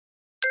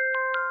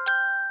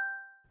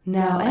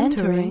Now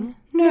entering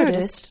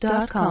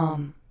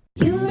Nerdist.com.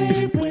 You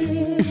made it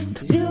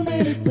weird. You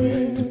made it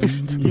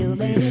weird. You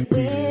made it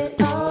weird.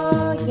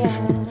 Oh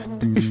yeah.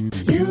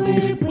 You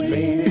made it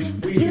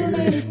weird. You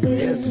made it weird.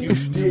 Yes, you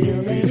did.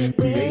 You made it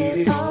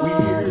weird.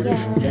 Oh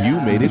yeah. You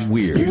Made It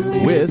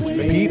Weird with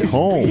Pete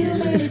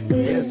Holmes.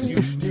 Yes,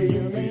 you did.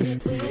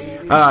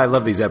 I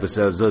love these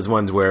episodes, those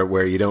ones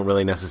where you don't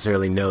really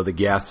necessarily know the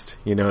guest,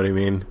 you know what I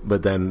mean?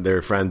 But then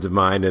they're friends of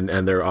mine,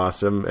 and they're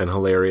awesome and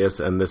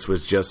hilarious, and this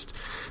was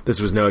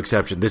no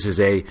exception. This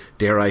is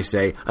dare I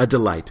say, a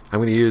delight. I'm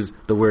going to use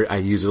the word, I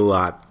use it a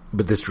lot,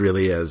 but this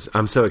really is.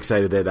 I'm so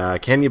excited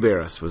that Kenya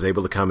Barris was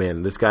able to come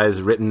in. This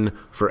guy's written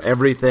for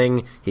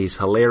everything. He's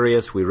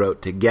hilarious. We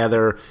wrote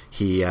together.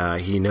 He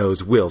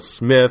knows Will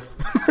Smith.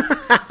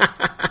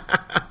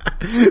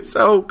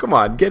 So, come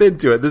on, get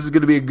into it. This is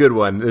going to be a good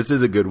one. This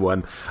is a good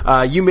one.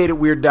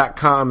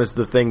 YouMadeItWeird.com is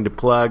the thing to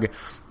plug.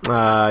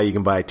 You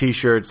can buy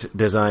t-shirts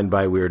designed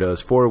by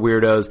weirdos for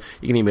weirdos.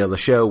 You can email the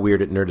show,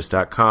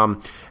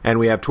 weird@nerdist.com. And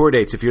we have tour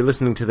dates. If you're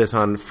listening to this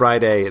on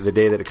Friday, the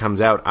day that it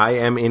comes out, I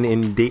am in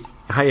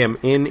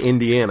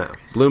Indiana,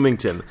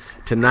 Bloomington,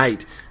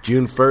 tonight,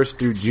 June 1st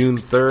through June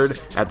 3rd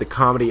at the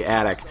Comedy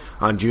Attic.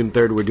 On June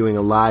 3rd, we're doing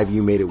a live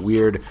You Made It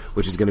Weird,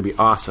 which is going to be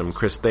awesome.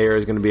 Chris Thayer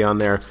is going to be on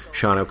there.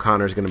 Sean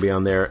O'Connor is going to be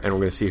on there. And we're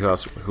going to see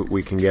who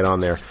we can get on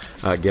there.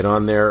 Get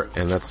on there,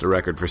 and that's the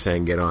record for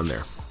saying get on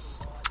there.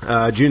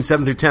 June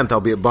 7th through 10th, I'll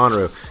be at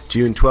Bonnaroo.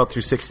 June 12th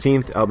through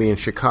 16th, I'll be in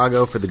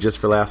Chicago for the Just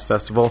for Laughs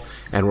Festival.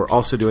 And we're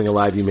also doing a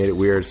live You Made It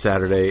Weird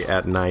Saturday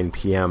at 9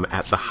 p.m.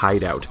 at the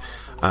Hideout.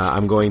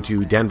 I'm going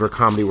to Denver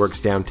Comedy Works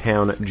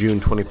downtown June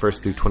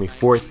 21st through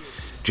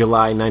 24th.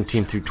 July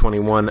 19th through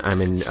 21, I'm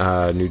in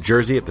New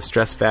Jersey at the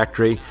Stress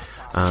Factory.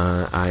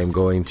 I'm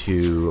going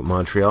to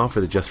Montreal for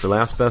the Just for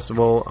Laughs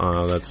Festival.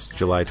 That's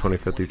July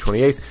 25th through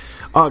 28th.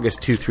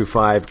 August 2 through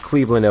 5,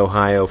 Cleveland,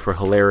 Ohio for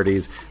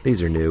Hilarities.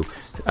 These are new.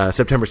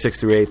 September 6th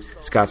through 8th,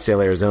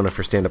 Scottsdale, Arizona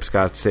for Stand Up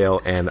Scottsdale.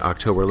 And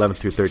October 11th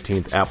through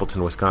 13th,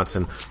 Appleton,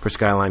 Wisconsin for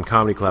Skyline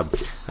Comedy Club.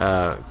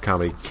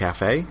 Comedy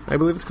Cafe, I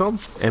believe it's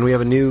called. And we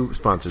have a new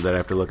sponsor that I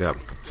have to look up.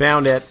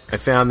 Found it. I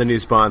found the new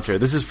sponsor.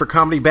 This is for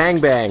Comedy Bang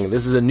Bang.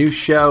 This is a new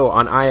show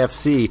on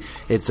IFC.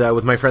 It's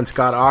with my friend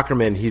Scott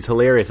Aukerman. He's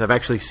hilarious. I've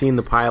actually seen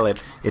the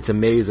pilot. It's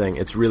amazing.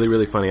 It's really,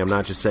 really funny. I'm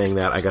not just saying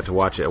that. I got to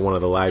watch it at one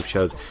of the live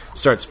shows.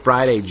 Starts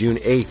Friday, June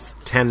 8th,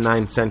 10,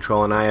 9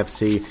 Central on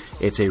IFC.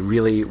 It's a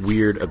really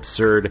weird,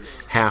 absurd,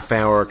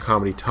 half-hour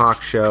comedy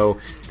talk show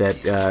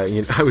that,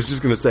 I was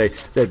just going to say,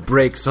 that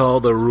breaks all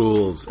the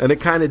rules. And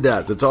it kind of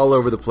does. It's all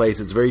over the place.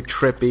 It's very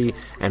trippy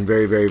and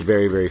very, very,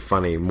 very, very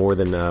funny, more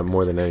than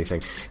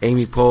anything.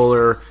 Amy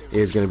Poehler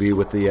is going to be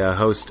with the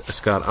host,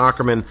 Scott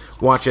Aukerman.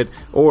 Watch it,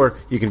 or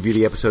you can view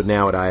the episode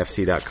now at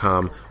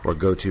ifc.com or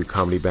go to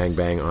Comedy Bang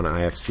Bang on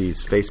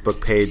IFC's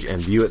Facebook page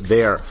and view it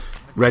there.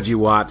 Reggie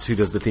Watts, who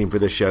does the theme for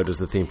this show, does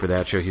the theme for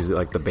that show. He's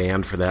like the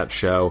band for that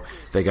show.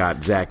 They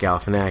got Zach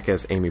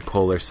Galifianakis, Amy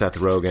Poehler, Seth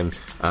Rogen,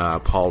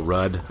 Paul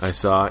Rudd, I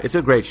saw. It's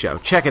a great show.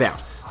 Check it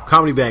out.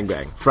 Comedy Bang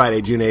Bang,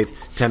 Friday, June 8th,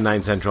 10,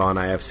 9 Central on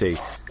IFC.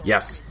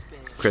 Yes,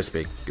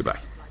 crispy. Goodbye.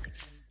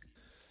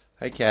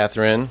 Hi,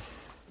 Catherine.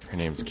 Her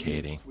name's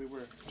Katie. We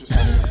were just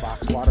having a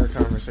box water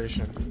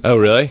conversation. Oh,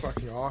 really?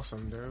 Fucking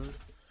awesome, dude.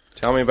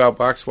 Tell me about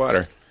box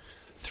water.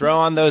 Throw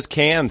on those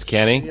cans,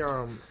 Kenny.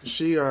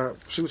 She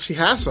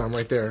has some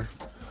right there.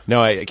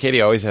 No,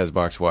 Katie always has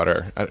box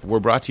water. We're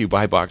brought to you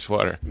by box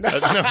water. No,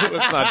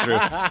 that's not true.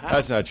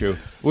 That's not true.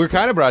 We're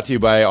kind of brought to you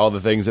by all the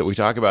things that we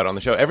talk about on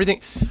the show.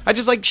 Everything. I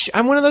just like.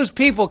 I'm one of those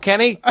people,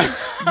 Kenny.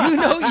 You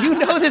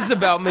know this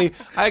about me.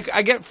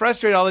 I get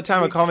frustrated all the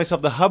time. I call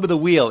myself the hub of the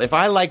wheel. If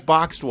I like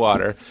boxed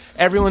water,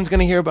 everyone's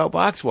going to hear about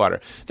boxed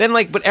water. Then,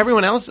 but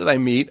everyone else that I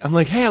meet, I'm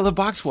like, hey, I love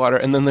boxed water,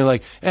 and then they're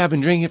like, hey, I've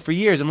been drinking it for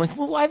years. I'm like,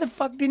 well, why the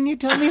fuck didn't you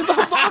tell me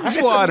about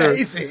boxed water?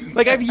 Amazing.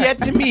 I've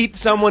yet to meet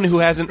someone who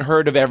hasn't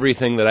heard of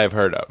everything that I've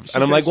heard of.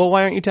 And I'm like, well,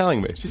 why aren't you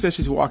telling me? She says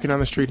she's walking down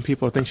the street and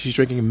people think she's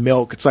drinking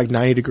milk. It's like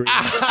 90 degrees.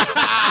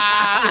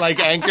 Like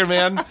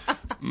Anchorman?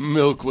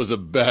 Milk was a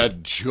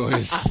bad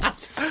choice.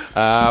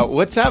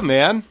 What's up,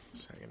 man?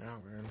 Just hanging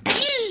out,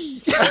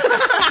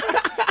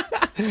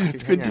 man.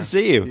 It's good to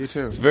see you. You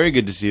too. It's very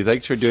good to see you.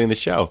 Thanks for doing the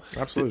show.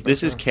 Absolutely.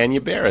 This is Kenya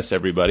Barris,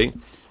 everybody.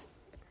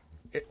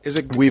 Is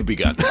it? We've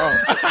begun.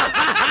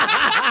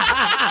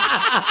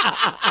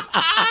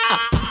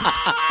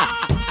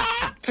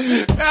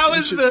 That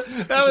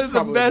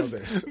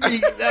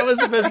was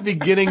the best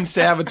beginning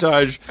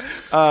sabotage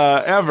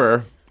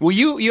ever. Well,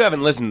 you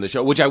haven't listened to the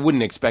show, which I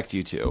wouldn't expect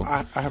you to.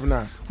 I have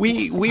not.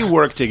 We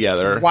work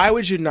together. Why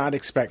would you not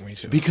expect me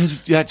to?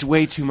 Because that's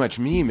way too much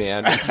me,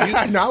 man.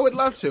 No, I would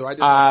love to.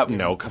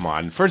 No, come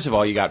on. First of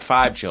all, you got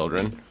 5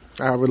 children.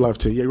 I would love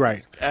to. You're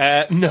right.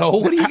 No,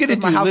 what are you going to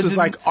do? My house is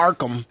like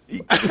Arkham.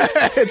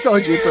 I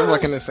told you it's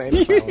like an insane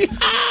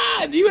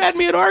asylum. You had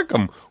me at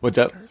Arkham. What's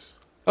up?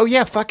 Oh,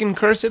 yeah, fucking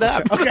curse it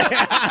up. Okay.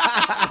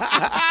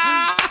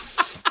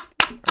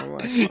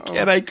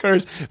 Can I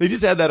curse? They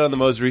just had that on the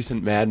most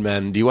recent Mad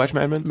Men. Do you watch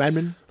Mad Men? Mad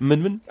Men? Mad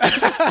Men?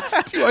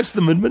 Do you watch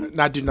the Mad Men?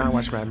 I do not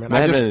watch Mad Men.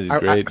 Mad Men is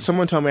great.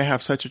 Someone told me I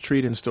have such a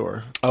treat in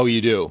store. Oh, you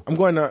do? I'm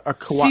going to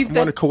Kauai. See, I'm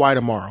going to Kauai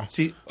tomorrow.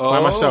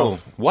 By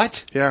myself.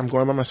 What? Yeah, I'm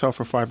going by myself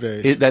for 5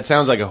 days. That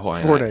sounds like a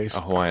Hawaiian 4 days.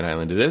 A Hawaiian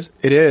island. It is?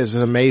 It is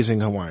an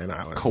amazing Hawaiian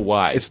island.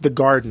 Kauai. It's the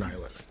Garden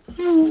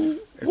Island.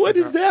 What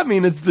does that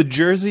mean? It's the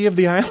Jersey of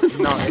the island?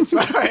 No,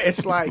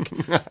 it's like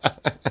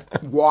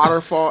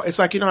waterfall. It's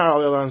like, you know how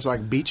the other ones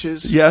like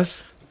beaches?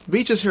 Yes.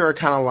 Beaches here are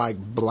kind of like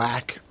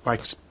black,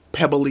 like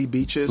pebbly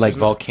beaches. Like isn't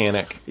it?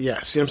 volcanic.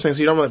 Yes, you know what I'm saying? So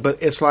you don't really, but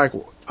it's like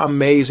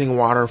amazing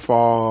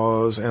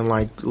waterfalls and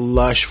like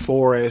lush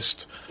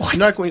forest. You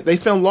know, like when they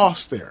filmed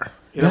Lost there.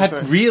 You know what I'm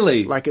saying?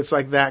 Really? Like it's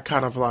like that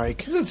kind of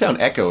like. Doesn't sound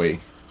echoey.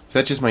 Is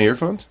that just my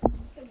earphones?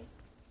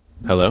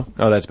 Hello?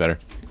 Oh, that's better.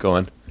 Go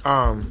on.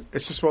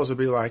 It's just supposed to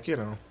be like, you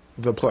know,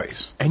 the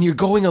place. And you're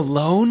going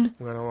alone?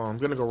 I'm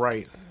gonna go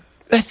right.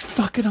 That's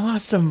fucking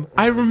awesome.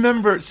 I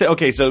remember. So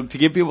to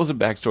give people some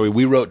backstory,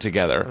 we wrote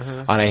together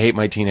on I Hate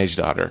My Teenage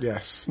Daughter.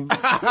 Yes.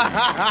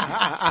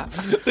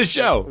 The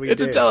show.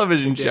 It's a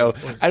television show.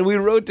 And we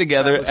wrote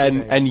together,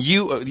 and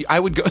I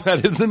would go,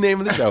 that is the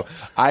name of the show.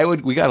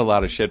 We got a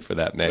lot of shit for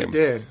that name. We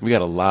did. We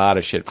got a lot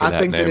of shit for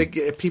that name. I think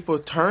that people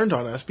turned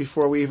on us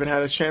before we even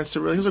had a chance to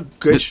really. It was a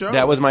good show.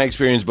 That was my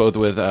experience both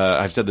with,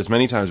 I've said this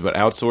many times, but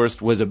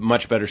Outsourced was a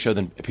much better show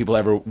than people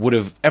would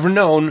have ever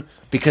known,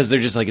 because they're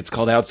just like, it's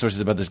called Outsourced,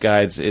 it's about this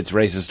guy, it's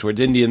racist towards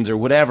Indians or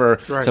whatever.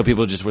 Right. So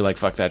people just were like,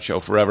 fuck that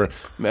show forever.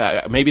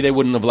 Maybe they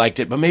wouldn't have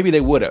liked it, but maybe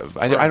they would have.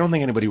 I don't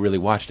think anybody really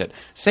watched it.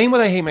 Same with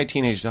I Hate My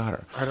Teenage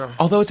Daughter.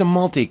 Although it's a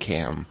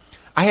multicam.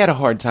 I had a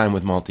hard time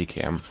with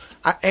multicam.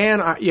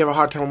 You have a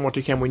hard time with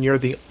multicam when you're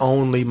the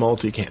only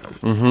multicam.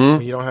 Mm-hmm.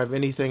 When you don't have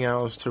anything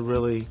else to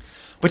really...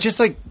 But just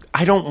like,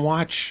 I don't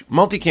watch...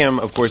 Multicam,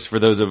 of course, for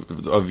those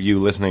of you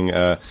listening...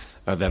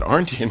 that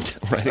aren't into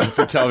writing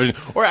for television,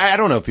 or I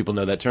don't know if people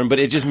know that term, but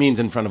it just means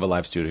in front of a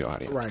live studio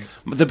audience. Right.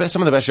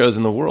 Some of the best shows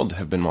in the world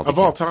have been multicam. Of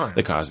all time.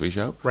 The Cosby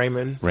Show.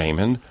 Raymond.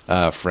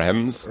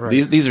 Friends.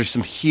 Right. These are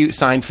some huge...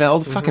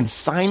 Seinfeld. Mm-hmm. Fucking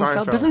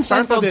Seinfeld. Doesn't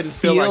Seinfeld didn't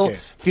feel like it.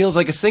 Feels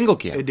like a single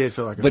cam. It did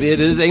feel like a But single it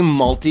is a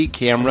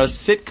multi-camera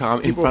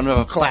sitcom in front of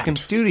a fucking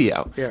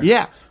studio.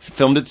 Yeah.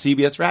 Filmed at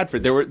CBS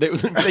Radford.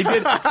 They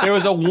did. There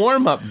was a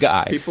warm-up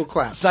guy. People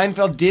clapped.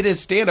 Seinfeld did his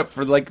stand-up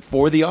for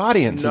the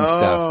audience and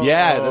stuff.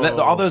 Yeah,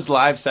 all those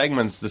live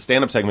segments, the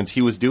stand-up segments,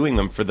 he was doing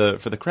them for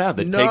the crowd.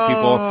 They'd take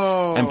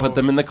people and put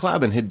them in the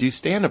club, and he'd do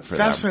stand-up for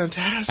That's them. That's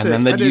fantastic. And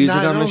then they'd use it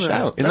on the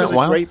show. Isn't that a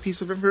wild? Great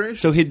piece of information.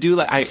 So he'd do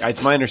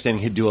it's my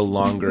understanding he'd do a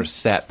longer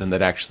set than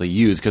they'd actually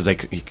use, because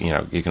you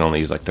can only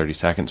use like 30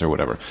 seconds or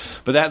whatever.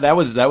 But that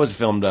was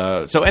filmed.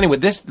 So anyway,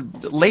 this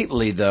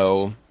lately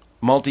though.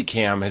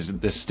 Multicam has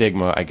this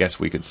stigma, I guess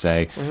we could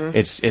say. Mm-hmm.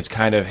 It's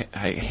kind of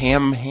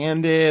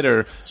ham-handed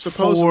or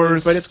supposedly,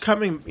 forced. but it's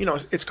coming. You know,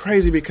 it's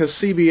crazy because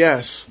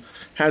CBS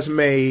has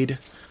made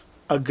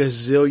 $1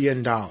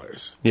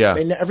 gazillion. Yeah,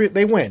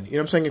 they win. You know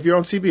what I'm saying? If you're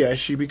on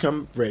CBS, you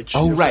become rich.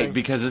 Oh, right,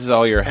 because this is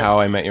all your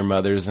How I Met Your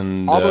Mothers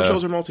and all those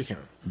shows are multicam.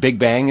 Big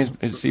Bang is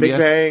CBS. Big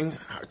Bang,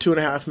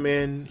 2.5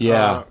 Men.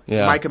 Yeah.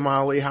 Mike and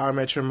Molly, How I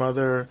Met Your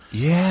Mother.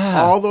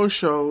 Yeah, all those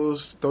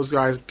shows. Those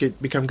guys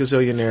become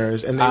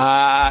gazillionaires. And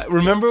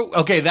remember?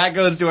 Okay, that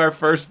goes to our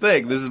first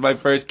thing. This is my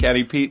first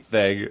Kenny Pete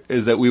thing.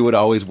 Is that we would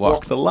always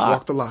walk the lot.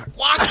 Walk the lot.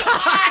 Walk the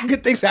lot.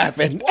 Good things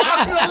happen.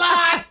 Walk the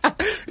lot.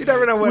 You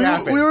never know what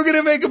happened. We were going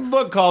to make a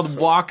book called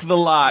Walk the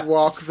Lot.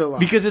 Walk the Lot.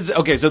 Because it's...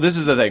 Okay, so this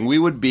is the thing. We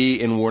would be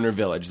in Warner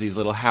Village, these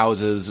little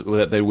houses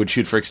that they would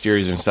shoot for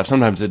exteriors and stuff.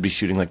 Sometimes they'd be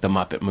shooting like the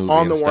Muppet movie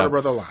on the Warner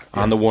Brother lot.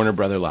 On the Warner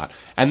Brother lot.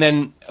 And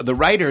then the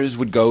writers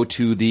would go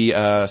to the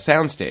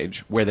soundstage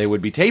where they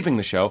would be taping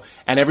the show,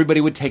 and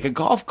everybody would take a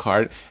golf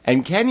cart,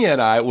 and Kenya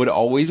and I would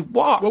always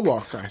walk. We'll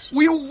walk, guys.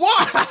 We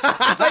walk!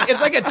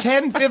 it's like a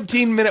 10,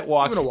 15-minute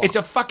walk. It's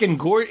a fucking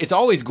it's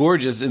always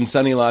gorgeous in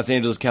sunny Los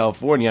Angeles,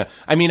 California.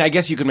 I mean, I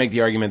guess you could make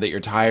the argument that you're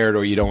tired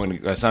or you don't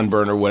want a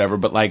sunburn or whatever,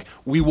 but like,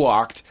 we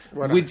walked.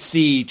 We'd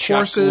see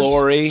Chuck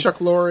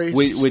Lorre.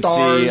 We'd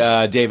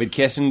see David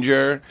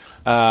Kissinger.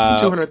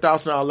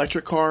 $200,000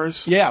 electric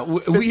cars. Yeah,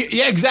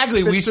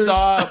 exactly. We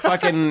saw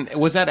fucking...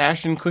 Was that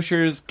Ashton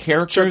Kutcher's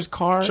character's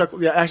car?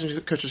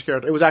 Ashton Kutcher's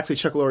character. It was actually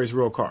Chuck Lorre's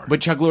real car.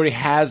 But Chuck Lorre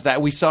has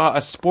that. We saw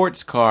a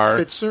sports car.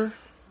 Fitzer?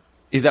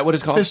 Is that what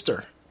it's called?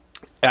 Fister.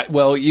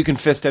 Well, you can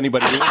fist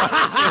anybody you want.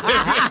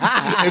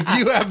 If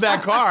you have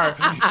that car,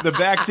 the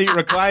back seat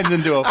reclines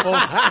into a full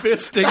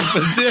fisting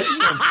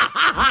position.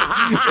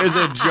 There's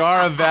a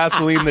jar of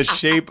Vaseline the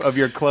shape of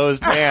your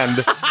closed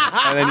hand,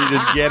 and then you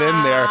just get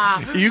in there.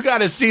 You got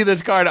to see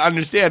this car to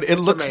understand. It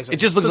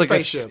just looks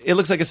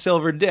like a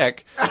silver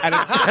dick, and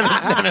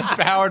it's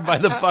powered by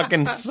the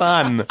fucking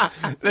sun.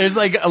 There's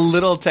like a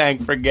little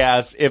tank for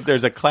gas if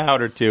there's a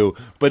cloud or two,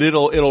 but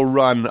it'll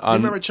run on.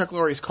 You remember Chuck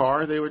Lorre's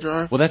car they would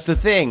drive? Well, that's the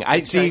thing.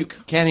 See,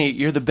 Kenny,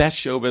 you're the best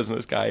show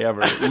business guy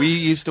ever. We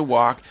used to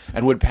walk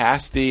and would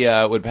pass the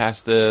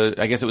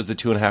I guess it was the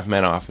 2.5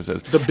 Men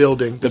offices. The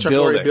building. The Chuck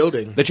Lorre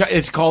building.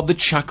 It's called the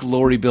Chuck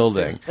Lorre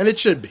building. And it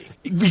should be.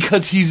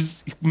 Because he's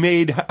he's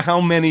made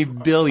how many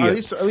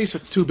billions? At least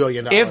 $2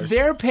 billion. If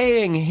they're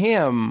paying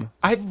him,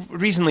 I've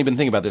recently been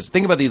thinking about this.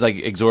 Think about these like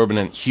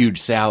exorbitant,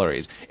 huge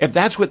salaries. If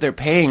that's what they're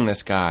paying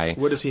this guy,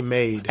 what has he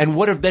made? and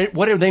what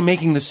are they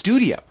making the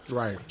studio?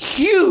 Right.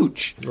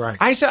 Huge. Right.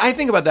 I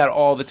think about that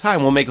all the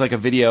time. We'll make like a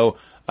video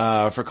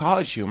for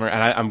College Humor,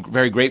 and I'm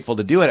very grateful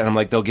to do it. And I'm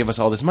like, they'll give us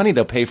all this money,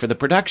 they'll pay for the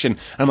production.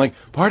 And I'm like,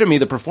 part of me,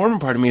 the performer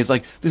part of me, is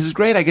like, this is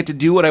great. I get to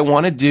do what I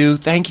want to do.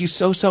 Thank you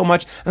so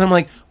much. And I'm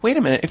like, wait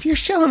a minute, if you're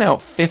shelling out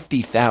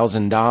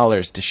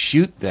 $50,000 to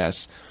shoot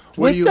this,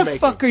 what the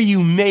fuck are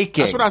you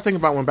making? That's what I think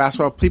about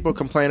when people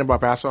complain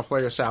about basketball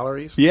players'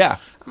 salaries. Yeah.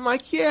 I'm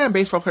like, yeah, and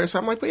baseball players.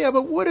 I'm like,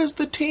 but what is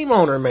the team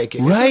owner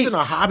making? Right. This isn't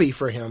a hobby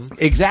for him.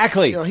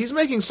 Exactly. He's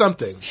making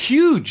something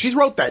huge. He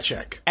wrote that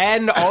check,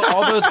 and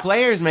all those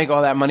players make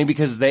all that money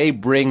because they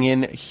bring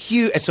in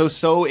huge.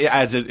 So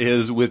as it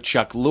is with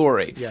Chuck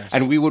Lorre, yes.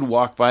 And we would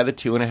walk by the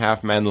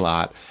 2.5 Men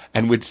lot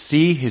and would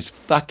see his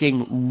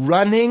fucking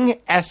running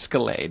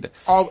Escalade.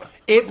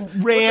 It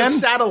ran with a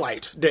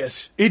satellite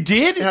dish. It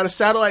did. It had a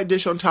satellite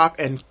dish on top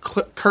and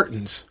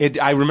curtains.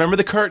 I remember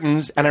the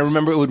curtains, and I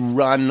remember it would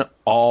run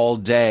all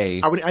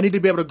day. I need to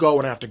be able to go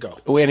when I have to go.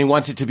 And he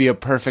wants it to be a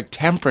perfect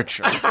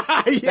temperature.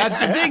 That's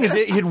the thing, is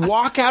he'd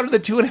walk out of the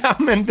 2.5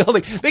 Men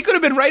building. They could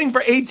have been writing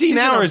for 18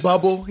 hours. In a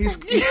bubble. He's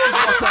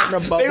outside in a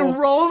bubble. They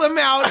roll him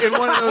out in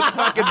one of those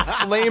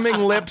fucking flaming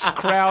lips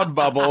crowd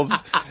bubbles,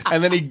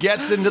 and then he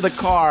gets into the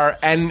car,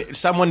 and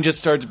someone just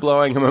starts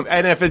blowing him.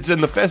 And if it's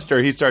in the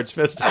fister, he starts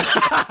fisting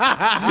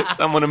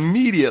someone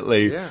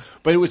immediately. Yeah.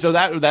 But it was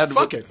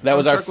that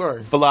was our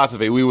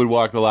philosophy. We would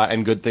walk the lot,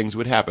 and good things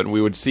would happen.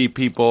 We would see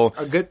people.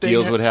 A good thing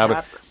deals would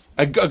happen.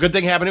 A good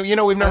thing happened.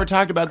 We've never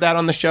talked about that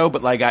on the show,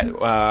 but like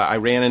I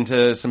ran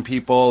into some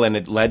people, and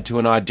it led to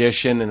an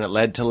audition, and it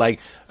led to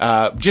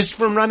just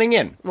from running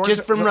in,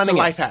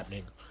 life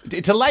happening.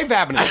 To life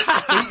happening.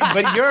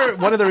 But you're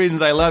one of the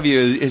reasons I love you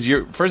is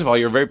you're, first of all,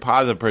 you're a very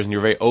positive person,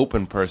 you're a very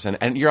open person,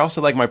 and you're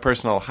also like my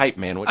personal hype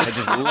man, which I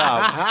just love.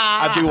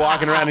 I'd be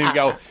walking around and you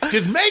go,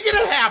 just making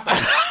it happen.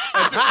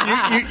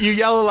 You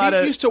yell a lot.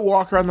 He used to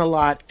walk around the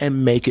lot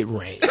and make it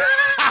rain.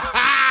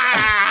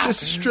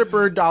 Just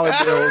stripper dollar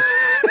bills.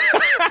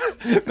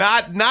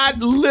 Not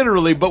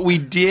literally, but we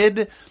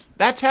did.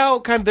 That's how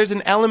there's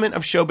an element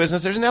of show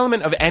business. There's an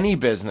element of any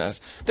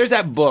business. There's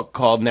that book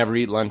called Never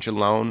Eat Lunch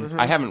Alone. Mm-hmm.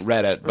 I haven't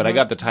read it, but I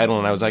got the title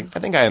and I was like, I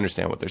think I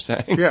understand what they're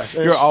saying. Yes,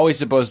 you're always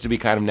supposed to be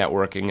kind of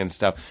networking and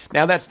stuff.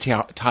 Now that's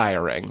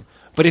tiring.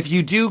 But if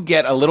you do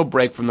get a little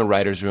break from the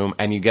writer's room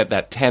and you get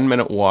that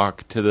 10-minute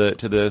walk to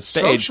the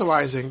stage.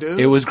 Socializing,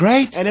 dude. It was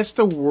great. And it's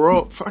the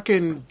world.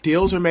 Fucking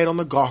deals are made on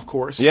the golf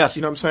course. Yes.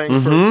 You know what I'm saying?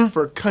 Mm-hmm.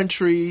 For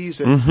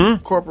countries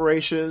and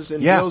corporations.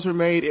 And deals are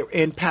made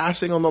in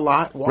passing on the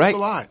lot. Walk the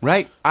lot.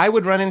 Right. I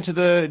would run into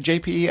the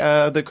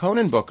JP, the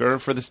Conan booker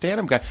for the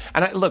stand-up guy.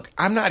 And look,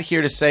 I'm not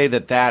here to say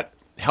that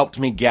helped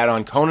me get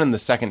on Conan the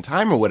second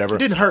time or whatever. It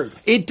didn't hurt.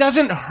 It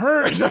doesn't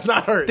hurt. It does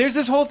not hurt. There's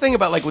this whole thing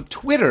about with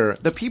Twitter,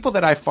 the people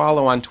that I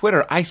follow on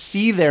Twitter, I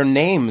see their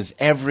names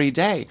every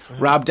day.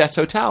 Mm-hmm. Rob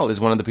Deshotel is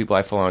one of the people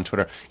I follow on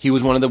Twitter. He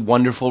was one of the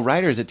wonderful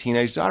writers at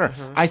Teenage Daughter.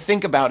 Mm-hmm. I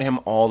think about him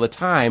all the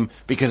time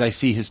because I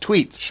see his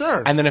tweets.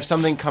 Sure. And then if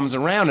something comes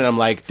around and I'm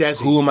like,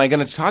 Desi. Who am I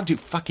going to talk to?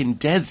 Fucking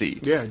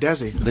Desi. Yeah,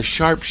 Desi. The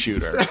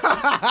sharpshooter.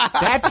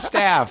 That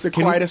staff. The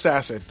quiet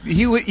assassin.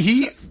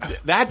 I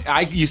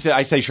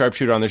say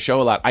sharpshooter on the show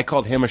a lot. I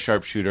called him a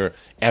sharpshooter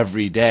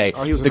every day.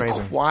 Oh, he was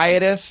amazing. The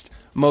quietest,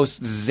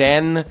 most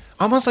zen,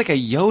 almost like a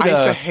Yoda. I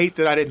used to hate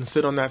that I didn't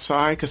sit on that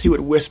side because he would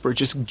whisper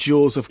just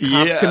jewels of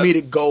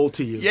comedic gold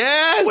to you.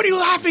 Yes. What are you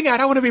laughing at?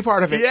 I want to be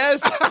part of it.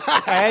 Yes.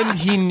 And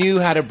he knew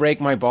how to break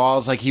my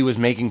balls like he was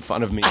making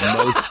fun of me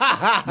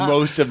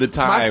most of the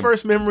time. My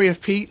first memory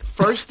of Pete,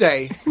 first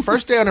day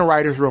in a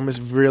writer's room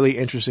is really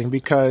interesting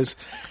because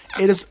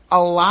it is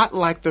a lot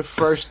like the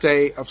first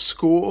day of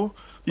school.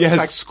 Yes. It's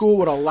like school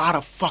with a lot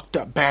of fucked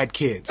up bad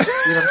kids.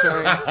 You know what I'm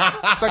saying?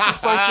 It's like the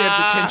first day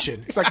of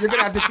detention. It's like you're going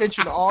to have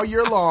detention all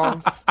year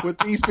long with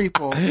these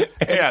people. And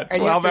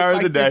 12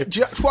 hours a day.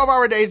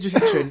 12-hour day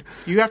detention.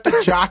 You have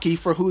to jockey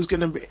for who's going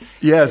to be.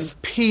 Yes.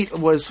 And Pete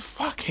was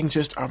fucking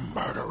just a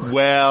murderer.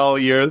 Well,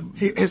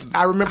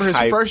 I remember his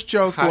first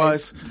joke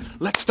was,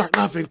 let's start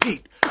loving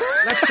Pete.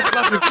 Let's start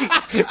loving Pete.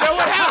 No,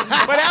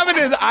 what happened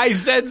is I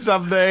said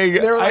something.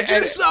 They were like,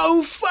 you're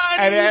so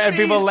funny. And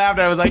people laughed.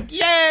 And I was like,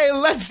 yay,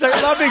 let's start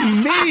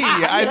loving me.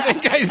 I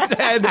think I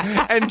said,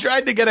 and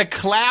tried to get a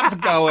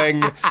clap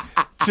going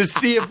to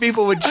see if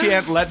people would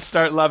chant, let's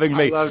start loving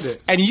me. I loved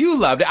it. And you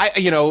loved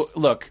it.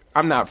 Look,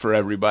 I'm not for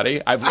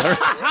everybody. I've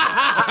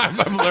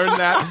learned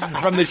that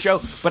from the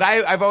show. But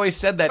I've always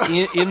said that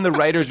in the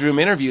writer's room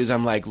interviews,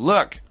 I'm like,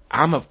 look,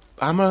 I'm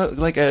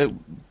a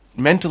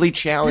mentally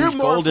challenged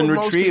golden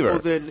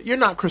retriever. You're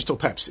not Crystal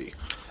Pepsi.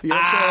 You know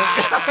what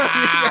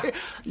I'm saying?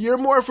 You're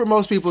more for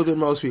most people than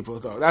most people,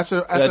 though. That's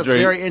a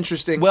very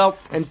interesting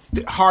and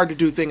hard to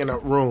do thing in a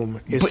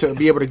room is to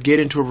be able to get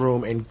into a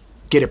room and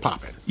get it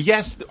popping.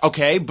 Yes,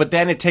 okay, but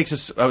then it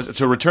takes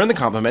to return the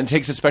compliment, it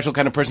takes a special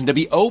kind of person to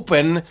be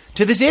open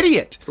to this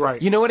idiot.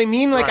 Right. You know what I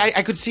mean? Like, Right.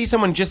 I could see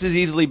someone just as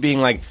easily being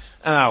like,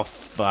 oh,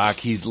 fuck,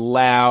 he's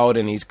loud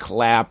and he's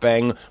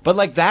clapping. But,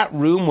 like, that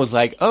room was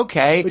like,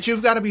 okay. But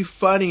you've got to be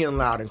funny and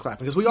loud and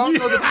clapping because we all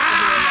know that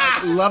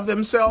people who, like, love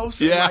themselves.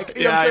 and, Yeah, like,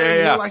 you know what I'm yeah, saying? yeah, And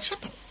yeah. you're like,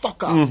 shut the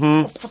fuck up.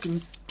 I'll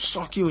fucking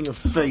sock you in your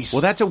face.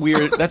 Well, that's a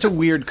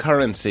weird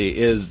currency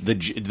is the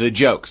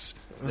jokes.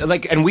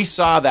 Like, and we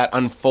saw that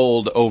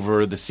unfold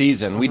over the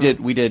season. We did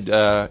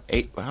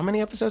 8. How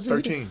many episodes? Did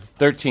we do?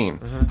 13.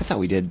 13. I thought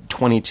we did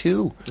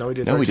 22. No, we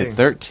did No, we 13. did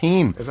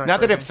 13. Isn't that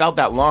Not that it crazy? felt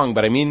that long,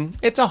 but I mean,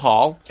 it's a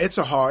haul. It's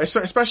a haul,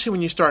 especially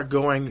when you start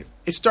going.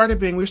 We started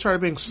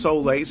being so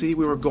lazy.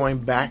 We were going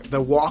back, the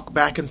walk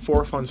back and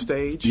forth on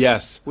stage.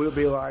 Yes. We would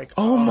be like,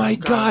 Oh my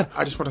God.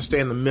 I just want to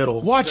stay in the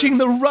middle. Watching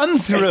the run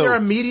through. Is there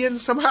a median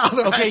somehow?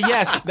 Okay,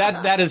 yes,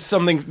 that is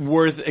something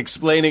worth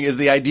explaining. Is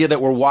the idea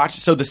that we're watching?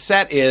 So the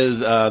set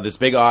is this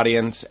big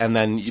audience, and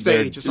then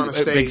Stage, it's on a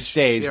big stage,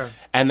 stage, yeah.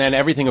 and then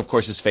everything, of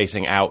course, is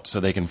facing out, so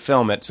they can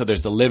film it. So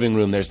there's the living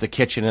room, there's the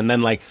kitchen, and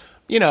then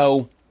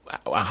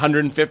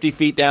 150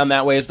 feet down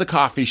that way is the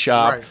coffee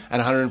shop, Right. and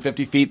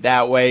 150 feet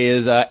that way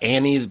is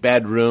Annie's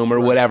bedroom or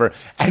whatever.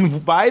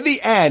 And by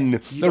the end, You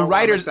the don't wanna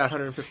writers make that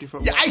 150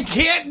 foot. yeah, I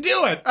can't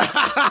do it.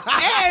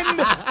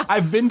 And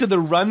I've been to the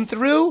run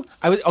through.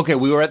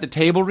 We were at the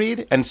table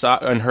read and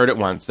heard it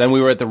once. Then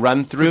we were at the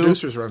run through.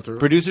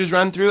 Producers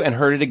run through and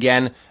heard it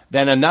again.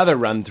 Then another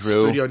run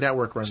through. Studio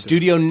Network run through.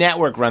 Studio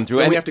Network run through.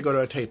 Then And we have to go to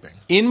a taping.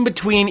 in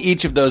between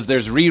each of those,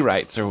 there's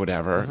rewrites or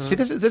whatever. Mm-hmm. See,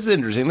 this is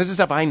interesting. This is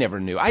stuff I never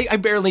knew. I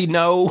barely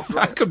know.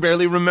 I could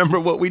barely remember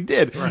what we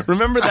did. Right.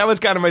 Remember, that was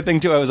kind of my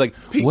thing, too. I was like,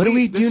 what do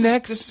we do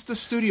next? This is the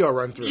studio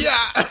run through. Yeah.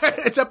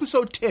 It's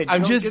episode 10. You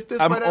I'm don't just. get this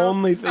I'm by now?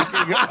 only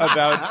thinking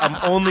about.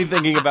 I'm only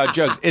thinking about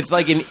jokes. It's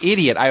like an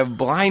idiot. I have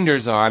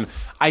blinders on.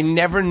 I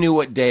never knew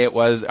what day it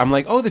was. I'm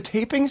like, oh, the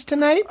taping's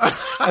tonight,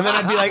 and then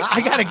I'd be like,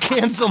 I gotta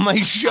cancel my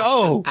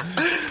show.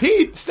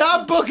 Pete,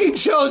 stop booking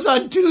shows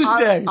on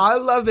Tuesday. I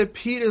love that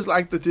Pete is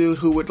like the dude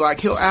who would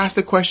he'll ask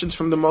the questions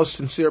from the most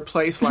sincere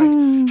place, like,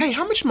 hey,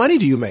 how much money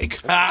do you make?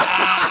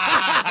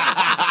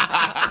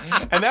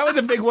 And that was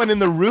a big one in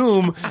the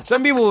room.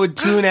 Some people would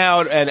tune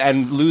out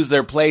and lose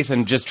their place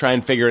and just try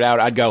and figure it out.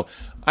 I'd go,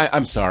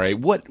 I'm sorry,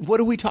 what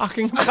are we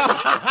talking about?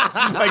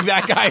 Like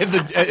that guy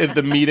at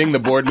the meeting, the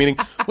board meeting.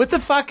 What the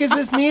fuck is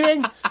this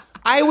meeting?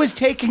 I was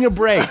taking a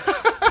break.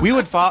 We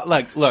would fall,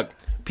 look,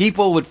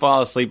 people would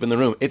fall asleep in the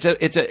room. It's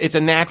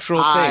a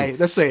natural thing.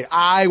 Let's say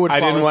I would. I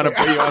fall didn't want to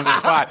asleep. put you on the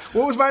spot.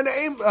 What was my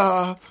name?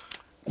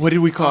 What did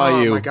we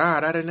call you? Oh my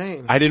God, I had a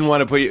name. I didn't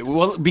want to put you.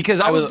 Well, because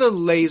I was the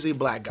lazy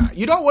black guy.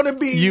 You don't want to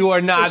be. You are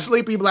not- the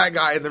sleepy black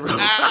guy in the room.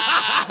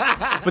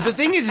 But the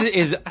thing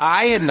is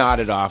I had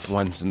nodded off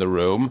once in the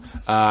room,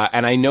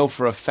 and I know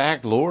for a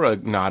fact Laura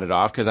nodded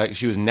off because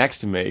she was next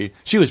to me.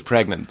 She was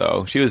pregnant,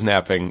 though. She was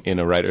napping in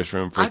a writer's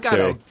room for I got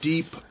 2. a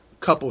deep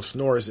couple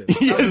snores in.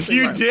 Yes,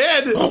 you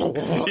did.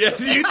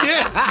 Yes, you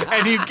did.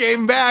 And you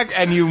came back,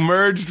 and you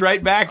merged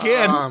right back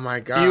in. Oh, my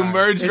God. You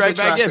merged Into right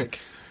back in. traffic.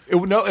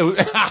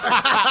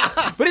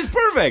 But it's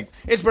perfect.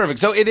 It's perfect.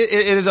 So it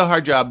is a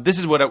hard job. This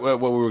is what we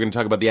were going to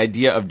talk about, the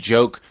idea of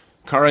joke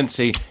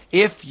currency.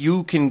 If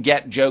you can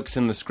get jokes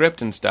in the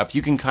script and stuff,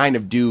 you can kind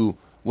of do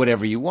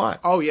whatever you want.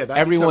 Oh yeah,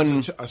 that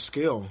becomes a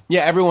skill.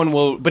 Yeah, everyone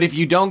will. But if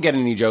you don't get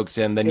any jokes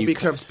in, then It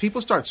becomes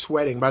people start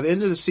sweating by the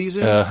end of the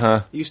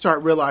season. You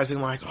start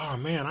realizing like, oh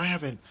man, I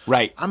haven't.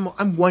 Right. I'm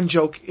one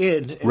joke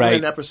in Right.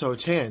 in episode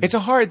 10. It's a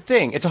hard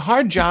thing. It's a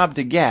hard job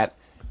to get.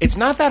 It's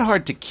not that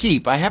hard to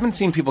keep. I haven't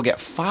seen people get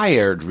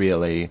fired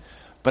really,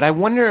 but I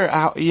wonder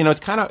how. It's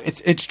kind of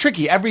it's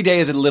tricky. Every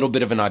day is a little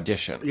bit of an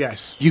audition.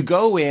 Yes. You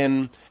go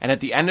in, and at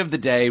the end of the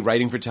day,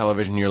 writing for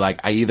television, you're like,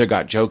 I either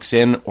got jokes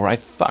in or I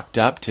fucked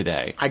up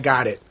today. I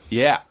got it.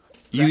 Yeah.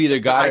 You either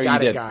got it or you I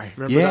got it did. guy.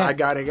 Remember the I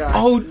got it guy?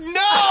 Oh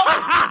no!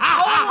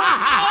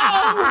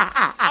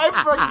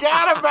 I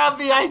forgot about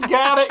the I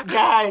got it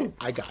guy.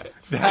 I got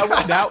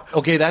it.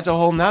 Okay, that's a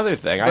whole nother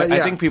thing. I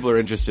yeah. think people are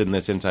interested in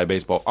this inside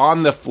baseball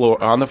on the floor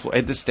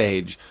at the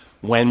stage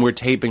when we're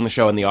taping the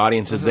show and the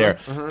audience is there.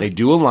 They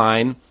do a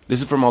line.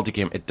 This is for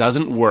multicam. It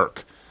doesn't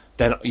work.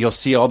 Then you'll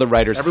see all the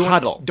writers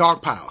huddle.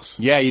 Dog piles.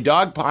 Yeah, you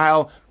dog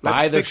pile.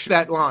 Let's fix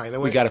that line.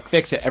 We got to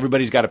fix it.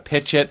 Everybody's got to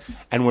pitch it,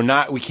 and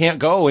we can't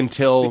go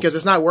until because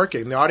it's not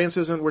working. The audience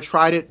isn't. We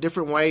tried it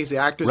different ways. The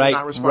actors are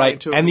not responding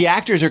to it, and the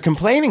actors are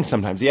complaining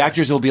sometimes. The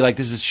actors will be like,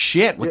 "This is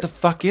shit. What the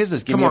fuck is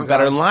this? Give me a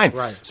better guys. line."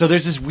 Right. So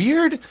there's this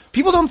weird.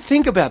 People don't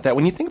think about that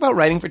when you think about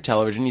writing for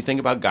television. You think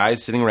about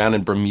guys sitting around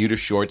in Bermuda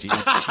shorts eating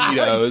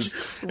Cheetos.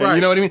 Right. And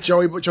you know what I mean?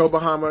 Joe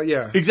Bahama.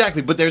 Yeah.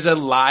 Exactly. But there's a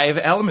live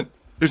element.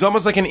 There's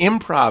almost like an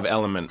improv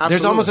element. Absolutely.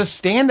 There's almost a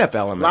stand-up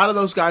element. A lot of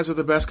those guys are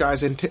the best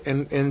guys in the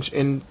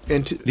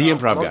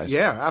improv guys.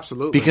 Yeah,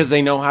 absolutely. Because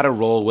they know how to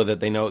roll with it.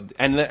 They know,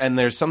 and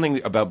there's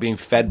something about being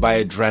fed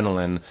by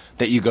adrenaline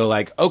that you go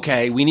like,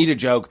 okay, we need a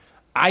joke.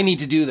 I need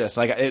to do this,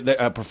 like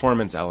a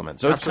performance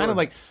element. So it's kind of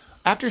like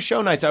After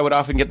show nights, I would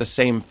often get the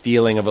same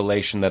feeling of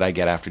elation that I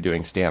get after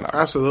doing stand-up.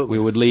 Absolutely.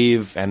 We would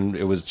leave, and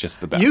it was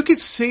just the best. You could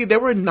see there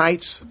were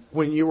nights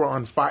when you were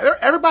on fire.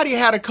 Everybody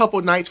had a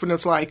couple nights when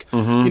it's like,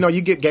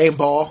 you get game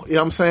ball. You know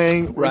what I'm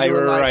saying? Where Right, you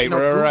were like, right.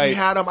 Goofy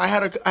had them. I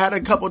had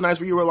a couple nights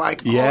where you were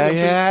like,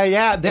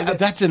 Yeah.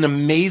 That's an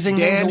amazing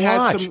Dan thing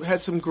to watch.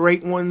 had some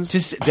great ones.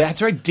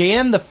 That's right.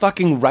 Dan, the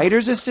fucking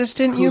writer's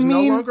assistant, you Who's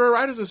mean? no longer a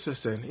writer's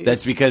assistant.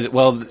 That's because,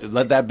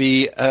 let that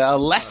be a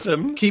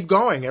lesson. Keep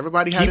going.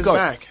 Everybody had his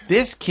back.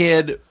 This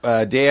kid,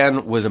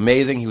 Dan, was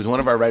amazing. He was one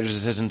of our writer's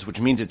assistants,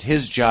 which means it's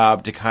his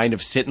job to kind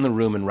of sit in the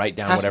room and write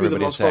down Has what to be the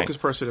everybody's most saying.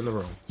 focused person in the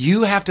room.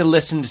 You have to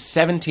listen to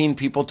 17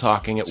 people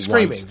talking at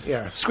Screaming, once.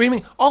 yeah.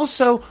 Screaming.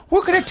 Also,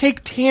 we're going to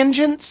take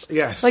tangents.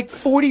 Yes. Like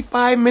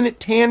 45-minute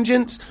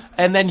tangents.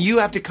 And then you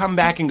have to come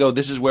back and go,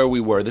 this is where we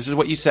were. This is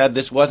what you said.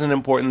 This wasn't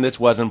important. This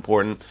was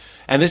important.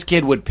 And this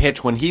kid would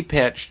pitch. When he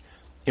pitched,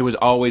 it was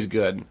always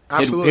good.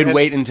 Absolutely. He'd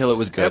wait until it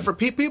was good. And for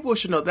people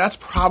should know, that's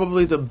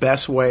probably the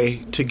best way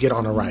to get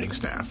on a writing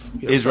staff.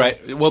 You know Is what I'm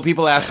saying? right. Well,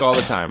 people ask all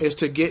the time. Is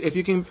to get, if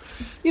you can,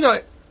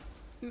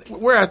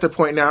 we're at the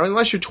point now,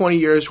 unless you're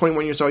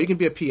 21 years old, you can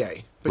be a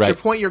PA.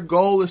 But Right. your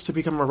goal is to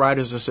become a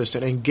writer's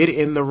assistant and get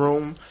in the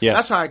room. Yes.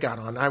 That's how I got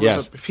on. I was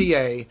Yes. a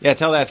PA. Yeah,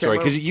 tell that story,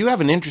 Came because up- you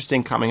have an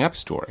interesting coming up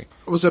story.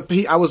 I was a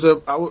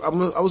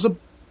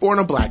born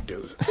a black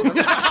dude.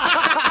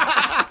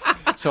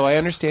 So I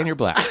understand you're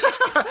black.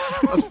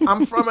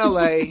 I'm from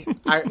LA.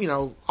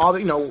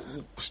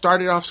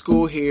 Started off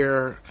school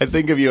here. I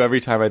think of you every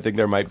time I think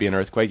there might be an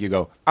earthquake. You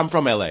go, I'm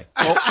from LA.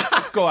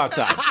 Go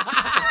outside.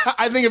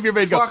 I think if you're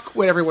big, go, Fuck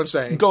what everyone's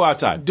saying. go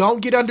outside.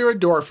 Don't get under a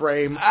door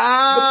frame.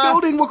 The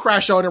building will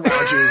crash on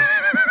around you.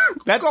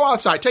 Go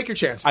outside. Take your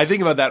chances. I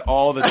think about that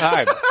all the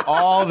time.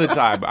 All the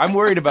time. I'm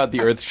worried about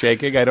the earth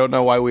shaking. I don't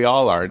know why we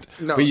all aren't.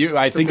 No, but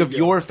I it's a think big of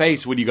deal. your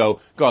face when you go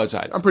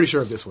outside. I'm pretty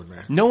sure of this one,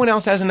 man. No one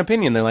else has an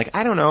opinion. They're like,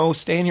 I don't know,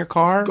 stay in your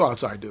car. Go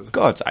outside, dude.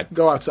 Go outside.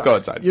 Go outside. Go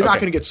outside. You're not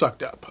Okay. going to get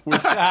sucked up.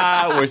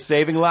 We're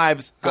saving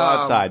lives. Go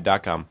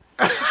outside.com.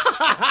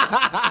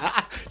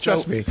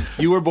 Trust me.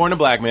 You were born a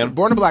black man.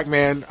 Born a black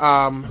man.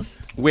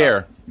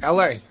 Where?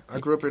 L.A. I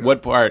grew up in.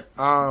 What part?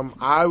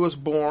 I was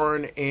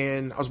born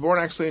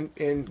actually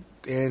in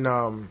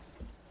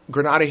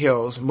Granada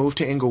Hills. Moved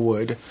to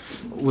Inglewood.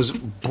 Was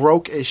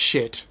broke as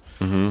shit.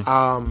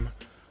 Mm-hmm.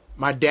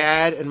 My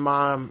dad and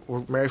mom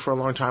were married for a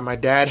long time. My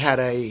dad had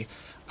a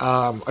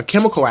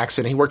chemical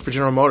accident. He worked for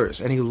General Motors,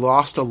 and he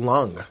lost a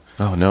lung.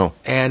 Oh, no.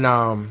 And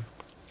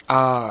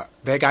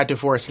they got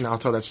divorced, and I'll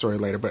tell that story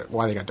later. But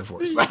why they got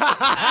divorced?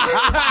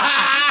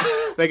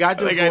 They got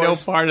divorced. I know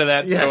part of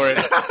that Yes. story.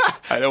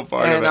 I know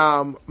part of it.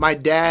 And my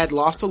dad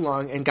lost a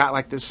lung and got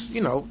like this,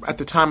 at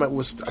the time it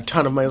was a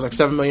ton of money. It was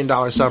like $7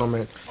 million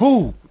settlement.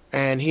 Who?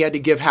 And he had to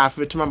give half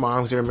of it to my mom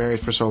because they were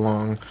married for so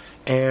long.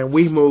 And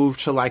we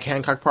moved to like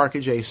Hancock Park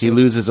adjacent. He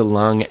loses a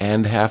lung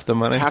and half the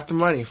money? Half the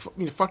money.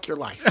 Fuck your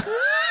life.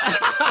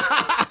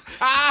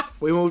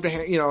 We moved to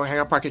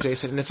Hancock Park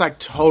adjacent, and it's like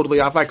totally.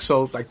 I've like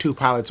sold like 2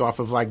 pilots off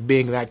of like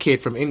being that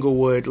kid from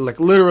Inglewood, like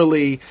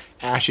literally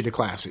ashy to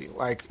classy.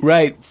 Like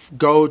Right. start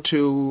going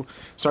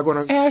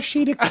to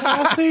Ashy to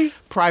classy.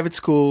 private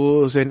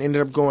schools, and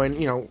ended up going.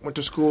 Went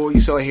to school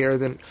UCLA here,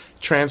 then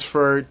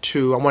transferred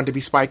to. I wanted to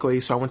be Spike Lee,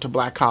 so I went to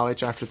Black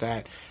College after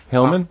that.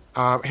 Hillman?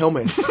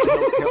 Hillman.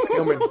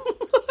 Hillman.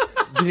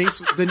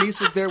 Denise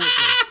was there with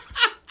me.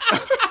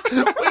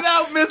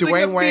 Without missing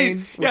Dwayne a beat. Wayne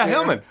was Yeah, there.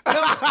 Hillman.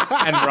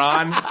 And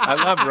Ron. I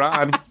love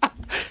Ron.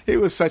 He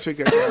was such a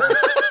good guy.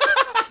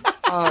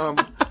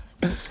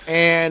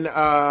 And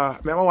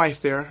met my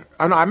wife there.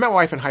 I met my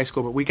wife in high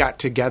school, but we got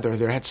together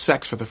there. Had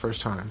sex for the first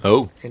time.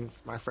 Oh. In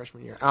my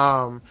freshman year.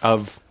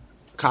 Of,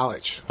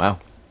 College. wow.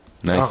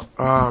 Nice.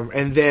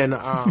 And then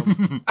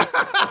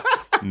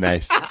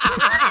Nice.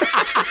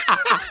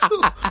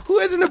 Who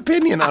has an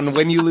opinion on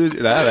when you lose?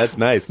 That's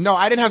nice. no,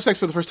 I didn't have sex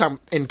for the first time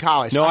in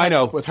college. No, I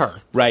know. with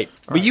her. Right.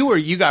 But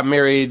you got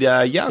married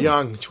young.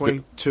 Young,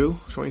 22,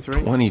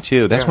 23.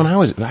 22. That's Yeah. when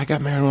I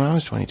got married when I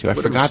was 22. I What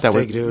a forgot that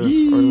was. mistake,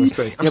 dude. What a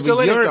mistake. I'm Yeah, still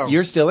but in it, though.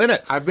 You're still in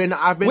it. I've been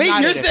Wait,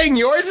 not you're in it. saying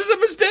yours is a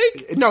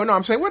mistake? No,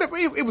 I'm saying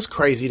it was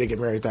crazy to get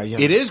married that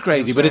young. It is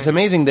crazy, You know but what it's I'm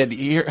saying? amazing that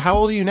you're. How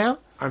old are you now?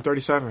 I'm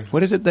 37.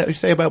 What is it that you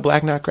say about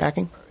black not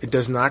cracking? It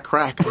does not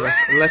crack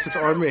unless it's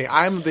on me.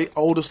 I'm the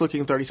oldest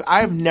looking 30.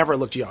 I have never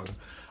looked young.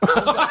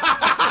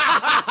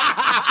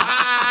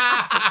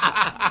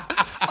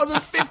 I was a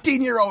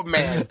 15-year-old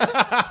man. Look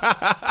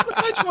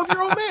at a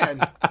 12-year-old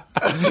man.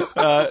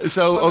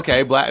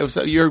 Okay, black.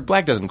 So your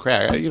black doesn't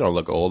crack. You don't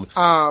look old.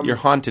 You're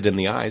haunted in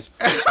the eyes.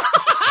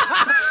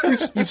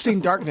 You've seen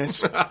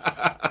darkness.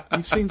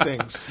 You've seen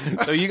things.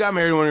 So you got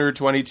married when you were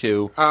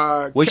 22.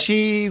 Was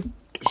she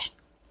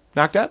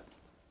knocked up?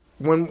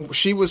 When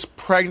she was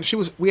pregnant,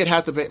 we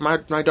had the baby.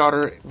 My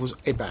daughter was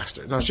a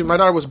bastard. No, my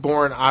daughter was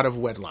born out of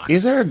wedlock.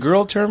 Is there a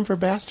girl term for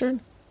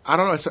bastard? I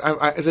don't know.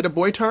 Is it a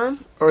boy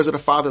term or is it a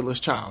fatherless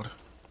child?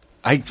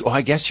 I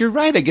guess you're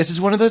right. I guess it's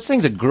one of those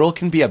things. A girl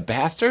can be a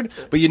bastard,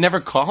 but you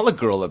never call a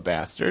girl a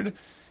bastard.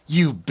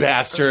 You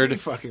bastard. You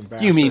fucking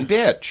bastard. You mean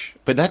bitch.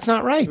 But that's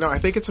not right. No, I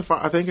think it's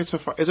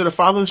is it a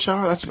father's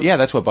show?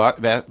 That's what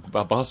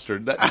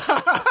bastard.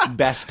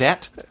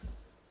 Bastet.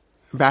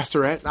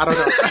 Bastardette? I don't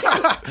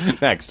know.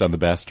 Next on the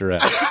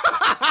Bastardette.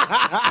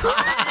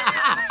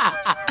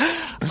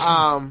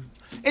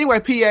 Anyway,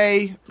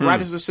 PA,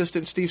 writer's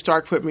assistant, Steve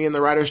Stark put me in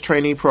the writer's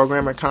trainee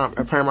program at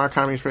Paramount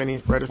Comedy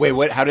Training. Wait,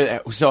 what? How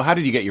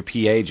did you get your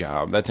PA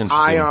job? That's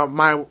interesting.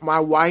 My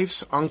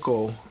wife's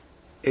uncle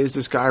is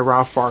this guy,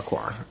 Ralph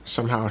Farquhar.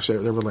 Somehow they're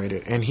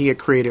related. And he had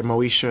created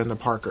Moesha and the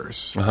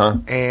Parkers. Uh-huh.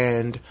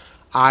 And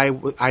I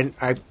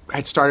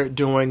had started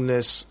doing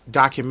this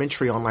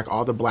documentary on like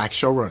all the black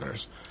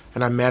showrunners.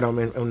 And I met him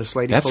and this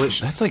lady.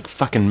 That's like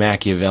fucking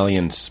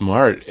Machiavellian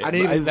smart. I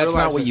didn't even That's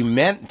realize not what it. you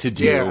meant to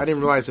do. Yeah, I didn't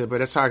realize it, but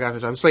that's how I got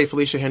the job. This lady,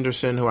 Felicia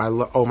Henderson, who I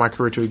owe my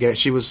career to again.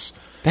 She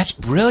That's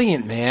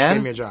brilliant, man.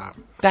 gave me a job.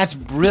 That's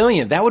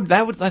brilliant.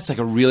 That's like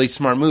a really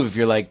smart move if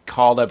you're like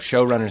called up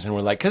showrunners and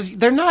we're like, because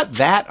they're not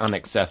that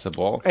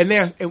unaccessible. And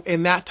there,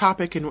 in that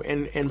topic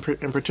in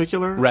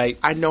particular, Right.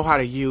 I know how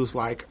to use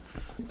like.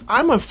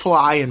 I'm a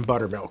fly in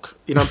buttermilk.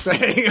 You know what I'm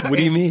saying? What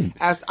do you mean?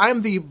 As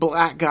I'm the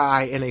black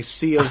guy in a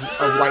sea of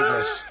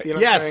whiteness. You know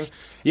what I'm saying?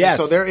 Yes.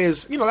 And so there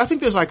is, I think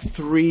there's like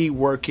 4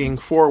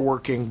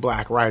 working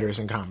black writers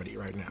in comedy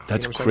right now.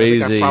 That's you know what I'm saying? I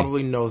think crazy. I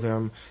probably know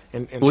them.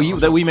 And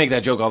we make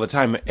that joke all the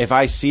time. If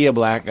I see a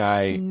black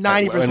guy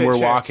 90% when we're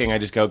chance. walking, I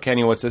just go,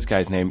 Kenny, what's this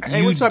guy's name? Hey,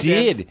 you what's up,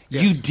 did. Dan?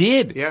 Yes. You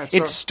did. Yeah,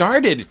 it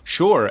started,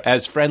 sure,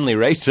 as friendly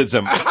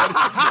racism.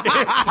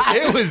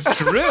 it was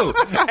true.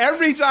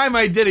 Every time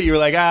I did it, you were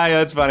like, yeah,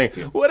 that's funny.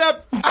 What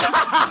up,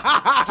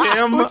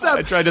 Tim? What's up,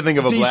 I tried to think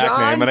of a black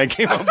Dijon? name, and I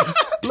came up with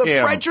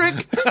Tim.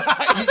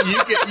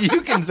 LeFrederick?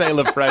 you can say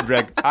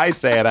LeFrederick. I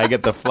say it. I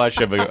get the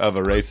flush of a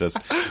racist.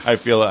 I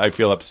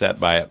feel upset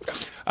by it.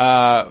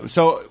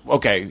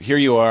 Okay, here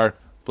you are,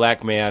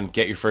 black man.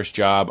 Get your first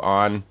job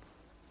on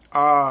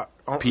PA.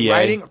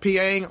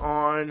 PAing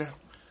on,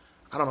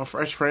 I don't know,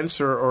 Fresh Prince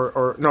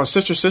or no,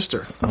 Sister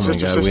Sister. Oh my Sister, God,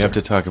 Sister. we have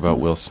to talk about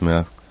Will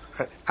Smith.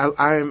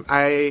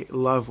 I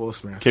love Will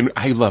Smith.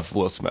 I love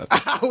Will Smith.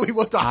 We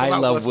will talk I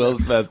about love Will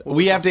Smith.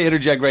 We have to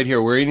interject right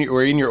here. We're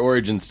in your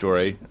origin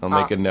story. I'll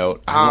make a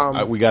note.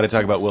 We got to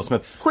talk about Will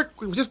Smith. Quick,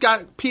 we just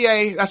got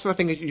PA. That's the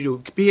thing that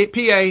you do.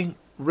 PA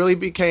really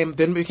became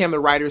the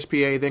writer's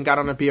PA. Then got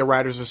on to be a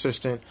writer's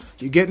assistant.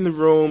 You get in the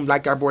room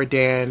like our boy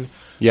Dan.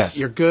 Yes,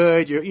 you're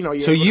good. You're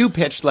so you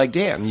pitched like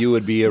Dan. You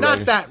would be a not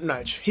writer. that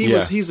much.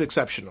 He's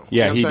exceptional.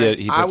 Yeah, you know he what I'm did.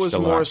 saying? I was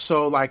pitched a more lot.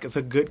 so like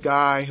the good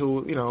guy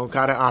who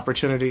got an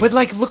opportunity. But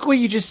like, look what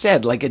you just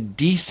said. Like a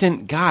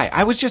decent guy.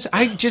 I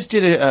just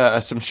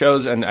did some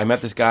shows, and I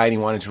met this guy, and he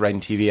wanted to write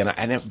in TV,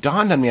 and it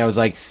dawned on me. I was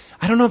like,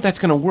 I don't know if that's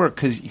going to work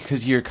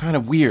because you're kind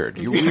of weird.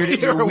 You're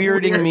weird. You're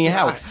weirding weird me guy.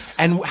 out.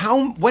 And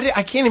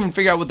I can't even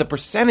figure out what the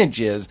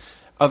percentage is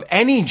of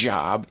any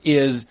job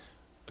is.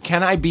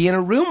 Can I be in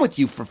a room with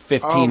you for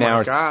 15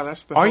 hours? Oh, my God,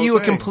 that's the Are whole you a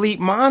thing. complete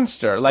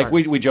monster? Like,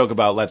 Right. we joke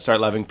about Let's Start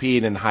Loving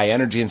Pete and high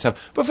energy and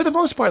stuff. But for the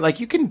most part, like,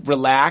 you can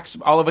relax.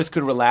 All of us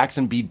could relax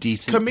and be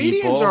decent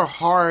Comedians people. are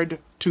hard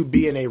to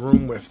be in a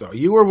room with, though.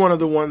 You were one of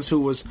the ones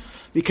who was,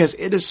 because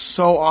it is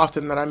so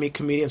often that I meet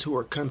comedians who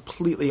are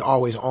completely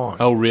always on.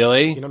 Oh,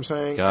 really? You know what I'm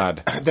saying?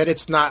 God. That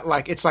it's not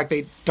like, it's like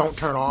they don't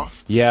turn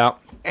off. Yeah.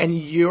 And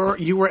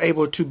you were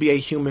able to be a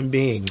human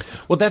being.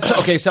 Well, that's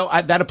okay. So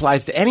that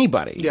applies to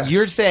anybody. Yes.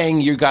 You're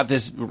saying you got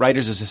this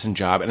writer's assistant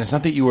job, and it's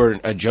not that you were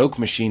a joke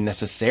machine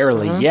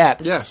necessarily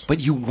yet. Yes. But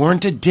you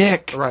weren't a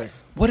dick. Right.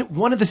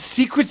 One of the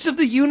secrets of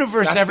the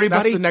universe, That's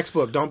everybody. that's the next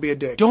book. Don't be a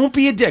dick. Don't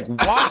be a dick.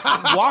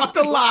 Walk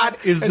the lot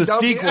is And the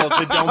don't be- sequel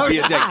to Don't Be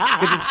a Dick,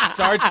 because it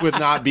starts with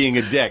not being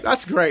a dick.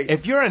 That's great.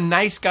 If you're a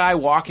nice guy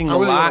walking I the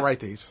really want lot, to write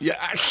these. yeah.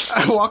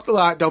 Walk the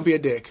lot. Don't be a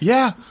dick.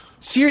 Yeah.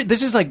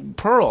 This is like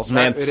pearls,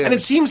 man. It And it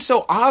is. seems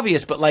so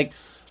obvious, but like,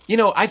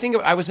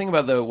 I was thinking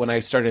about when I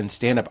started in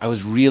stand-up, I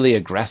was really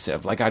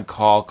aggressive. Like, I'd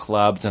call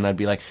clubs and I'd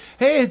be like,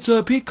 hey, it's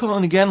Pete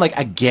calling again. Like,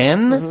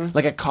 again? Mm-hmm.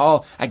 Like, I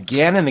call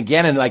again and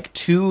again and like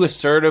too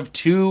assertive,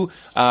 too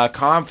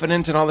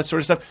confident and all this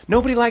sort of stuff.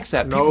 Nobody likes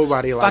that. People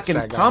Nobody likes fucking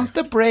that guy. pump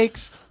the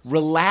brakes,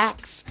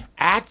 relax,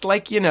 act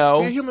like Be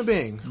a human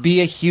being.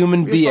 Be a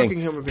human Be a being.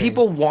 fucking human being.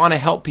 People want to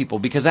help people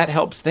because that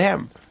helps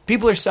them.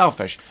 People are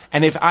selfish.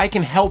 And if I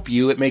can help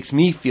you, it makes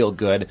me feel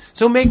good.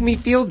 So make me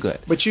feel good.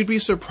 But you'd be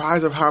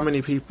surprised of how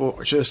many people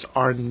just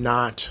are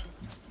not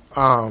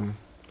part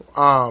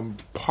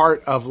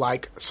of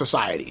like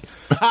society.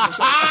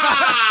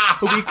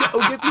 who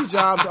get these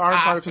jobs, aren't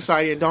part of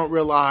society, and don't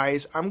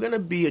realize I'm going to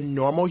be a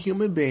normal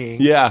human being.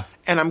 Yeah.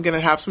 And I'm going to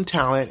have some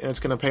talent, and it's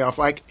going to pay off.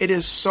 Like, it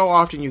is so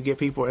often you get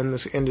people in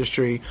this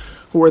industry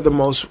who are the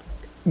most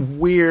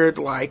weird,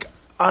 like,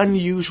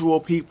 unusual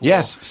people.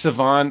 Yes,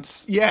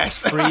 savants. Yes.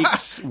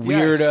 Freaks,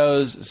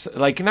 weirdos,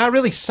 like not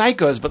really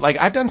psychos, but like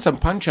I've done some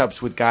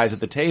punch-ups with guys at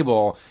the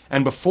table,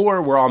 and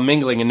before we're all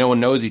mingling and no one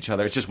knows each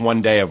other. It's just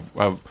one day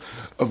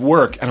of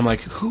work, and I'm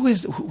like,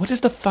 what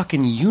is the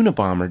fucking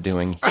Unabomber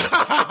doing here?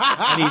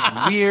 And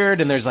he's weird,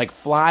 and there's like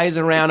flies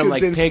around him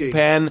like Kaczynski.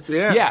 Pigpen.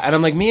 Yeah. And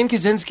I'm like, me and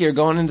Kaczynski are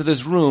going into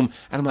this room,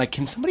 and I'm like,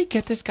 can somebody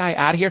get this guy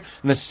out of here?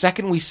 And the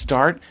second we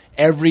start,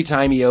 every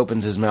time he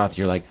opens his mouth,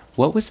 you're like,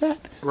 what was that?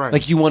 Right.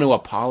 Like you want to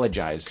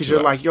apologize to Because you're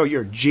him. like, yo,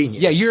 you're a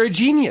genius. Yeah, you're a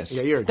genius.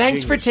 Yeah, you're a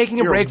Thanks for genius. taking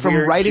a You're a break from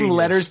weird writing genius.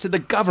 letters to the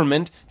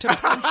government to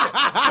punch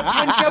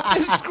up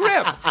this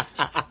script.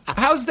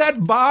 How's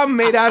that bomb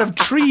made out of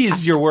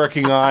trees you're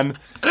working on?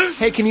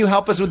 Hey, can you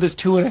help us with this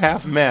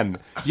 2.5 Men?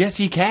 Yes,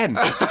 he can.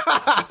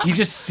 He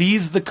just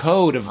sees the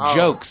code of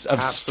jokes, of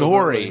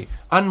absolutely. story.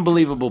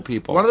 Unbelievable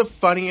people. One of the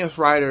funniest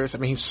writers, I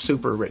mean, he's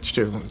super rich,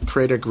 too.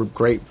 Created a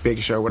great big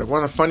show. One of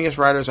the funniest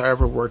writers I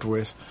ever worked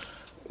with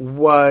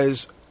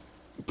was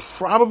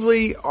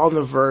probably on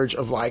the verge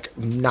of, like,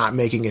 not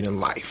making it in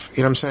life.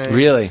 You know what I'm saying?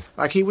 Really?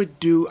 Like, he was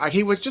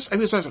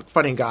such a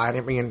funny guy.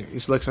 I mean,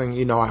 he's listening,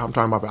 you know what I'm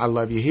talking about, I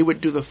love you. He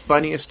would do the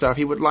funniest stuff.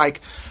 He would,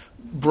 like,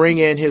 bring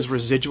in his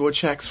residual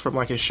checks from,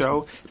 like, his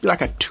show. It'd be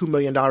like a $2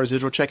 million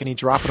residual check, and he'd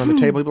drop it on the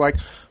table. He'd be like,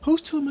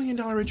 who's $2 million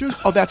residual?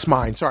 Oh, that's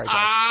mine. Sorry,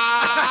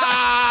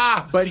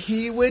 guys. But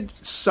he would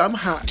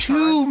somehow...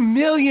 $2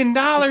 million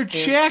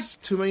check?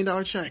 $2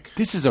 million check.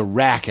 This is a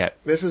racket.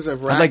 This is a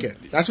like-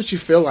 racket. That's what you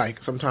feel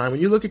like sometimes.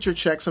 When you look at your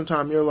check,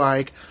 sometimes you're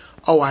like,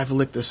 oh, I've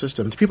licked the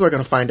system. People are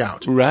going to find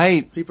out.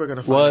 Right. People are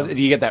gonna find out.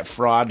 you get that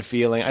fraud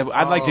feeling.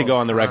 I'd like to go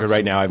on the record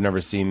right now. I've never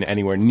seen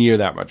anywhere near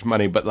that much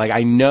money, but like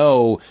I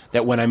know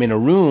that when I'm in a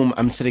room,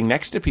 I'm sitting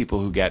next to people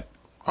who get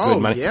good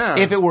money. Yeah.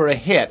 If it were a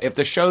hit, if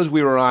the shows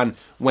we were on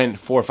went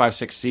 4, 5,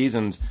 6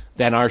 seasons,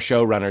 then our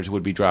showrunners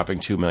would be dropping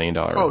 $2 million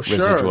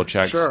residual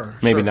checks. Sure.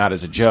 Maybe not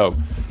as a joke.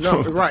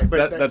 No, right.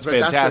 But that's but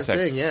fantastic. That's the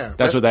thing, yeah.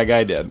 That's what that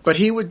guy did. But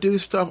he would do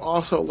stuff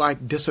also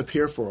like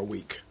disappear for a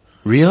week.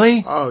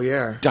 Really? Oh,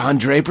 yeah. Don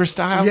Draper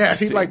style? Yes,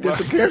 he'd See, like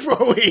disappear for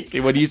a week. See,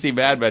 when you see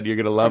Mad Men, you're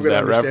going to love I'm gonna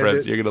that understand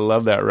reference. it. You're going to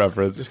love that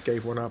reference. Just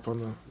gave one up on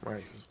the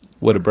right.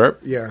 What, a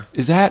burp? Yeah.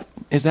 Is that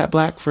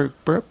black for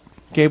burp?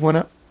 Gave one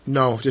up?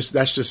 No,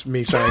 that's just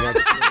me saying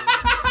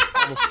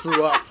I almost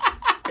threw up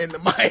in the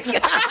mic.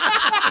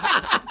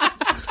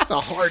 It's a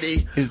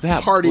hearty, Is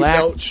that hearty black?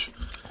 belch.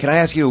 Can I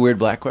ask you a weird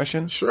black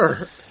question?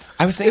 Sure.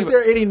 I was thinking. Is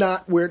there any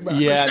not weird?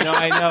 Yeah, no,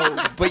 I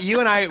know. But you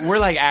and I, we're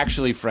like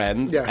actually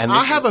friends. Yes. And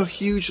I have a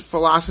huge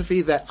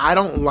philosophy that I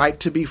don't like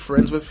to be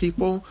friends with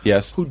people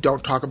Yes. who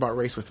don't talk about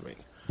race with me.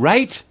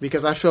 right.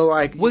 Because I feel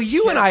like... Well,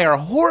 you and I are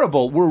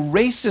horrible. We're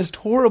racist,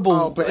 horrible.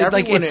 Oh, but like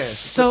everyone it's is.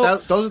 so.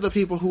 But those are the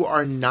people who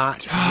are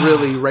not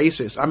really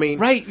racist. I mean,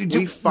 Right,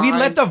 we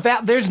let the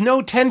valve. There's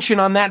no tension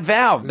on that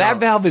valve. That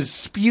valve is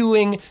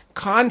spewing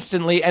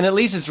constantly, and at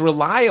least it's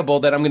reliable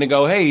that I'm going to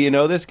go, hey, you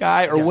know this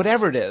guy or Yes.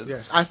 whatever it is.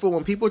 Yes, I feel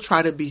when people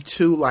try to be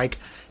too like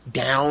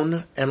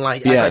down and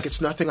like act Yes. like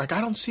it's nothing. Like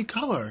I don't see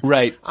color.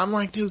 Right. I'm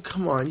like, dude,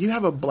 come on. You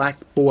have a black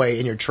boy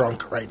in your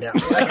trunk right now.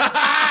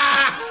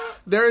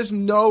 There is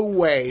no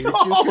way that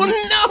you Oh, can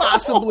no.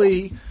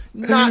 possibly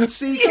not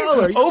see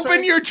color. You know what I'm Open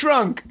saying? your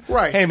trunk.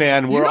 Right. Hey,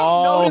 man, you we're don't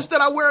all. notice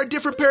that I wear a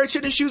different pair of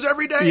tennis shoes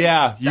every day?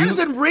 Yeah, That you-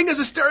 doesn't ring as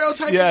a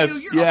stereotype Yes, of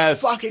you. You're yes,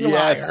 a fucking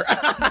yes.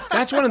 liar.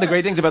 That's one of the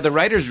great things about the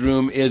writer's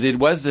room is it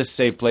was this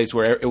safe place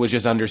where it was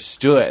just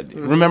understood.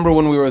 Mm-hmm. Remember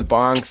when we were with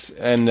Bonks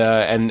and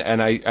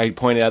I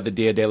pointed out the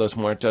Dia de los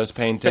Muertos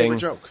painting? Favorite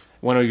joke.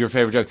 One of your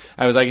favorite jokes.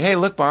 I was like, hey,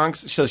 look,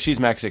 Bonks. So she's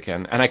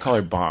Mexican. And I call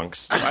her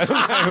Bonks.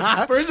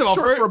 First of all,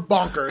 Short for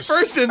bonkers.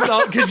 First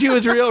insult, because she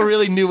was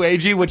really new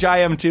agey, which I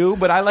am too,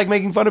 but I like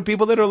making fun of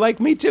people that are like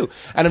me too.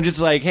 And I'm just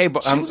like, hey,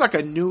 She was like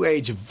a new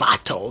age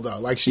vato, though.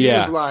 Like, she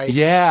Yeah. was like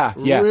Yeah.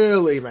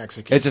 really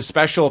Mexican. it's a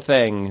special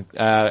thing. Super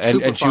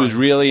And she was fun.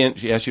 really,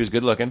 she was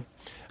good looking.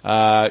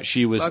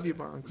 She was. Love you,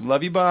 Bonks.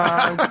 Love you,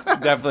 Bonks.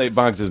 Definitely,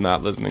 Bonks is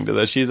not listening to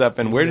this. She's up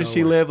in where does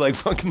she live? Like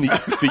fucking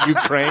the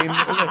Ukraine.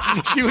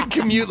 She would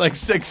commute like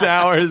 6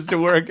 hours to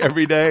work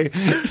every day.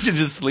 She'd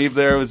just sleep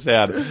there. It was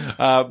sad.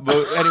 But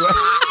anyway.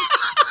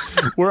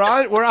 We're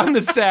on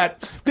the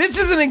set. This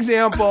is an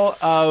example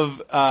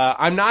of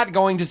I'm not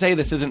going to say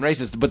this isn't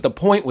racist, but the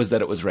point was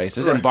that it was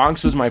racist. And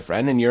Bonks was my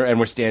friend, and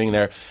we're standing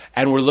there,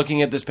 and we're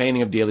looking at this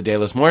painting of Dia de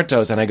los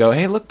Muertos, and I go,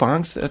 "Hey, look,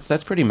 Bonks,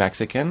 that's pretty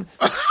Mexican.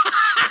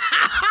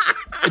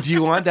 Do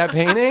you want that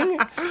painting?"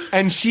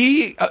 And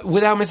she,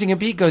 without missing a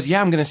beat, goes,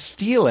 "Yeah, I'm going to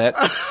steal it."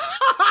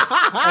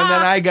 And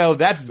then I go,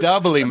 "That's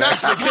doubly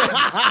Mexican."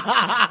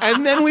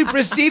 And then we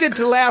proceeded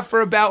to laugh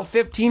for about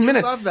 15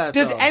 minutes. love that,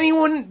 Does though.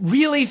 anyone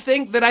really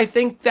think that I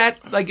think that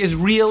like is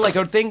real? Like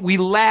a thing? We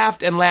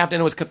laughed and laughed, and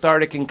it was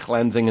cathartic and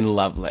cleansing and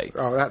lovely.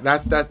 Oh,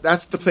 that's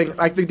the thing.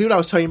 Like the dude I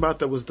was telling you about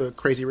that was the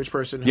crazy rich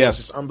person. Who Yes.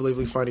 was just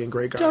unbelievably funny and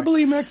great guy.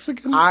 Doubly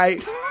Mexican.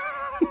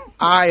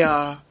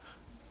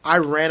 I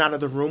ran out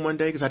of the room one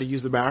day because I had to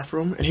use the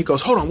bathroom, and he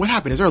goes, "Hold on, what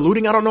happened? Is there a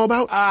looting I don't know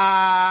about?"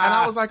 And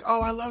I was like, "Oh,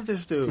 I love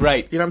this dude."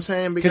 Right. You know what I'm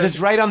saying? Because it's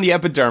right on the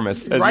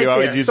epidermis, as Right you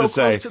always there, used so to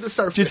say. close to the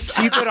surface. Just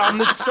keep it on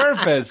the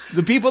surface.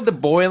 The people that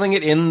boiling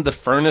it in the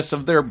furnace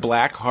of their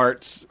black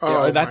hearts.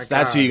 Oh, that's my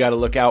who God. you got to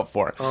look out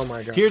for. Oh,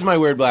 my God. Here's my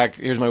weird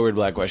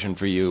black question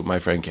for you, my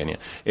friend Kenya.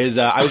 Is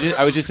I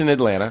was just in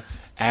Atlanta,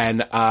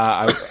 and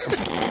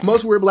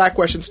Most weird black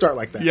questions start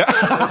like that. Yeah.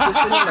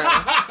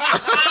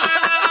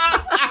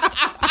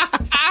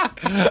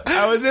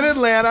 I was in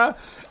Atlanta,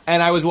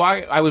 and I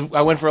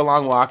went for a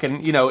long walk,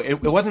 and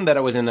it wasn't that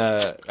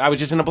I was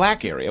just in a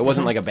black area. It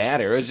wasn't like a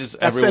bad area. It was just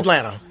That's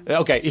Atlanta.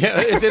 Okay, yeah,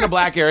 it's in a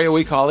black area.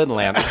 We call it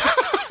Atlanta.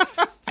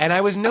 And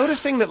I was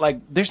noticing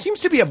that there seems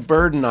to be a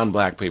burden on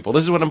black people.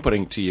 This is what I'm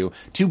putting to you,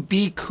 to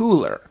be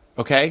cooler.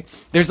 Okay,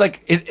 there's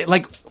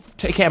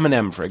take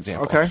Eminem, for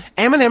example. Okay.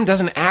 Eminem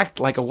doesn't act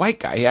like a white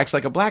guy. He acts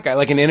like a black guy.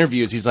 Like in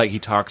interviews, he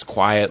talks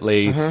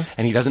quietly,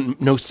 and he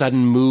no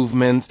sudden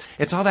movements.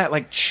 It's all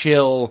that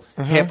chill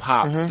hip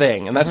hop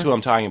thing, and that's who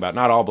I'm talking about.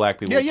 Not all black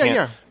people. Yeah,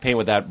 Can't paint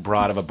with that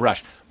broad of a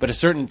brush, but a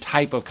certain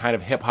type of kind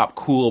of hip hop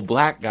cool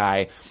black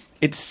guy.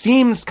 It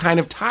seems kind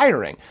of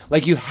tiring.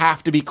 Like you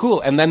have to be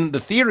cool. And then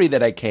the theory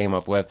that I came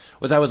up with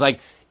was I was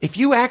like, if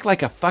you act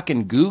like a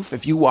fucking goof,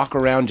 if you walk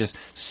around just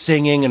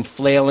singing and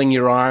flailing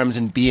your arms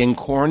and being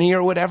corny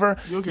or whatever,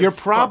 you're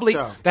probably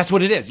fucked up. that's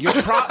what it is.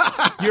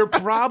 You're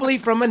probably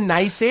from a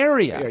nice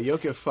area. Yeah, you'll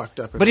get fucked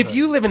up. But if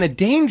you live in a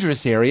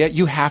dangerous area,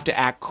 you have to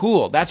act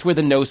cool. That's where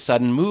the no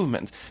sudden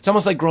movements. It's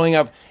almost like growing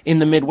up in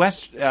the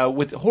Midwest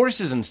with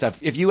horses and stuff.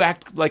 If you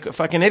act like a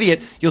fucking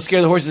idiot, you'll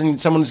scare the horses, and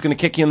someone's going to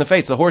kick you in the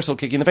face. The horse will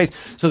kick you in the face.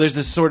 So there's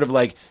this sort of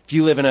if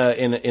you live in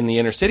the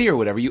inner city or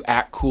whatever, you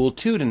act cool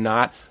too to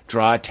not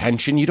draw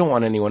attention. You don't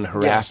want anyone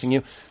harassing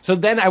you. So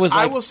then I was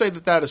like, I will say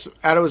that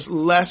is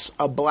less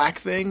a black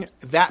thing.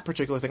 That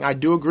particular thing, I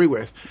do agree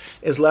with,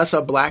 is less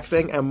a black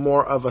thing and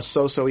more of a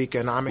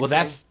socioeconomic. well,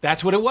 thing.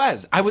 that's what it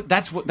was.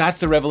 That's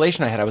the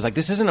revelation I had. I was like,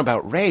 this isn't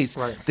about race.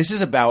 Right. This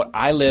is about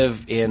I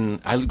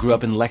grew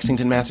up in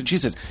Lexington,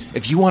 Massachusetts.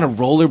 If you want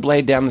to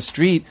rollerblade down the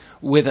street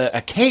with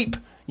a cape.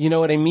 You know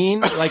what I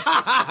mean? Like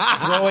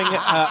throwing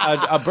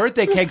a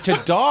birthday cake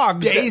to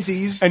dogs.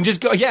 Daisies. And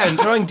just and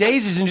throwing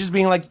daisies and just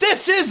being like,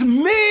 this is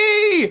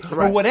me! Or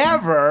Right.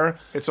 whatever.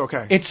 It's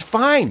okay. It's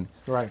fine.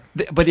 Right.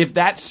 But if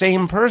that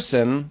same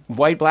person,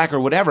 white, black, or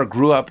whatever,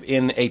 grew up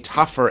in a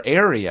tougher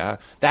area,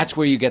 that's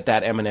where you get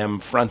that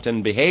Eminem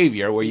front-end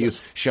behavior where you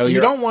show you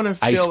your don't want to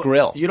ice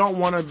grill. You don't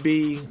want to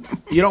be.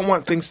 You don't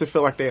want things to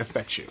feel like they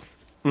affect you.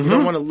 You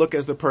don't want to look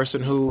as the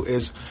person who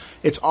is.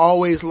 It's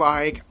always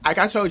like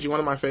I told you,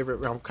 one of my favorite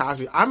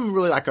Cosby. I'm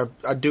really like a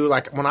dude.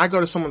 Like when I go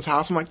to someone's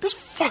house, I'm like, this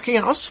fucking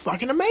house is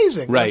fucking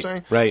amazing. You know what I'm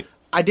saying? Right.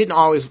 I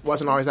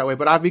wasn't always that way,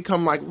 but I've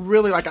become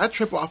really I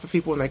trip off of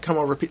people when they come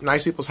over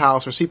nice people's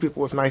house or see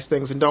people with nice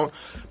things and don't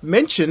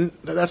mention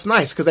that's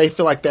nice because they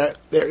feel like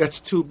that's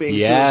too being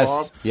too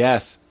involved.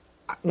 Yes.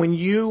 When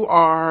you're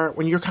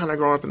kind of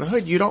growing up in the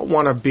hood, you don't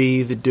want to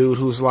be the dude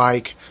who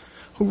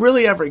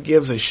really ever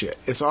gives a shit.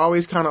 It's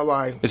always kind of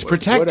like It's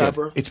protected.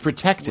 Whatever. It's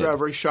protected.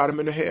 Whatever. He shot him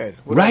in the head.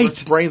 Whatever.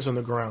 Right. Brains on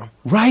the ground.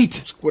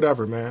 Right.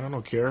 Whatever, man. I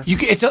don't care.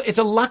 It's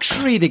a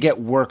luxury to get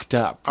worked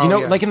up. You Oh, know,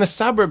 yeah. like in the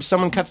suburbs,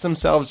 someone cuts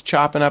themselves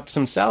chopping up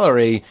some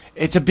celery.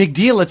 It's a big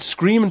deal. Let's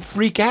scream and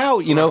freak out,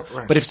 you know.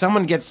 Right. But if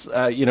someone gets,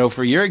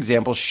 for your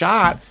example,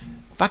 shot,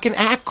 fucking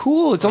act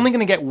cool. It's only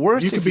going to get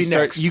worse. You if could be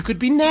start- next. You could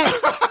be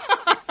next.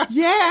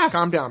 Yeah.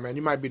 Calm down, man.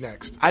 You might be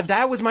next.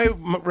 That was my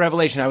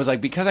revelation. I was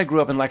like, because I grew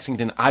up in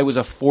Lexington, I was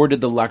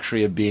afforded the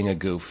luxury of being a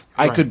goof.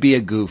 I Right. could be a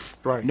goof.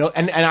 Right. No,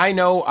 and I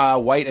know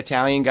white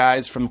Italian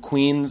guys from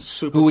Queens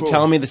Super who would cool.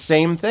 tell me the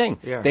same thing.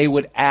 Yeah. They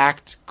would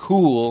act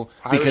cool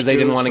because Irish they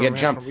didn't dudes want to from- get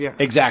jumped. yeah.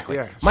 Exactly.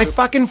 Yeah. My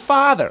fucking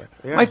father.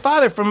 Yeah. My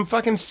father from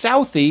fucking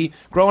Southie,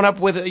 growing up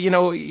with,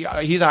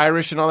 he's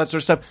Irish and all that sort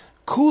of stuff.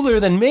 Cooler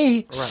than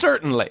me,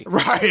 certainly.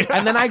 Right.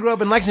 And then I grew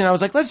up in Lexington. I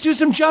was like, let's do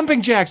some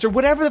jumping jacks or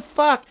whatever the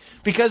fuck,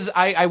 because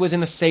I was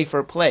in a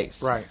safer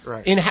place. Right,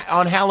 right.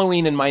 On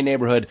Halloween in my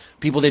neighborhood,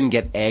 people didn't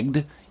get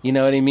egged. You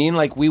know what I mean?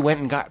 Like, we went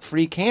and got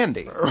free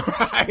candy.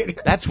 Right.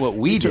 That's what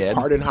we Took did.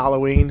 part in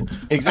Halloween.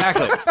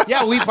 Exactly.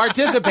 Yeah, we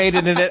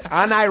participated in it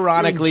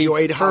unironically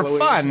Enjoyed for Halloween.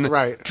 fun,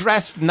 Right.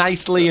 dressed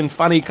nicely in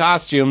funny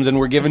costumes, and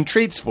were given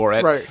treats for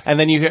it. Right. And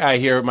then I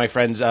hear my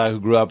friends who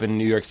grew up in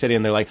New York City,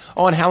 and they're like,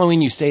 "Oh, on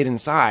Halloween you stayed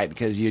inside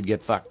because you'd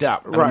get fucked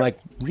up." And I'm Right. like,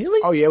 "Really?"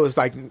 Oh yeah, it was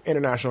like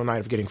International Night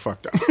of Getting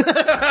Fucked Up.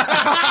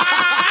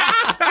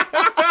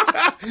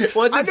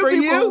 Was I it knew for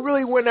people you? who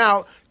really went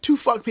out to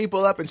fuck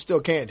people up and steal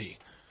candy.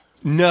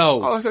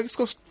 No. Oh, I was like, let's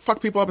go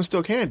fuck people up and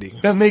steal candy.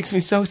 That makes me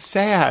so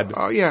sad.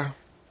 Oh yeah.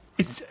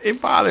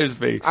 It bothers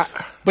me.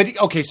 But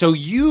okay, so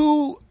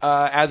you,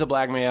 as a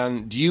black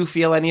man, do you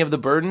feel any of the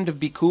burden to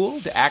be cool,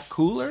 to act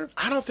cooler?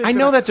 I don't think I that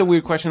know I- that's a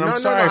weird question. I'm No,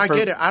 sorry I for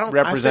get it. I don't-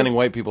 representing I think-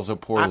 white people so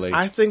poorly.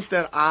 I think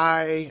that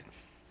I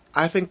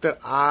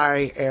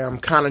am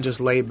kind of just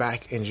laid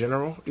back in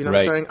general. You know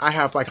what I'm Right. saying? I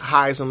have like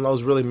highs and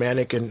lows, really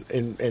manic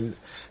and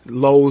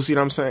lows. You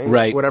know what I'm saying?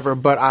 Right. Whatever.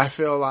 But I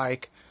feel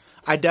like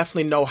I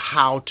definitely know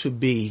how to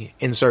be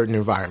in certain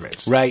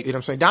environments. Right. You know what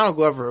I'm saying? Donald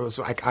Glover was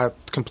like, I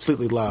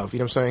completely love. You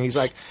know what I'm saying? He's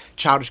like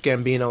Childish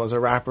Gambino as a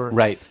rapper.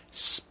 Right.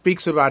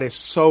 Speaks about it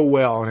so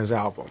well on his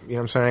album. You know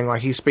what I'm saying?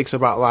 Like, he speaks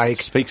about like...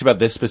 Speaks about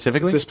this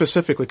specifically? This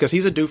specifically, because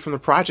he's a dude from the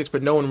projects,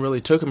 but no one really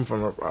took him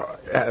from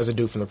as a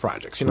dude from the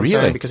projects. You know what I'm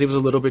Really? saying? Because he was a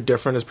little bit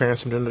different. His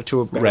parents sent him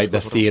to a better Right,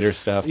 the school. theater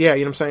stuff. Yeah,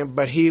 you know what I'm saying?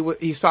 But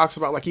he talks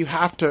about, like, you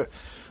have to...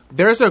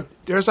 There's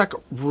like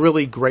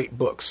really great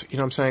books. You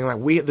know what I'm saying?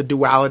 Like, the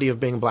duality of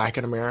being black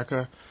in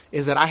America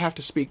is that I have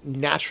to speak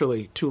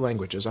naturally 2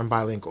 languages. I'm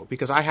bilingual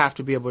because I have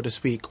to be able to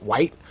speak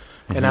white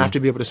and I have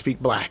to be able to speak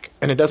black.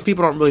 And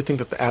people don't really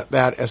think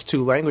that as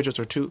 2 languages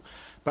or 2,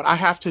 but I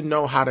have to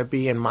know how to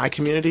be in my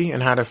community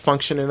and how to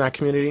function in that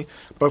community.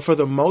 But for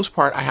the most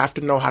part, I have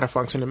to know how to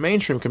function in the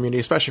mainstream community,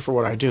 especially for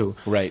what I do.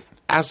 Right.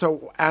 As a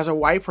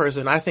white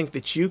person, I think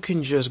that you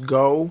can just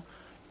go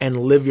and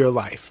live your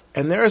life.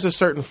 And there is a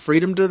certain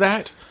freedom to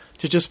that,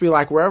 to just be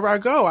like, wherever I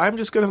go, I'm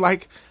just going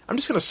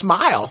to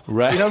smile.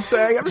 Right. You know what I'm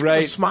saying? I'm just going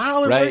Right. to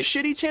smile and Right. wear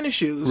shitty tennis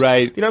shoes.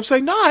 Right. You know what I'm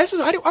saying? No,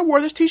 I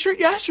wore this t-shirt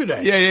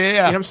yesterday. Yeah. You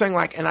know what I'm saying?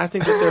 Like, and I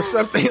think that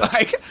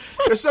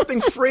there's something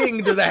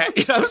freeing to that.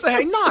 You know what I'm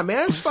saying? Nah,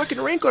 man, it's fucking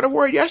wrinkled. I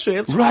wore it yesterday.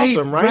 It's Right,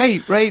 awesome,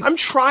 right? right. I'm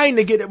trying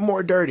to get it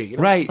more dirty. You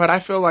know? Right. But I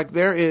feel like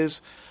there is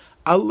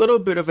a little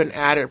bit of an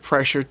added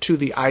pressure to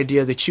the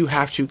idea that you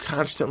have to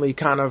constantly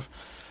kind of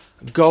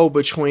go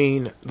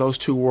between those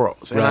 2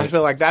 worlds. And I Right.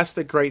 feel like that's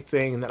the great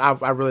thing that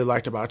I really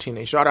liked about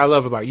Teenage Daughter. I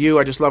love about you.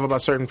 I just love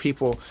about certain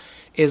people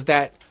is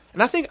that,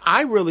 and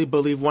I really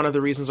believe one of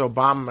the reasons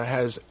Obama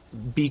has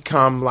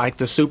become like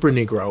the super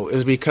Negro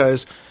is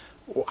because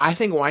I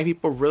think white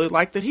people really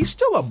like that he's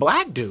still a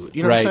black dude.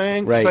 You know what I'm Right,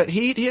 saying? right. But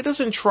he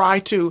doesn't try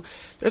to.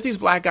 There's these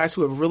black guys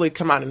who have really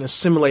come out and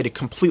assimilated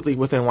completely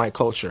within white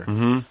culture.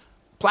 Mm-hmm.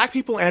 Black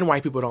people and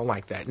white people don't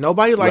like that.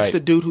 Nobody likes Right. the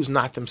dude who's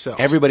not themselves.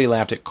 Everybody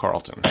laughed at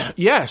Carlton.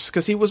 Yes,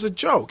 because he was a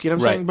joke. You know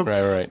what I'm Right, saying? But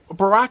right.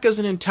 Barack is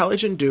an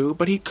intelligent dude,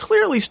 but he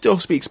clearly still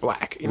speaks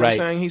black. You know what I'm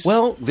saying? He's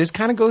Well, this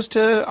kind of goes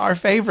to our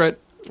favorite,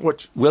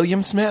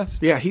 William Smith.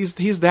 yeah, he's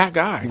that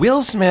guy.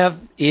 Will Smith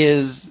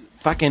is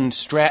fucking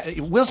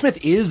Will Smith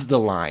is the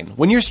line.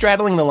 When you're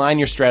straddling the line,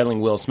 you're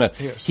straddling Will Smith.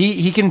 Yes.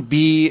 He can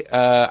be.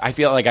 I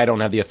feel like I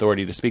don't have the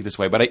authority to speak this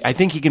way, but I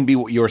think he can be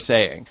what you're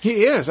saying.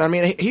 He is. I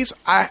mean, he's.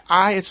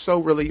 It's so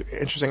really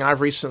interesting. I've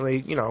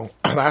recently,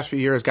 last few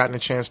years, gotten a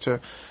chance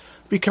to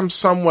become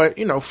somewhat,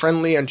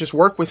 friendly and just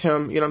work with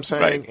him. You know what I'm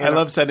saying? I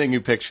love sending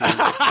you pictures.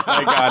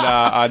 Like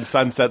on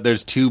Sunset,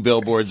 there's 2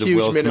 billboards of Huge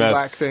Will Men in Smith,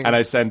 Black thing. and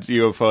I sent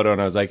you a photo, and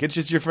I was like, "It's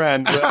just your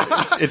friend.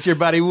 It's your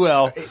buddy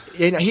Will."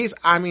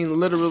 And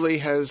literally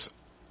has.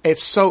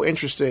 It's so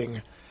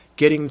interesting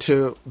getting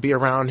to be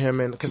around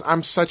him, and because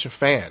I'm such a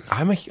fan.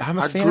 I'm a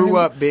I fan. grew of him.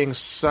 up being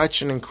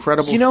such an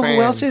incredible. You know fan.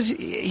 who else is?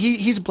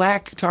 He's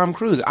Black Tom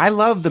Cruise. I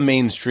love the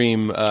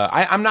mainstream.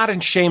 I'm not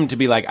ashamed to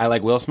be like, I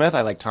like Will Smith.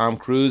 I like Tom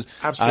Cruise.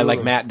 Absolutely. I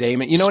like Matt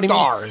Damon. You know what I mean?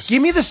 Stars.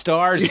 Give me the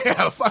stars.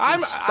 Yeah,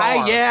 fucking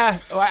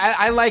stars.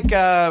 I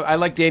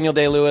like Daniel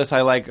Day-Lewis.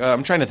 I like.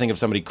 I'm trying to think of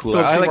somebody cool.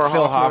 Philip I like Seymour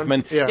Phil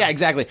Hoffman. Hoffman. Yeah.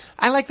 Exactly.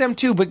 I like them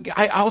too. But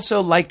I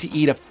also like to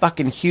eat a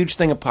fucking huge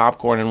thing of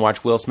popcorn and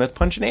watch Will Smith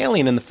punch an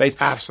alien in the face.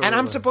 Absolutely. And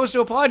I'm supposed to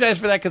apologize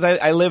for that because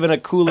I live in a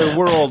cooler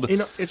world.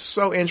 It's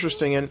so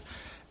interesting, and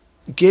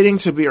getting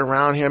to be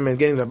around him and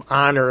getting the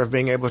honor of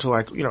being able to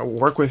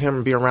work with him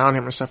and be around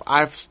him and stuff.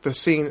 I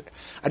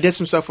did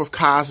some stuff with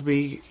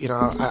Cosby.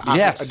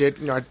 Yes. I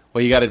did.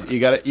 Well, you got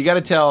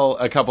to tell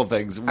a couple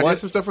things. I did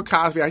some stuff with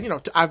Cosby.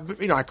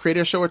 I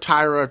created a show with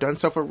Tyra. I've done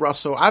stuff with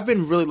Russell. I've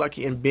been really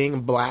lucky in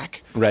being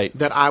black, Right.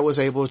 that I was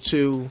able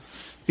to,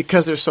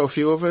 because there's so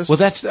few of us. Well,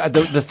 that's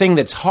the thing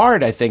that's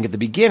hard, I think, at the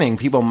beginning.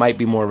 People might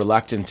be more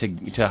reluctant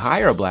to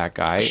hire a black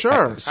guy.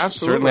 Sure, Certainly,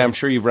 absolutely. I'm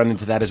sure you've run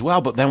into that as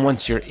well. But then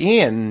once you're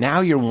in,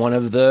 now you're one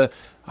of the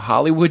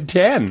Hollywood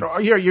 10.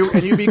 Yeah,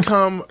 you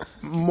become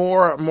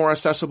more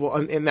accessible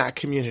in that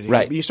community.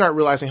 Right. You start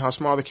realizing how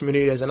small the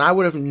community is. And I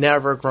would have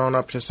never grown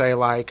up to say,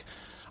 like,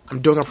 I'm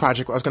doing a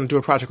project. I was going to do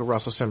a project with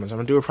Russell Simmons. I'm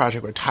going to do a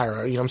project with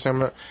Tyra. You know what I'm saying? I'm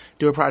going to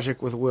do a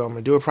project with Will. I'm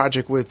going to do a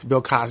project with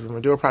Bill Cosby. I'm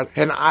going to do a project.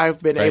 And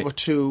I've been Right. able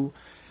to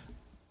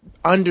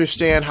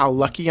understand how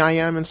lucky I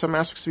am in some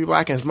aspects to be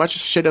black. And as much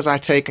shit as I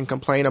take and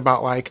complain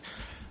about, like,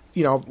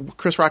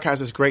 Chris Rock has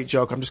this great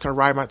joke. I'm just going to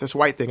ride this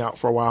white thing out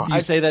for a while.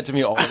 You say that to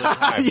me all the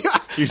time. Yeah.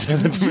 You say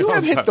that to me You all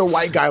have the hit time. the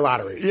white guy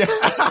lottery.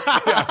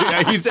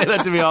 Yeah, you say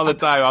that to me all the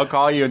time. I'll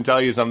call you and tell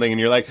you something, and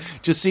you're like,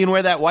 just seeing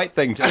where that white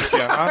thing takes you.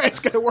 Huh? It's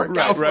going to work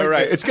out.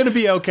 Right. It's going to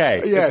be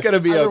okay. Yes. It's going to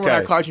be I remember okay.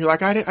 when I called you, you're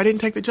like, I didn't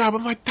take the job.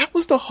 I'm like, that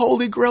was the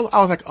holy grail.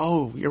 I was like,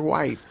 oh, you're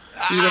white.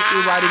 You're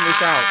writing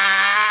this out.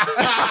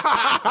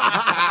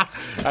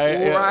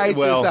 Write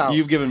this out.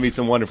 You've given me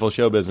some wonderful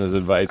show business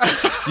advice.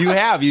 You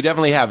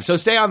definitely have. So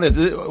stay on this.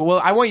 Well,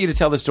 I want you to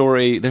tell the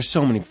story. There's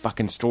so many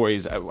fucking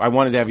stories. I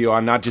wanted to have you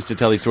on, not just to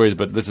tell these stories,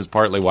 but this is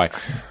partly why.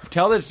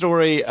 Tell the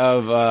story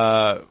of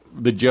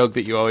the joke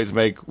that you always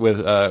make with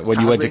when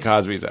you went to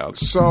Cosby's house.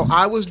 So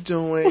I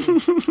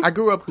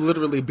grew up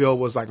literally, Bill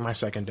was like my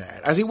second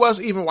dad. As he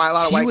was even a lot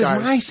of He white was guys. my you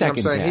know what I'm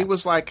second saying? dad. He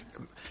was like,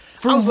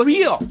 For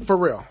real. For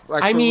real.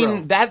 Like, I for mean,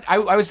 real. that I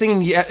was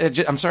thinking.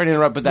 Yeah, I'm sorry to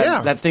interrupt, but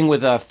that thing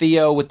with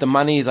Theo with the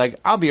money, he's like,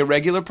 I'll be a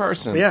regular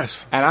person.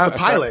 Yes, and it's I'm the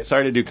pilot.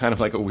 Sorry to do kind of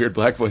like a weird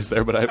black voice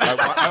there, but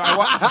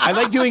I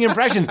like doing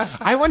impressions.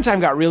 I one time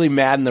got really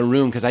mad in the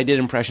room because I did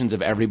impressions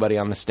of everybody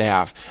on the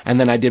staff, and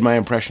then I did my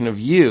impression of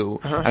you,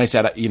 and I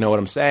said, you know what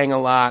I'm saying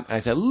a lot, and I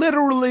said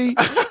literally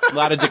a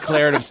lot of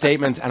declarative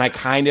statements, and I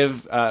kind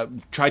of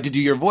tried to do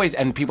your voice,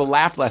 and people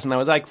laughed less, and I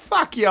was like,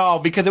 fuck y'all,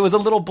 because it was a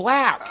little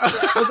black.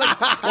 I was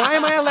like, why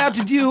am I allowed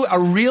to do a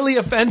really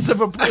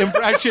offensive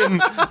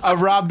impression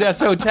of Rob Des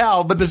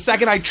Hotel, but the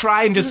second I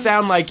try and just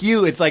sound like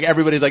you, it's like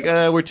everybody's like,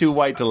 we're too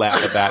white to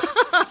laugh at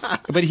that.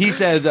 But he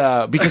says,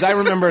 because I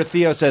remember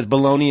Theo says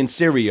bologna and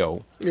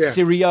Cerio. Yeah.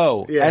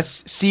 Cerio. Yeah.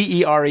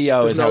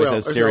 Scereo is how he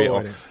says There's no cereal.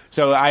 L in it.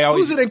 So I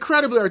always... Who's an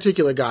incredibly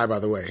articulate guy, by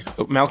the way.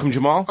 Malcolm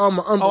Jamal? Oh,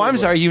 unbelievable. I'm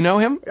sorry, you know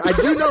him? I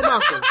do know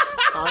Malcolm.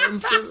 I'm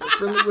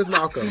friendly with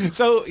Malcolm.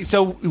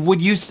 So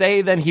would you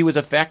say then he was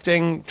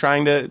affecting,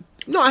 trying to...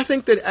 No, I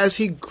think that as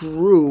he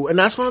grew, and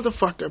that's one of the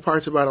fucked up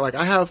parts about it. Like,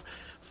 I have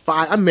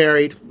 5. I'm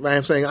married.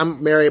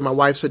 I'm married. My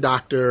wife's a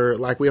doctor.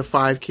 Like, we have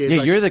 5 kids. Yeah,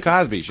 like, you're the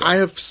Cosby Show. I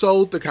have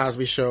sold the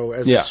Cosby Show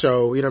as a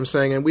show. You know what I'm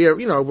saying? And we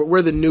are,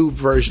 we're the new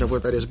version of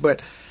what that is.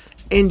 But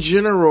in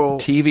general,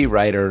 TV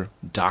writer,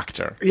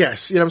 doctor.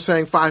 yes, you know what I'm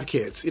saying? 5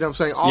 kids. You know what I'm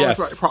saying? All,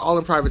 Yes. all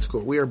in private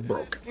school. We are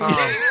broke.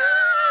 But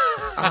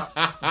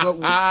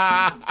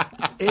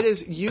it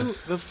is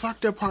the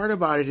fucked up part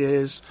about it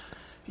is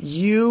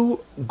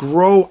you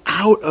grow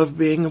out of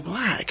being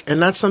black,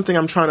 and that's something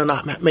I'm trying to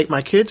not make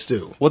my kids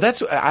do. Well,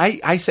 that's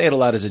I say it a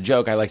lot as a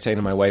joke. I like saying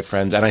to my white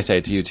friends, and I say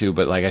it to you too.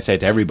 But like I say it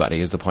to everybody,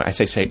 is the point. I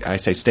say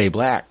stay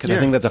black because I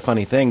think that's a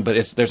funny thing.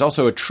 But there's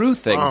also a true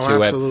thing to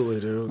absolutely,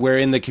 it. dude. Where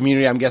in the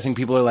community, I'm guessing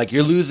people are like,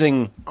 you're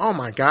losing. Oh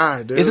my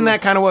god, dude! Isn't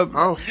that kind of what?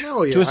 Oh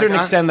hell yeah! To a certain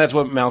extent, that's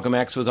what Malcolm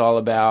X was all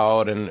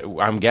about, and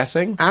I'm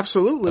guessing.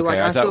 Absolutely. Okay, Like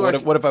I thought, feel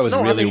like what if I was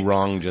no, really I mean,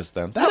 wrong just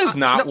then? That is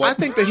not no, what I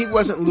think that he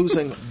wasn't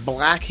losing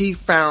black. He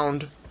found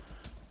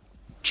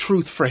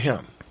truth for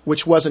him,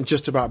 which wasn't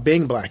just about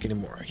being black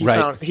anymore. He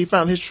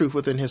found his truth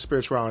within his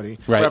spirituality.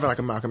 Right. Rather like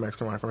a Malcolm X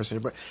conversation,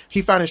 but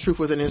he found his truth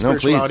within his No,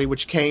 spirituality, please.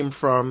 which came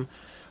from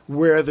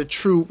where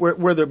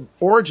the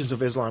origins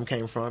of Islam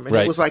came from, and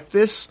Right. it was like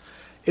this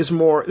is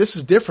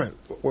different.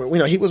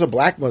 He was a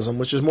black Muslim,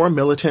 which is more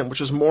militant,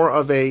 which is more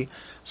of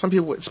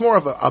it's more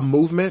of a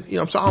movement.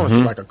 It's almost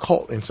like a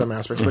cult in some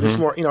aspects, but it's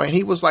more, and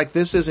he was like,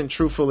 this isn't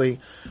truthfully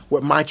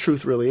what my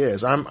truth really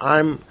is.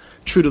 I'm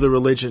true to the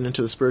religion and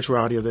to the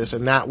spirituality of this,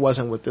 and that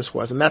wasn't what this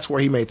was. And that's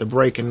where he made the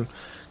break and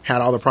had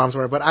all the problems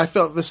with it. But I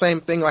felt the same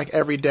thing like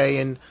every day,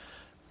 and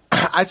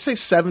I'd say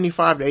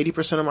 75 to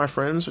 80% of my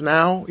friends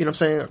now,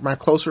 my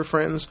closer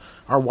friends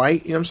are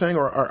white,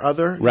 or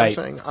other, right.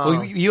 Know what I'm saying?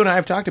 Well, you and I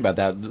have talked about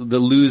that, the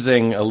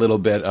losing a little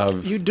bit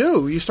of. You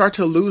do. You start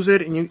to lose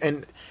it,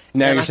 and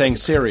Now you're saying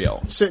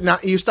cereal. Now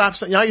you stop.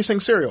 Now you're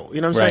saying cereal.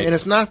 You know what I'm Right. saying? And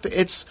it's not.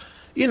 It's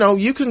you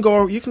can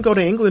go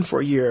to England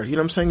for a year. You know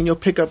what I'm saying? And you'll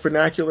pick up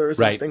vernaculars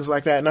Right. and things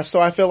like that. And so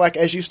I feel like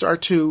as you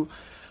start to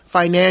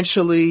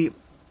financially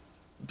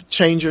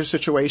change your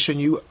situation,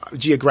 you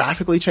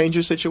geographically change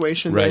your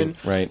situation. Right, Then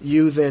right.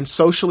 you then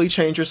socially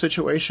change your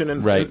situation,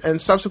 and Right. and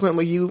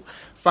subsequently you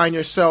find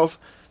yourself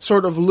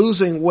sort of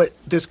losing what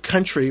this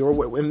country or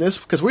what in this,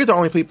 because we're the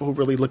only people who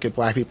really look at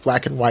black people,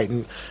 black and white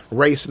and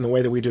race in the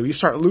way that we do. You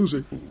start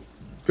losing.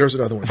 There's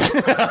another one.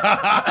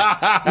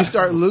 You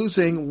start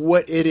losing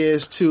what it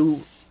is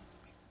to,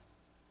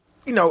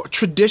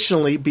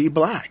 traditionally be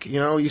black.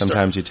 You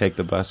Sometimes you take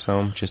the bus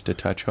home just to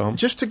touch home.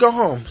 just to go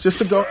home, just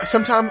to go.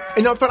 Sometimes,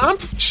 but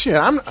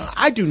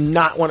I do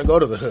not want to go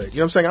to the hood. You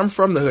know what I'm saying? I'm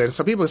from the hood.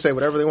 So people say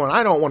whatever they want.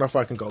 I don't want to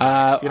fucking go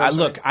back. You know what I'm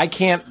Look, saying? I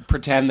can't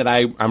pretend that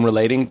I'm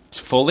relating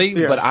fully,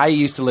 Yeah. but I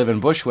used to live in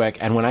Bushwick,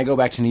 and when I go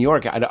back to New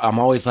York, I'm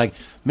always like,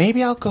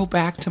 maybe I'll go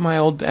back to my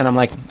old. And I'm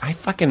like,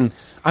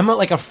 I'm not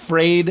like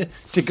afraid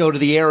to go to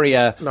the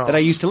area that I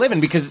used to live in,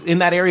 because in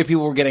that area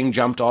people were getting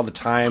jumped all the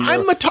time.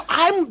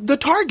 I'm the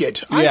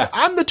target. Yeah.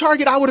 I'm the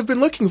target I would have been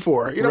looking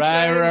for. You know what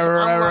I'm saying? So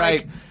I'm like,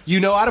 right. You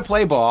know how to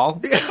play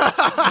ball.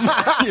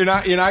 You're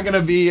not going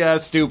to be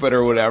stupid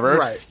or whatever.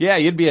 Right. Yeah,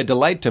 you'd be a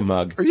delight to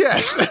mug.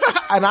 Yes,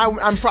 and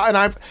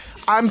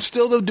I'm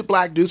still the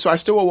black dude, so I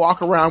still will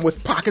walk around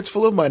with pockets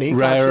full of money.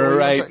 Right, constantly,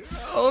 right. you know what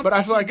I'm saying? But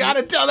I feel like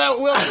Gotta tell that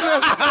Will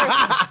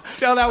Smith.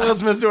 Tell that Will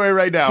Smith story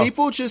right now.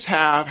 people just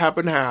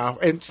happen to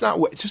have, and it's not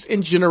just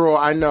in general.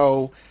 I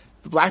know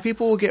black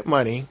people will get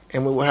money,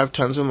 and we will have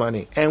tons of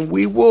money, and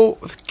we will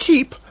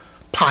keep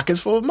pockets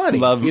full of money.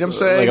 Love, you know what I'm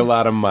saying? like a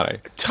lot of money.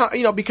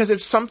 Because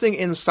it's something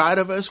inside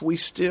of us. We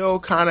still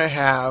kind of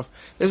have.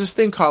 There's this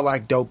thing called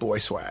like dope boy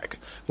swag.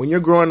 When you're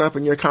growing up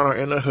and you're kind of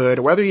in the hood,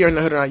 whether you're in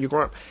the hood or not, you're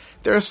growing up.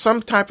 There's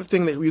some type of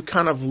thing that you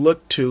kind of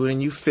look to,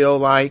 and you feel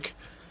like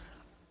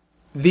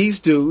these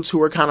dudes who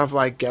are kind of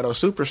like ghetto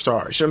superstars. You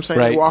know what I'm saying?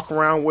 Right. They walk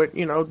around with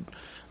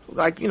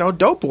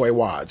dope boy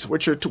wads,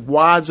 which are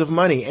wads of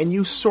money, and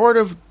you sort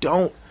of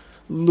don't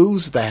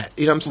lose that.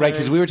 You know what I'm saying? Right,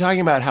 because we were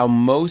talking about how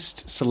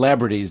most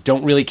celebrities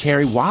don't really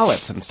carry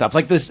wallets and stuff.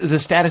 Like this, the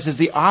status is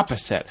the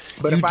opposite.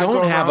 But you if I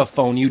don't go have around- a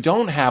phone. You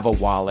don't have a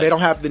wallet. They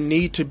don't have the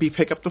need to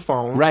pick up the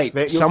phone.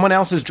 Right. Someone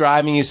else is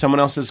driving you. Someone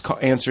else is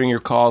answering your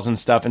calls and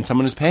stuff, and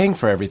someone is paying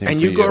for everything. And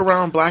for you go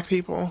around black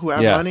people who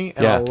have Yeah, money,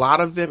 and yeah. a lot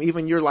of them,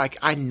 even you're like,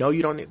 I know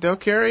you don't need, they'll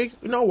carry,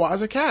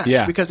 wads of cash.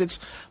 Yeah. Because it's,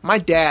 my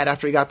dad,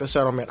 after he got the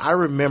settlement, I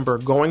remember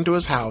going to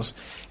his house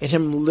and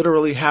him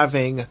literally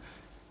having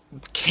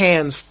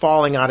cans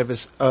falling out of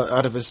his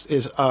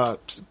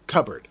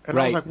cupboard. And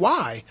I was Right. like,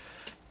 why?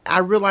 I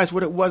realized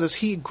what it was is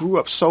he grew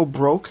up so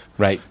broke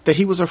Right. that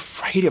he was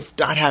afraid of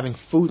not having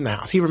food in the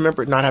house. He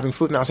remembered not having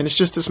food in the house. And it's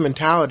just this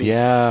mentality.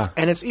 Yeah.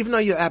 And it's, even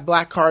though that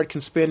black card can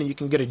spin and you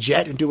can get a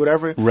jet and do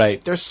whatever,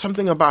 Right. there's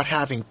something about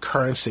having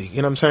currency. You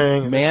know what I'm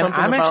saying? There's Man,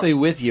 something I'm about- actually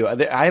with you.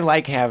 I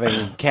like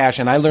having cash,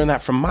 and I learned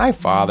that from my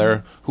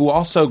father, who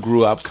also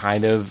grew up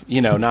kind of,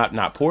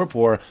 not poor,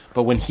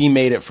 but when he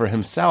made it for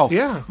himself.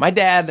 Yeah. My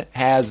dad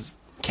has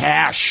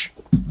cash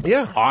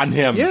on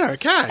him. Yeah,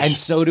 cash. And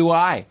so do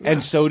I.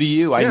 And so do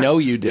you. I Yeah. know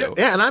you do.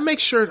 Yeah, and I make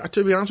sure,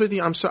 to be honest with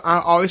you, I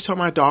always tell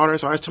my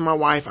daughters, I always tell my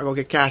wife, I go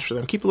get cash for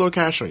them. Keep a little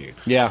cash on you.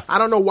 Yeah. I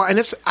don't know why. And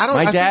it's, I don't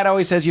My I dad think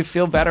always says you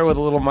feel better with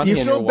a little money you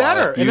in feel your wallet.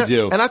 better. You and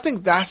do. And I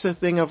think that's the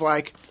thing of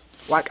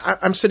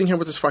I'm sitting here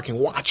with this fucking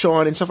watch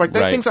on and stuff like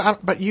that. Right. Things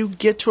but you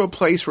get to a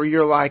place where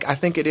you're like, I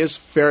think it is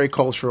very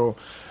cultural.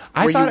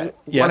 I where thought you it-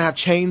 yes. want to have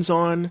chains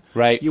on.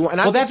 Right. And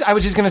I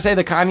was just going to say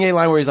the Kanye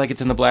line where he's like, it's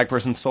in the black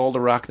person's soul to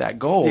rock that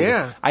gold.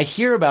 Yeah. I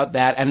hear about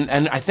that,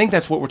 and I think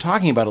that's what we're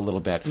talking about a little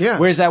bit. Yeah.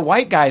 Whereas that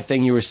white guy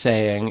thing you were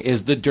saying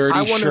is the dirty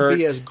I want shirt. to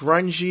be as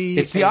grungy.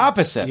 It's the and-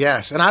 opposite.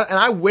 Yes, and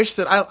I wish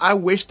that I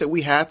wish that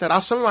we had that.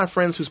 Some of my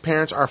friends whose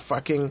parents are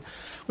fucking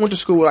went to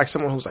school with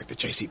someone who's the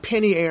J.C.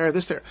 Penney era.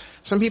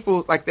 Some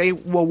people they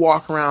will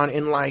walk around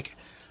in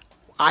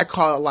I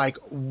call it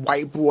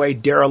white boy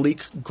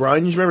derelict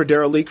grunge. Remember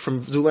derelict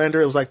from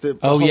Zoolander? It was the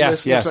Oh,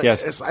 homeless- yes.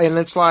 and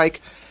it's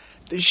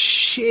the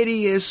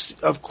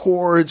shittiest of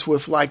chords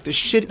with the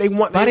shit they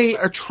want. Buddy, they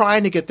are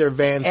trying to get their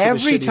van. Every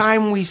to the shittiest-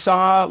 time we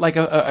saw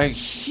a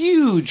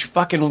huge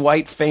fucking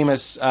white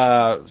famous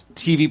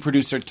TV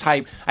producer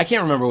type, I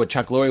can't remember what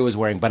Chuck Lorre was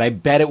wearing, but I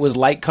bet it was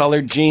light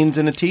colored jeans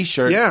and a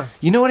t-shirt. Yeah.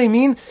 You know what I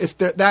mean? it's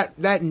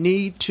that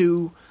need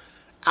to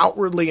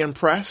outwardly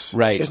impress.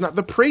 Right. It's not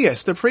the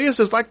Prius. The Prius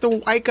is like the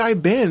white guy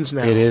Benz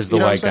now. It is the You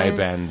know what white I'm guy saying?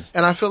 Benz.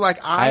 And I feel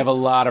like I have a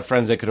lot of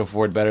friends that could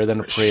afford better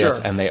than a Prius,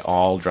 Sure. and they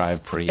all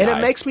drive Prius. and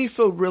it makes me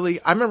feel really.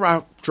 I remember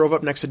I drove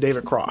up next to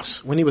David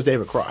Cross when he was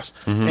David Cross,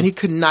 Mm-hmm. and he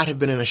could not have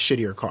been in a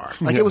shittier car.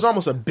 It was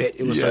almost a bit.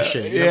 It was so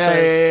shitty. You know what I'm Yeah,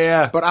 saying?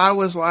 yeah. But I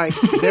was like,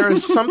 there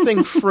is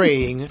something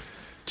freeing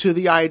to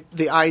the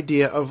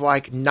idea of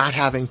not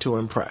having to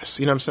impress.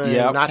 You know what I'm saying?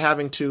 Yep. Not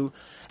having to.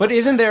 But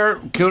isn't there,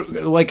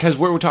 because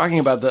we're talking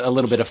about a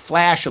little bit of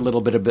flash, a little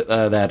bit of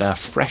that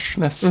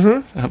freshness.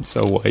 Mm-hmm. I'm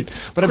so white.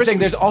 But I'm saying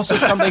there's also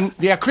something,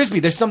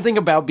 crispy. There's something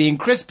about being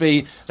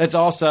crispy that's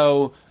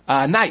also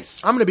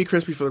nice. I'm going to be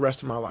crispy for the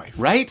rest of my life.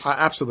 Right?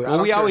 Absolutely. I Well,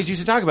 don't we care. always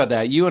used to talk about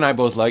that. You and I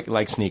both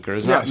like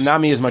sneakers. Yes. Not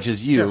me as much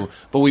as you, Yeah.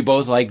 but we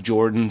both like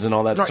Jordans and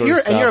all that Right, sort of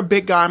stuff. and you're a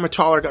big guy. I'm a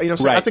taller guy. You know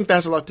what I'm saying? Right. I think that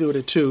has a lot to do with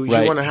it too. You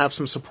Right. want to have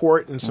some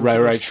support and some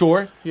Right,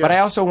 sure. Yeah. But I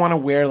also want to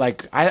wear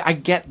I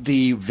get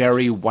the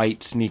very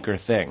white sneaker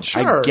thing.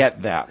 Sure. I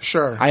get that.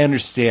 Sure. I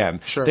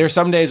understand. Sure. There are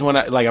some days when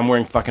I'm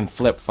wearing fucking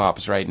flip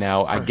flops right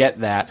now. I get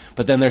that.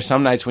 But then there's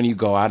some nights when you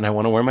go out and I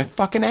want to wear my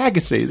fucking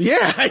Agassiz.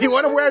 Yeah, you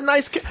want to wear a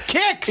nice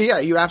Kicks. Yeah,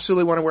 you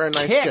absolutely want to wear a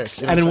nice Kicks.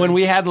 kick. You know And what I'm when saying?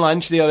 we had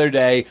lunch the other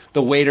day,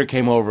 the waiter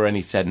came over and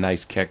he said,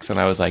 "Nice kicks," and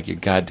I was like, "You're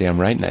goddamn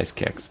right, nice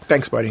kicks."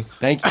 Thanks, buddy.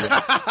 Thank you.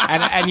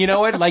 and you know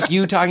what? Like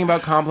you talking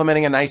about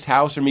complimenting a nice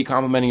house or me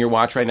complimenting your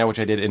watch right now, which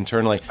I did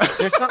internally.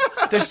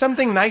 There's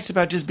something nice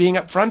about just being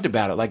upfront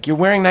about it. Like you're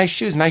wearing nice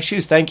shoes. Nice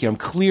shoes. Thank you. I'm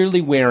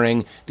clearly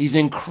wearing these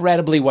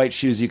incredibly white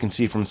shoes you can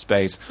see from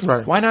space.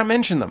 Right. Why not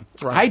mention them?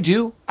 Right. I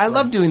do. I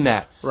love doing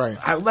that. Right.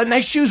 I love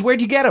nice shoes.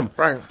 Where'd you get them?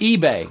 Right.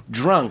 eBay.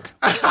 Drunk.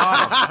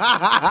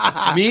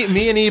 me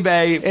and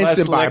eBay. plus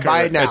Instant buy. liquor,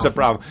 Buy it now. It's a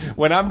problem.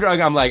 When I'm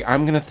drunk, I'm like,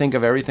 I'm going to think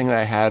of everything that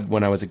I had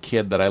when I was a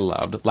kid that I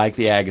loved, like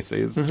the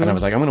Agassiz. And I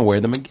was like, I'm going to wear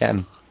them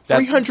again.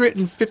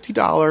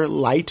 $350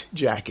 light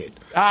jacket.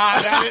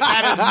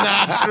 That is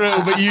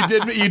not true.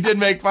 But you did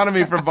make fun of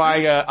me for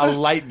buying a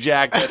light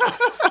jacket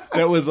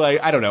that was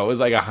like, I don't know, it was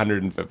like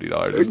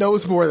 $150. No,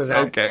 it's more than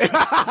that. Okay.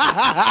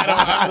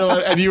 I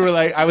don't, and you were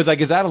like, I was like,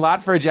 is that a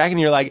lot for a jacket?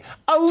 And you're like,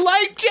 a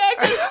light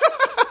jacket?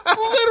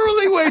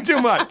 Literally way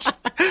too much.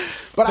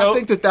 But So- I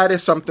think that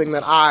is something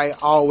that I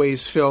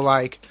always feel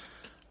like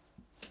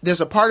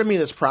there's a part of me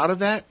that's proud of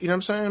that. You know what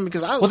I'm saying?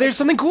 Because Well, there's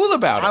something cool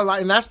about it. I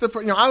like, and that's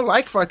I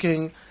like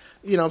fucking.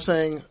 You know what I'm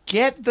saying?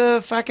 Get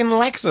the fucking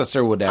Lexus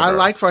or whatever. I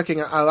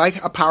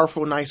like a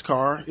powerful, nice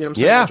car. You know what I'm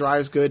saying? Yeah. That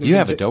drives good. And You can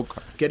have a dope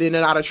car. Get in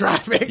and out of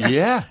traffic.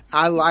 Yeah.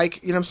 I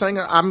like, you know what I'm saying?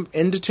 I'm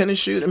into tennis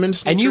shoes. I'm into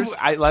sneakers.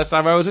 And last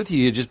time I was with you,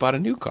 you just bought a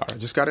new car. I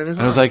just got in a car.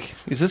 And I was like,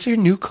 is this your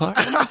new car?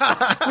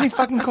 How many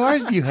fucking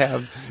cars do you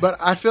have? But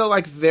I feel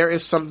like there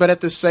is some, but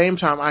at the same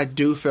time, I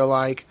do feel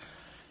like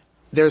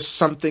there's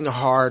something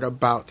hard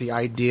about the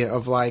idea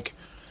of like,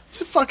 it's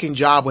a fucking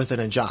job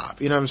within a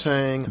job. You know what I'm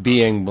saying?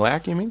 Being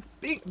black, you mean?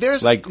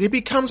 There's Like- it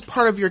becomes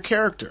part of your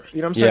character.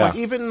 You know what I'm saying? Yeah. Like,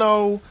 even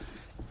though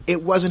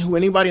it wasn't who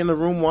anybody in the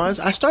room was,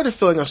 I started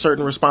feeling a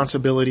certain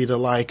responsibility to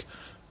like,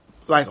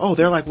 oh,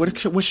 they're like, what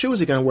shoe is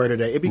he going to wear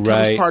today? It becomes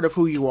Right. part of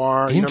who you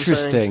are. You know what I'm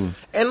saying? Interesting.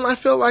 And I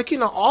feel like,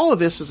 all of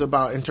this is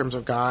about, in terms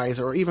of guys,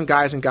 or even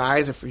guys and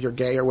guys, if you're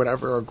gay or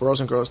whatever, or girls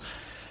and girls,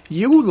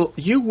 you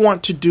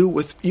want to do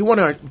with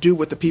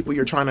the people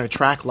you're trying to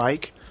attract,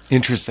 like.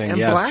 Interesting. And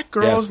yes. black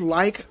girls Yes.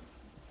 like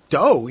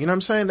dough. You know what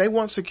I'm saying? They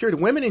want security.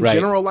 Women in Right.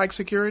 general like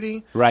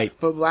security. Right.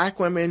 But black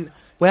women...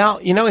 Well,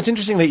 it's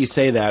interesting that you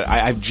say that.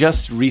 I've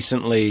just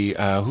recently,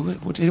 who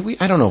did we?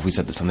 I don't know if we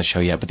said this on the show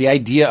yet, but the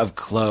idea of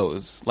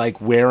clothes, like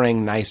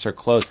wearing nicer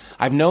clothes.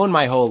 I've known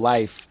my whole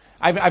life.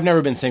 I've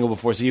never been single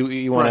before, so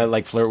you want to Right.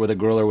 like flirt with a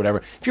girl or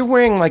whatever. If you're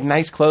wearing like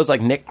nice clothes,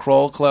 like Nick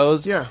Kroll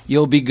clothes, Yeah.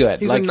 you'll be good.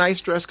 He's Like, a nice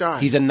dressed guy.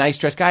 He's a nice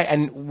dressed guy,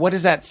 and what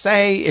does that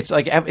say? It's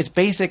like it's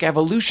basic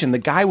evolution. The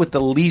guy with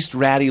the least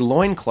ratty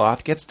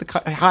loincloth gets the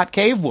hot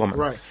cave woman,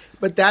 Right.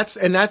 But that's...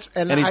 And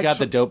And he's got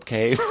the dope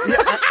cave. Yeah,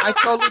 I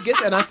totally get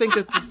that. And I think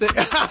that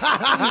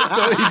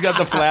He's got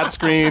the flat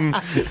screen.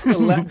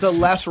 the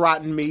less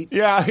rotten meat.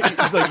 Yeah,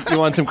 he's like, you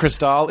want some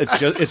crystal?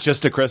 It's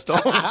just a crystal.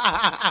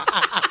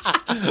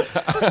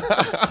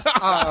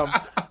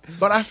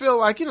 But I feel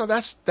like,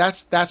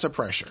 that's a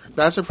pressure.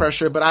 That's a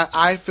pressure. But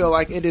I feel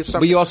like it is But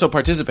something... you also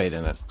participate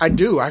in it. I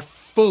do. I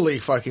fully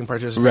fucking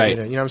participate in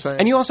it. You know what I'm saying?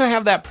 And you also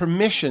have that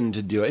permission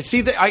to do it.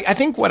 See, I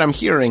think what I'm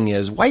hearing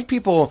is white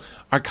people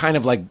are kind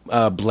of like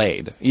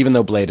Blade, even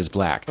though Blade is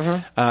black.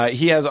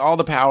 He has all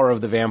the power of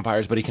the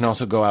vampires, but he can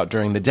also go out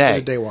during the day.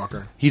 He's a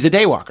daywalker. He's a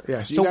daywalker.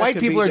 Yes, you so guys white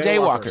could people be are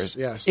daywalkers. daywalkers.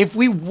 Yes. If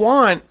we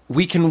want,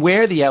 we can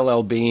wear the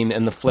LL Bean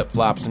and the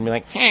flip-flops and be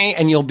like, hey,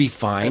 and you'll be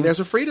fine. And there's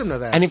a freedom to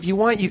that. And if you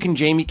want, you can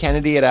Jamie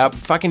Kennedy it up.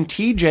 Fucking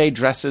TJ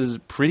dresses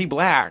pretty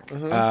black.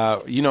 My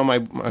friend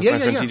yeah.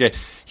 TJ.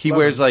 He Love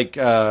wears him. like,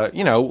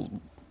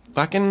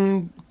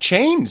 fucking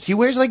chains. He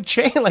wears like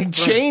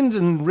chains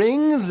and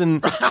rings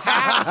and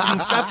hats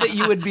and stuff that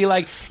you would be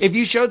like, if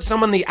you showed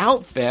someone the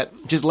outfit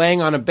just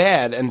laying on a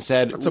bed and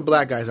said, It's a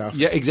black guy's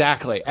outfit. yeah,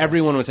 exactly.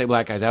 Everyone would say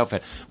black guy's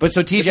outfit. But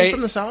so TJ, Is he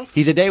from the South?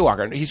 He's a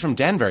daywalker. He's from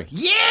Denver.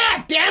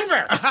 Yeah,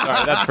 Denver.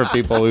 Sorry, that's for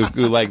people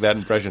who like that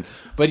impression.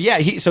 But yeah,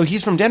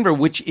 he's from Denver,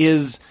 which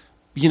is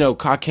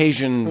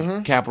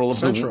Caucasian capital of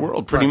Central. the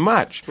world, pretty Right.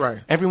 much. Right.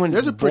 Everyone's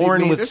There's a pretty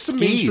born mean, with there's some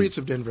skis. mean streets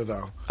of Denver,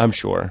 though. I'm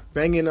sure.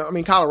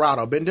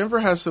 Colorado. But Denver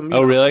has some.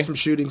 Really? Some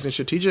shootings and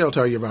shit. TJ will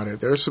tell you about it.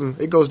 There's some.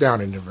 It goes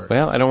down in Denver.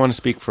 Well, I don't want to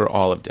speak for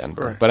all of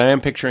Denver, Right. but I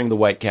am picturing the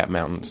White Cap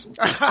Mountains.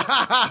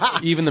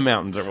 Even the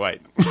mountains are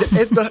white.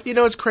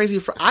 It's crazy.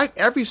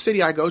 Every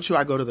city I go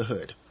to the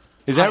hood.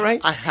 Is that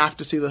right? I have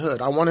to see the hood.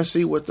 I want to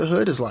see what the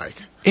hood is like.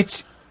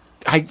 It's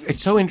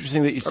so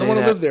interesting that you I say don't want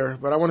that. to live there,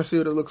 but I want to see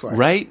what it looks like.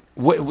 Right?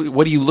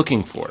 What are you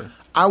looking for?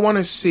 I want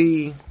to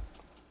see.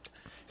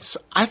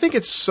 I think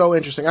it's so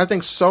interesting. I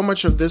think so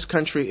much of this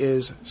country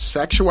is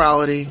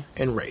sexuality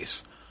and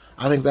race.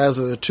 I think those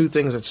are the two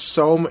things that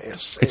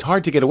It's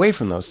hard to get away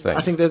from those things.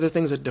 I think they're the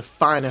things that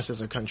define us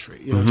as a country.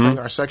 You know what I'm saying?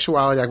 Our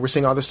sexuality, like we're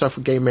seeing all this stuff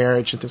with gay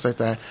marriage and things like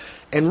that.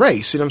 And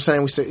race, you know what I'm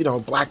saying? We say,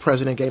 black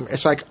president, gay marriage.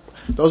 It's like,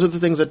 those are the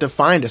things that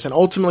define us. And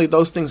ultimately,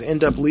 those things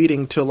end up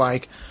leading to,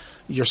 like,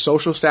 your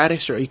social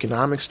status, your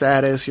economic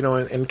status,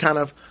 and kind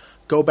of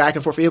go back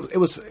and forth. It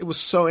was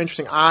so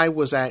interesting.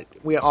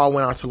 We all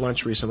went out to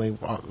lunch recently,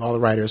 all the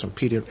writers, and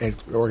Pete had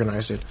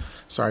organized it.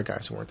 Sorry,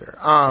 guys who weren't there.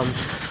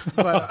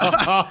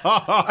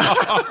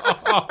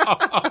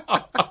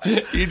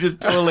 You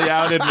just totally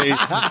outed me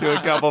to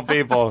a couple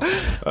people.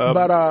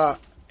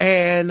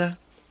 And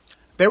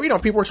there,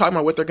 people were talking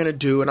about what they're going to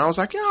do, and I was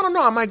like, I don't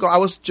know, I might go. I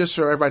was, just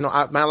so everybody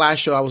know, my last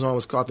show I was on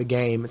was called The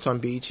Game. It's on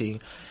BET.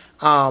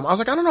 I was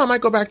like, I don't know, I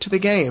might go back to The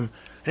Game.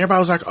 And everybody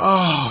was like,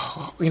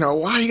 oh,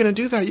 why are you going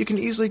to do that? You can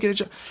easily get a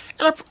job.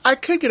 And I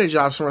could get a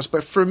job somewhere else,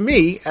 but for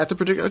me, at the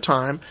particular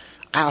time,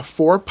 I have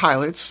 4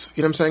 pilots.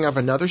 You know what I'm saying? I have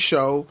another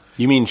show.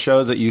 You mean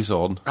shows that you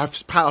sold? A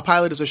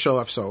pilot is a show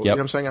I've sold. Yep. You know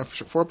what I'm saying? I have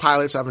 4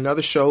 pilots. I have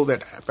another show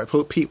that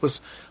Pete was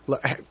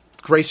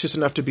gracious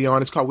enough to be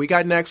on. It's called We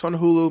Got Next on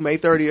Hulu, May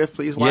 30th.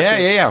 Please watch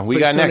it. Yeah. We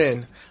Please Got tune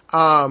Next.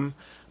 in.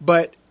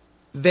 But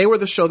they were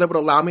the show that would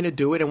allow me to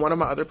do it. And one of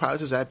my other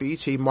pilots is at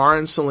BET. Mara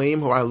and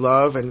Salim, who I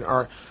love and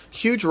are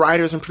huge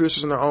writers and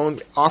producers on their own,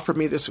 offered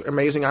me this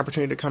amazing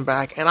opportunity to come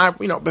back. And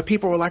but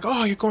people were like,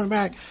 oh, you're going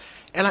back.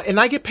 And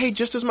I get paid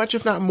just as much,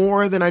 if not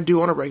more, than I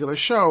do on a regular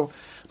show.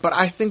 But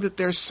I think that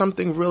there's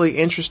something really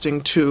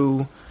interesting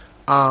to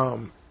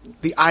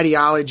the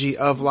ideology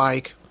of,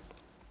 like,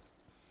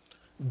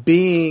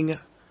 being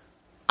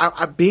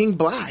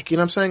black. You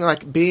know what I'm saying?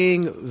 Like,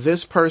 being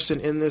this person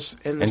in this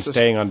And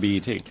staying on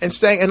BET. and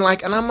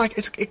I'm like,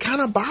 it kind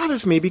of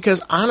bothers me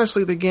because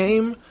honestly, The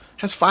Game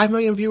has 5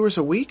 million viewers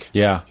a week.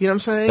 Yeah. You know what I'm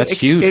saying? That's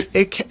huge.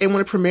 And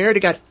when it premiered, it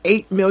got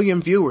 8 million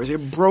viewers.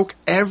 It broke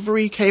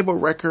every cable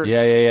record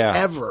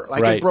ever.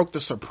 Like, Right. it broke The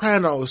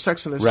Sopranos,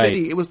 Sex and the Right.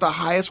 City. It was the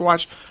highest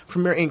watched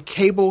premiere in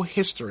cable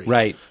history.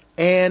 Right.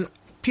 And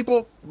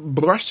people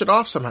brushed it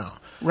off somehow.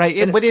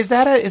 Right, but is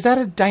that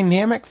a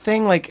dynamic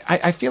thing? Like,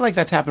 I feel like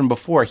that's happened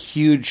before.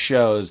 Huge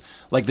shows,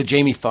 like the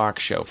Jamie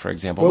Foxx show, for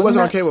example. Well, it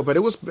wasn't on that- cable, but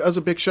it was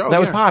a big show. That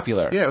was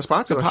popular. Yeah, it was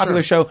popular. It's a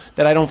popular show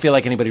that I don't feel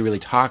like anybody really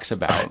talks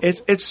about.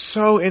 It's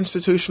so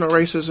institutional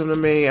racism to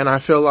me, and I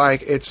feel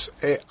like is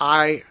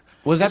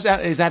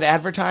that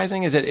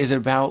advertising? Is it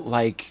about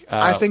like?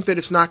 I think that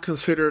it's not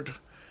considered.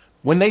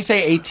 When they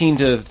say 18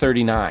 to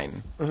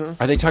 39,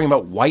 are they talking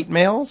about white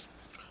males?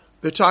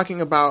 They're talking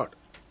about.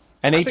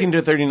 And 18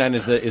 to 39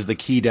 is the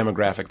key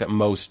demographic that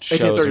most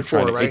shows 18 to are 34,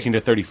 trying to. right? 18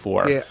 to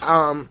 34. Yeah,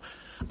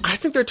 I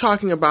think they're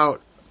talking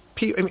about.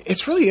 I mean,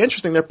 it's really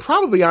interesting. They're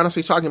probably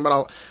honestly talking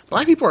about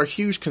black people are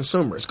huge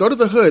consumers. Go to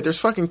the hood. There's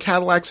fucking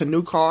Cadillacs and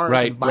new cars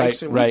and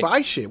bikes, and we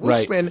buy shit. We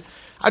spend.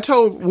 I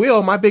told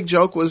Will, my big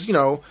joke was,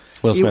 Will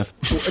Smith.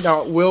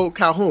 Will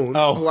Calhoun,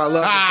 Oh. who I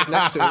love to sit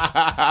next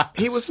to.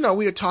 He was,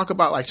 we would talk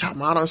about like top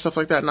model and stuff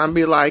like that, and I'd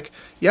be like,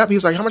 "Yep."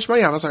 He's like, "How much money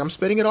you have?" I was like, "I'm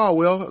spending it all,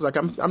 Will." I was like,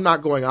 "I'm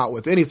not going out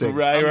with anything."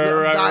 Right.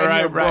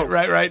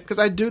 Because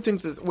I do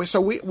think that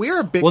we are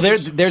a big. Well,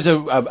 there's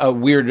a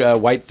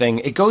weird white thing.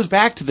 It goes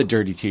back to the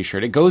dirty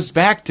T-shirt. It goes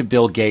back to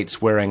Bill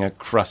Gates wearing a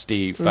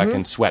crusty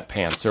fucking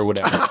sweatpants or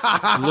whatever,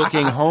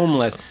 looking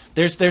homeless.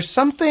 There's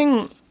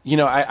something.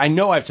 I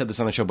know I've said this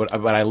on the show, but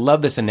I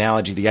love this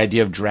analogy, the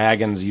idea of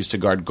dragons used to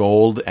guard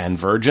gold and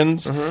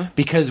virgins,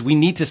 because we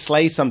need to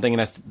slay something in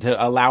us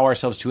to allow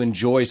ourselves to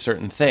enjoy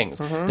certain things.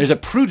 There's a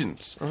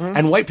prudence,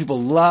 and white people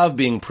love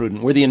being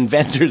prudent. We're the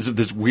inventors of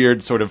this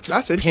weird sort of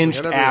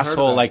pinched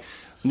asshole, like,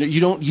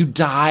 you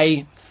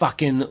die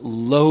fucking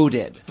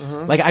loaded.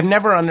 Like, I've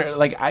never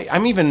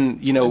I'm even,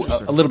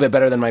 a little bit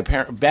better than my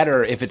parent,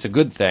 better if it's a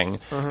good thing,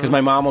 because my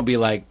mom will be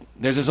like,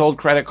 there's this old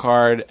credit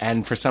card,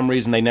 and for some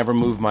reason they never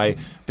moved my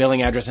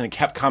billing address, and it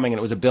kept coming, and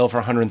it was a bill for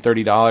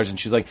 $130, and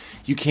she's like,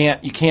 you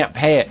can't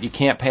pay it.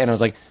 And I was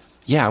like,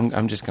 yeah,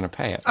 I'm just going to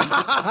pay it.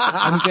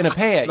 I'm going to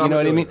pay it. You know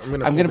what I mean?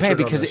 I'm going to pay it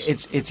because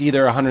it's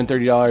either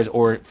 $130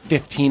 or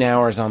 15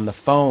 hours on the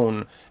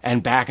phone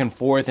and back and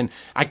forth. And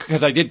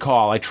because I did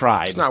call, I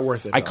tried. It's not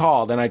worth it. I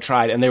called and I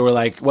tried, and they were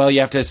like, "Well, you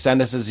have to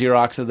send us a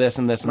Xerox of this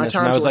and this and this."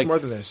 And I was like, more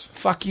than this.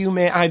 "Fuck you,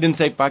 man!" I didn't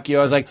say "fuck you."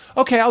 I was like,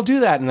 "Okay, I'll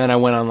do that." And then I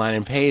went online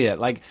and paid it.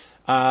 Like,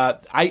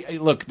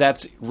 look,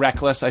 that's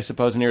reckless, I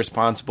suppose, and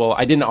irresponsible.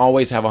 I didn't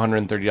always have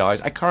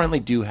 $130. I currently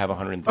do have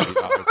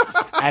 $130.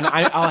 And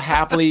I'll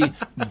happily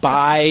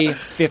buy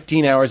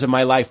 15 hours of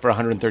my life for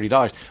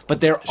 $130.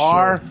 But there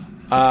are,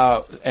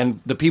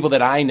 and the people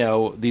that I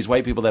know, these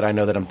white people that I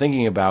know that I'm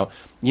thinking about,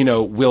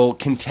 will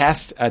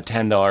contest a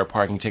 $10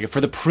 parking ticket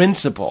for the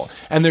principle.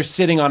 And they're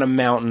sitting on a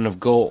mountain of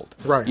gold.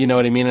 Right. You know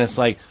what I mean? And it's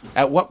like,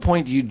 at what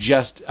point do you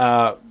just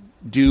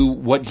do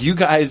what you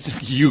guys.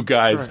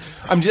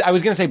 Right. I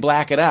was going to say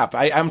black it up.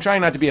 I'm trying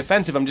not to be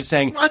offensive. I'm just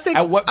saying,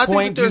 at what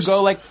point do you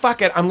go like,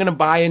 fuck it, I'm going to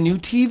buy a new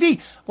TV?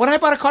 When I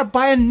bought a car,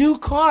 buy a new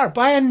car.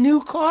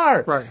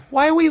 Right.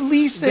 Why are we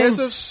leasing? There's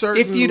a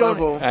certain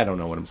level. I don't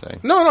know what I'm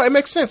saying. No, it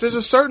makes sense. There's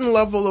a certain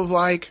level of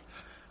like,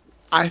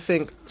 I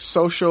think,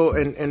 social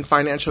and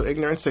financial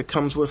ignorance that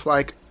comes with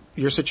like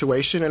your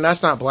situation, and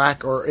that's not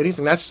black or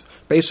anything. That's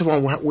based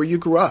upon where you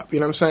grew up. You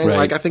know what I'm saying? Right.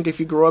 Like, I think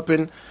if you grew up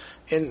in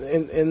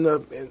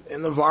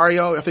the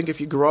barrio, I think if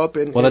you grew up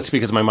in... Well, that's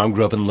because my mom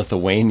grew up in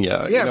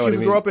Lithuania. Yeah, if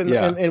you grew up in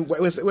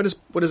what is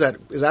that?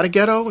 Is that a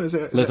ghetto? Is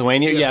it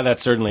Lithuania? Yeah,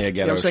 that's certainly a ghetto,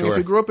 you know what I'm saying? sure. If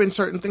you grew up in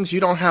certain things, you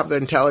don't have the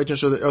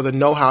intelligence or the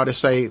know-how to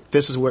say,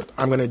 this is what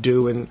I'm going to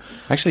do. And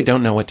I actually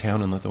don't know what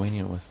town in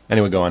Lithuania it was.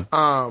 Anyway, go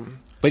on.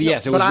 But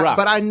yes, it was rough.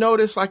 But I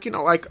noticed,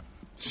 like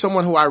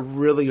someone who I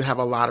really have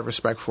a lot of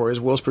respect for is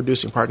Will's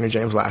producing partner,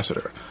 James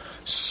Lasseter.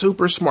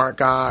 Super smart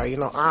guy,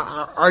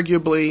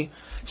 arguably...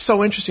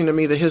 So interesting to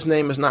me that his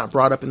name is not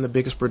brought up in the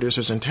biggest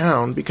producers in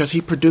town because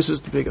he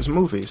produces the biggest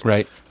movies.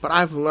 Right. But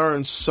I've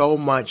learned so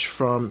much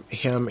from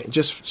him.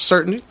 Just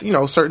certain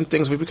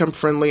things. We've become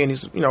friendly, and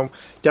he's,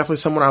 definitely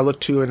someone I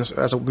look to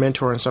as a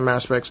mentor in some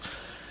aspects.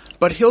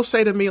 But he'll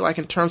say to me, like,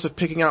 in terms of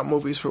picking out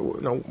movies for,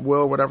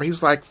 Will, whatever,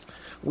 he's like,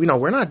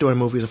 we're not doing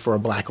movies for a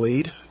black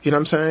lead. You know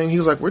what I'm saying? He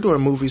was like, we're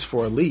doing movies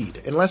for a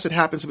lead. Unless it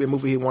happens to be a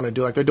movie he want to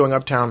do. Like, they're doing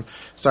Uptown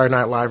Saturday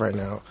Night Live right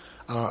now.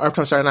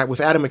 Uptown Saturday Night with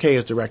Adam McKay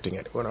is directing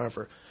it,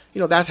 whatever.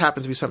 That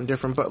happens to be something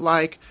different. But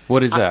like,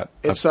 what is that?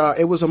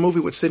 It was a movie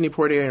with Sidney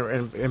Poitier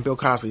and Bill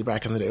Cosby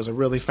back in the day. It was a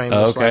really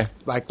famous,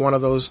 like one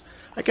of those.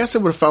 I guess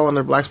it would have fell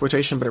under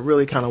blaxploitation, but it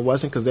really kind of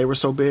wasn't because they were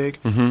so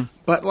big. Mm-hmm.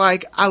 But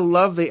like, I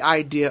love the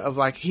idea of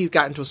like he's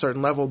gotten to a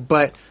certain level,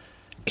 but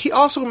he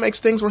also makes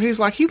things where he's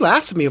like, he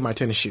laughs at me with my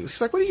tennis shoes.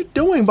 He's like, what are you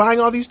doing buying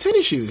all these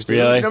tennis shoes, dude?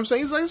 Really? You know what I'm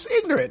saying? He's like, it's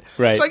ignorant.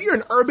 Right. It's like, you're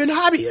an urban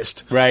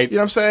hobbyist. Right. You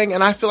know what I'm saying?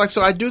 And I feel like,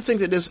 so I do think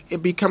that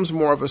it becomes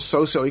more of a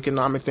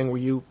socioeconomic thing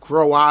where you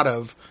grow out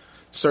of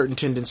certain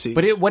tendencies.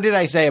 But what did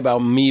I say about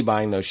me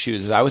buying those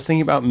shoes? I was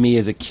thinking about me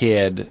as a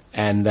kid,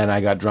 and then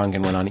I got drunk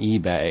and went on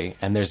eBay,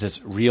 and there's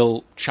this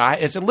real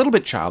it's a little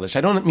bit childish.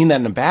 I don't mean that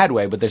in a bad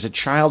way, but there's a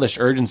childish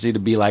urgency to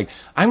be like,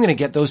 I'm going to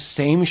get those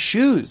same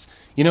shoes.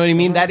 You know what I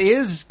mean? That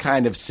is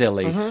kind of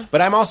silly.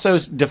 But I'm also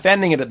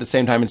defending it at the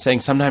same time and saying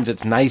sometimes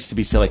it's nice to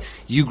be silly.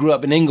 You grew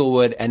up in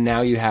Inglewood, and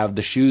now you have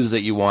the shoes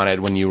that you wanted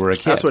when you were a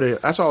kid. That's what it is.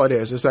 That's all it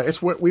is. Is that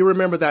it's what we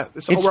remember that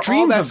we're dream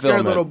all that scared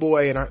fulfillment. little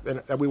boy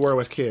that we were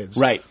as kids,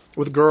 Right.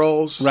 With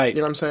girls, Right.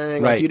 You know what I'm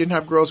saying? Right. Like you didn't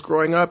have girls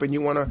growing up, and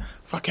you want to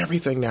fuck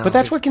everything now. But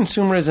that's what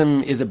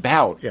consumerism is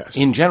about Yes.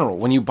 in general.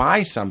 When you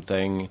buy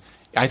something,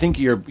 I think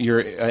you're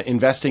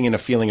investing in a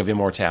feeling of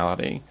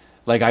immortality.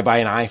 Like I buy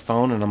an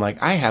iPhone and I'm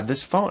like, I have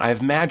this phone. I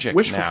have magic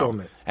Wish now.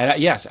 fulfillment.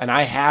 And yes, and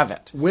I have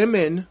it.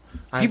 Women.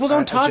 People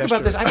don't talk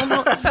about this. I don't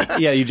know.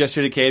 Yeah, you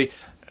gestured at Katie.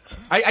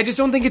 I just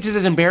don't think it's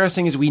as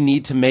embarrassing as we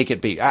need to make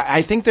it be.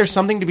 I think there's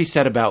something to be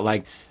said about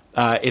like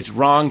it's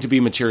wrong to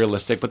be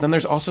materialistic, but then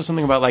there's also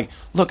something about like,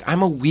 look,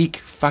 I'm a weak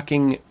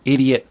fucking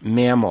idiot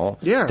mammal.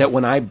 Yeah. That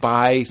when I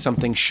buy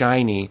something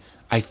shiny,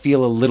 I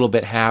feel a little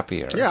bit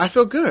happier. Yeah, I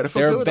feel good. I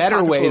feel There good are with a better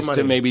pocket full of ways to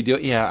money. maybe do.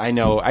 Yeah, I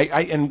know.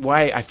 And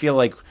why I feel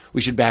like we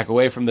should back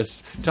away from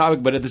this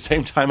topic, but at the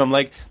same time, I'm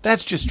like,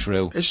 that's just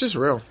true. It's just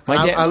real.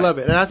 My dad- I love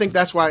it, and I think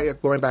that's why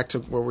going back to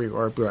where we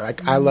are.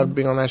 Like, I love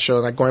being on that show.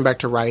 Like going back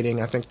to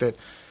writing, I think that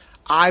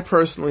I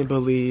personally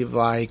believe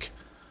like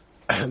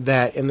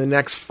that in the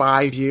next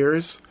 5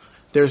 years,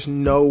 there's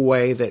no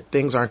way that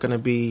things aren't going to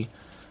be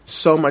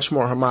so much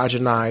more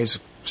homogenized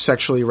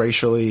sexually,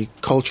 racially,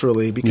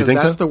 culturally, because think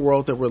that's so? the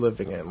world that we're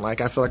living in.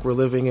 Like I feel like we're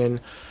living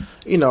in,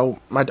 you know,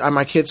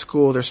 my kid's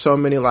school. There's so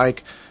many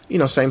like, you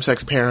know,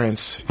 same-sex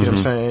parents. You know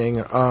what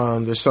I'm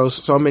saying? There's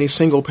so many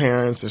single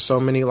parents. There's so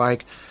many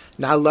like.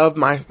 And I love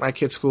my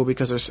kid's school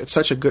because it's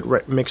such a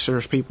good mixture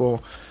of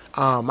people.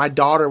 My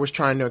daughter was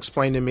trying to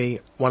explain to me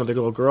one of the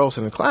little girls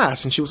in the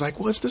class, and she was like,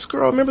 "What's this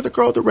girl? Remember the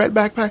girl with the red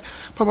backpack?"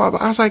 Blah, blah, blah.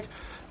 I was like,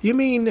 "You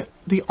mean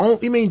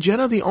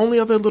Jenna, the only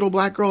other little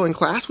black girl in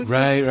class with you?"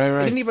 Right.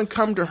 It didn't even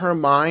come to her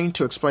mind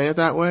to explain it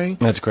that way.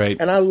 That's great.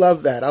 And I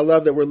love that. I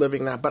love that we're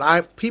living that.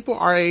 But people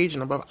our age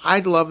and above, I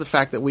love the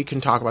fact that we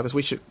can talk about this.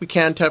 We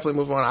can definitely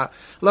move on. I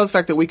love the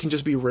fact that we can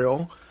just be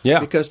real. Yeah.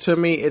 Because to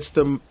me, it's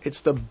the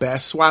best.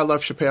 That's why I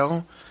love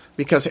Chappelle.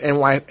 Because and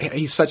why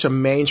he's such a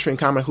mainstream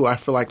comic who I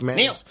feel like man.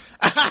 Neil. Do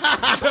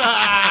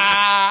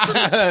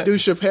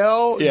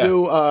Chappelle, Yeah.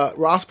 do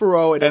Ross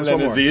Perot, and, And there's then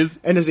one more. Aziz?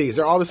 And Aziz.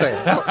 They're all the same.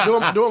 do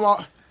them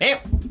all.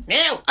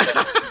 Neil,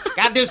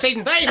 gotta do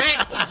season 3,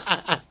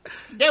 man.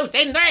 Do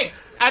season 3.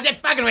 I'm just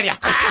fucking with you.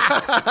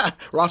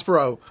 Ross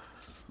Perot.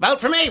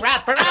 Vote for me,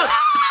 Ross Perot.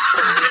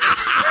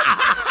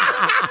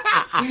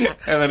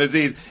 And then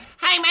Aziz.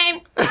 Hey,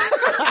 man.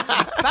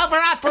 Vote for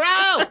Ross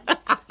Perot.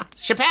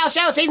 Chappelle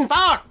Show season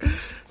 4.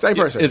 Same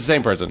person. It's the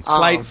same person.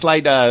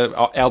 Slight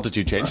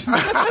altitude change.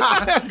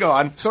 Go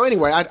on. So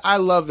anyway, I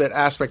love that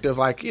aspect of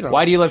like, you know.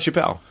 Why do you love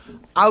Chappelle?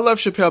 I love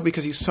Chappelle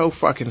because he's so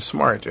fucking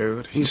smart,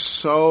 dude. He's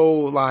so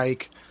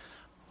like,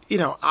 you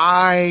know,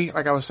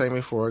 like I was saying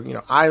before, you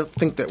know, I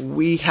think that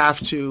we have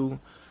to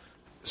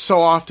so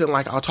often,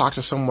 like I'll talk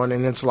to someone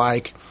and it's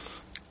like,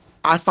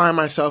 I find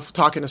myself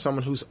talking to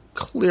someone who's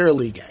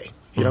clearly gay.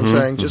 You know what I'm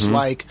saying? Just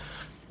like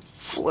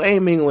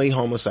flamingly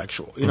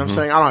homosexual. You know what I'm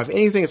saying? I don't have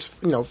anything. It's,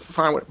 you know,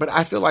 fine with, but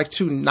I feel like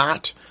to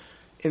not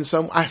in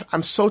some,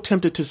 I'm so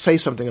tempted to say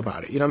something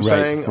about it. You know what I'm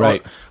Right, saying?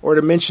 right. Or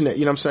to mention it.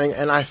 You know what I'm saying?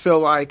 And I feel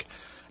like,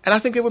 and I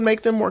think it would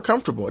make them more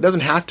comfortable. It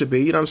doesn't have to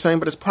be, you know what I'm saying?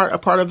 But it's a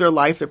part of their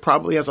life that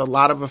probably has a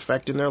lot of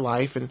effect in their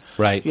life. And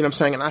Right. you know what I'm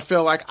saying? And I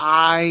feel like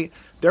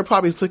they're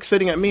probably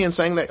sitting at me and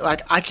saying that,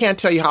 like, I can't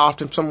tell you how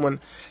often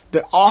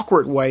the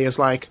awkward way is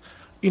like,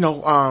 you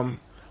know,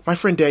 my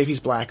friend Dave, he's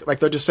black. Like,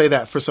 they'll just say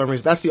that for some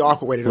reason. That's the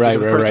awkward way to do it. Right,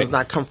 Because the right, person's right.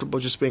 not comfortable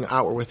just being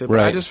outward with it. But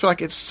Right. I just feel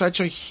like it's such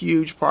a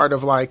huge part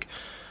of, like,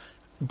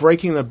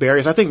 breaking the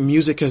barriers. I think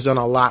music has done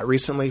a lot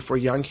recently for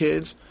young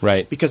kids.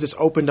 Right. Because it's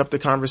opened up the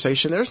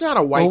conversation. There's not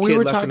a white Well, we kid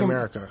were left in talking-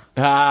 America.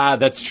 Ah,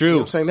 that's true. You know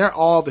what I'm saying? They're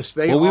all this.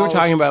 Well, we were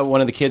talking about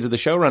one of the kids of the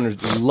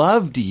showrunners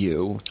loved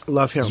you.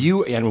 Love him.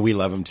 You and we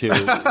love him too.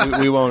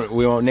 we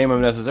won't name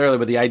him necessarily,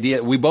 but the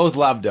idea we both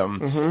loved him,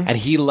 and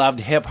he loved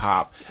hip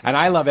hop, and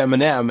I love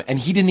Eminem, and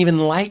he didn't even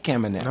like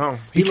Eminem. No,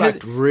 he Because-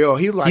 liked real.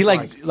 He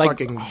liked like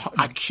fucking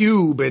a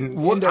Cube and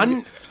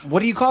what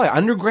do you call it?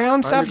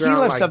 Underground stuff. He Underground,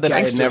 loved like stuff that I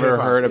had gangster never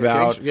hip-hop. heard Yeah,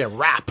 about. gangster- yeah,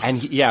 rap.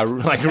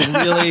 And like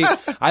really,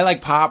 I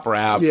like pop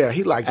rap. Yeah,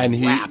 he liked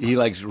and rap. he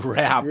likes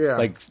rap. Yeah.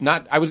 Like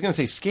not. I was gonna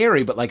say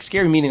scary, but like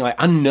scary meaning like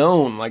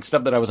unknown, like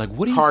stuff that I was like,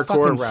 what are you Hardcore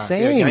fucking rap. Yeah,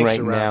 saying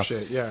gangster right rap now?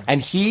 shit, yeah.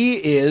 And he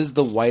is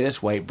the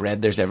whitest white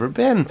bread there's ever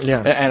been.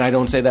 Yeah. And I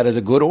don't say that as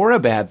a good or a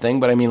bad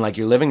thing, but I mean like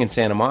you're living in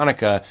Santa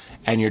Monica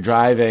and you're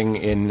driving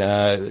in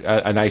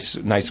a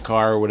nice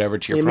car or whatever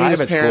to your I mean, his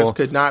private parents school.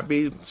 could not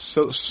be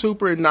so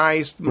super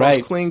nice, most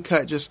Right. clean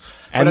cut. But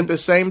And- at the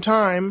same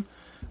time,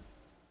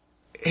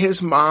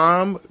 his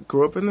mom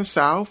grew up in the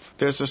South.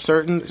 There's a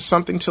certain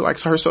something to like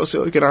her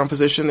socioeconomic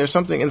position. There's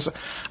something.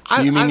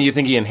 Do you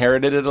think he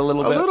inherited it a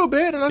little bit? A little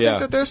bit, and I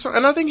think that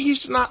and I think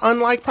he's not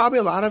unlike probably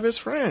a lot of his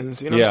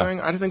friends. You know what I'm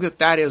saying? I think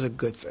that is a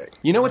good thing.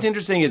 You know what's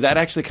interesting is that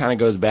actually kind of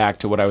goes back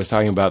to what I was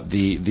talking about,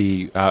 the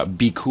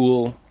be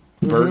cool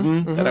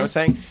burden that I was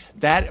saying.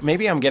 That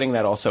maybe I'm getting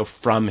that also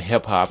from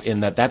hip hop, in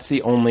that that's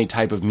the only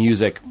type of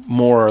music,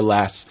 more or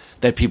less,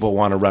 that people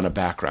want to run a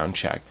background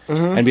check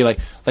and be like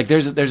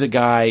there's a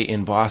guy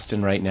in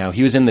Boston right now.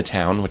 He was in The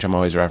Town, which I'm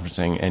always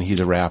referencing, and he's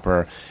a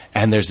rapper.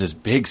 And there's this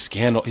big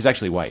scandal. He's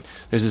actually white.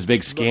 There's this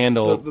big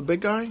scandal. The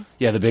big guy?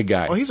 Yeah, the big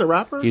guy. Oh, he's a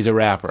rapper? He's a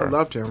rapper. I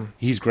loved him.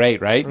 He's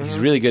great, right? He's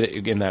really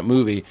good in that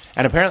movie.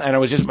 And apparently, and I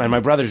was just, my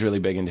brother's really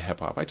big into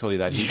hip hop. I told you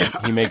that.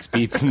 He makes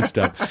beats and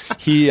stuff.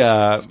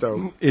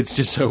 It's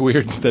just so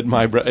weird that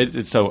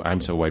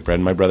I'm so white bread,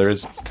 and my brother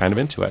is kind of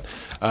into it.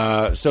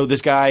 So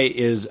this guy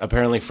is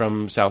apparently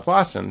from South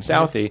Boston,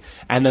 Southie,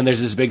 and then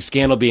there's this big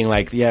scandal being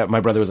like,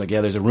 my brother was like,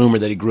 there's a rumor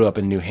that he grew up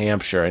in New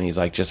Hampshire, and he's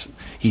like,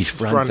 he's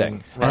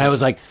fronting. Right. And I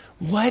was like,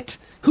 what?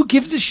 Who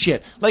gives a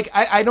shit? Like,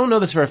 I don't know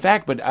this for a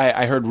fact, but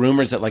I heard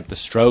rumors that like the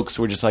Strokes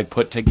were just like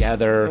put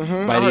together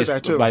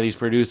by these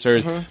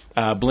producers.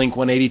 Blink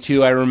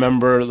 182, I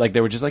remember, like they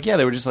were just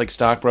like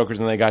stockbrokers,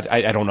 and they got.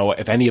 I don't know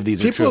if any of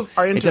these people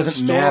are true. It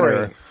doesn't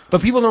matter.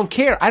 But people don't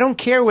care. I don't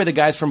care where the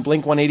guys from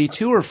Blink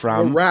 182 are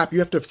from. In rap, you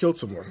have to have killed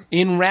someone.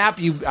 In rap,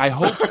 I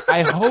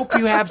hope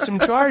you have some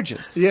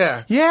charges.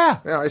 Yeah,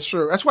 it's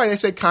true. That's why they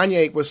say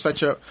Kanye was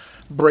such a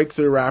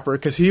breakthrough rapper,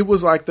 because he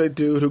was like the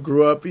dude who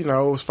grew up,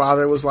 his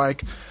father was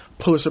like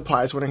Pulitzer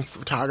Prize winning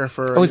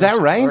photographer. Oh, is that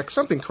right? Like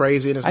something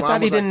crazy. And his I mom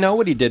thought he was didn't know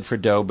what he did for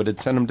dough, but it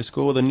sent him to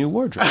school with a new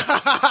wardrobe.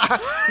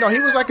 No,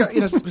 he was like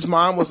his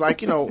mom was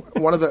like,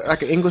 one of the,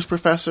 like an English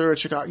professor at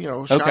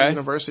Chicago, Chicago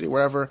University,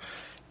 wherever.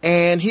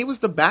 And he was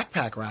the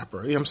backpack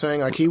rapper. You know what I'm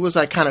saying? Like he was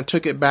like kind of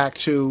took it back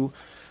to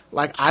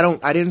like I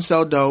didn't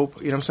sell dope,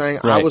 you know what I'm saying?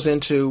 Right. I was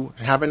into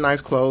having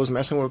nice clothes,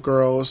 messing with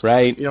girls.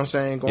 Right. You know what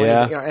I'm saying?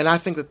 And I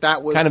think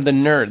that was kind of the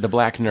nerd, the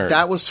black nerd.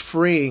 That was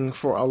freeing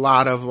for a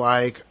lot of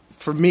like,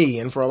 for me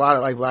and for a lot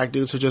of like black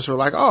dudes who just were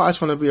like, I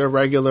just want to be a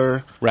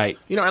regular. Right.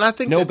 And I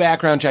think no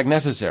background check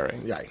necessary.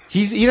 Right.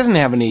 He doesn't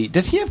have any.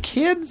 Does he have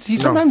kids? He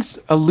sometimes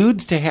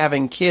alludes to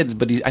having kids,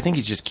 but I think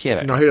he's just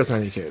kidding. No, he doesn't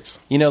have any kids.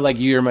 Like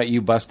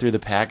you bust through the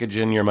package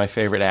and You're My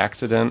Favorite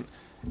Accident,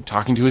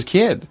 talking to his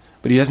kid.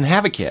 But he doesn't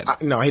have a kid.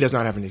 No, he does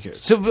not have any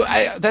kids. So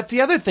that's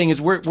the other thing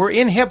is we're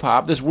in hip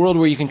hop, this world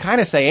where you can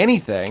kind of say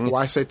anything.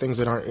 Why say things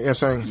that aren't? You know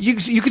what I'm saying?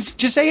 You could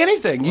just say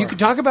anything. Right. You could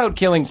talk about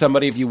killing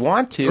somebody if you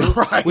want to.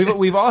 Right.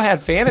 We've all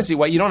had fantasy.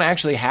 You don't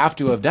actually have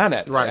to have done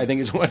it. Right. I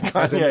think is what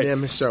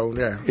Kanye showed.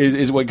 Yeah.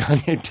 Is what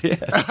Kanye did.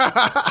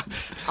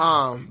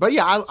 But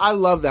yeah, I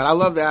love that. I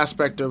love the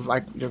aspect of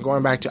like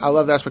going back to. I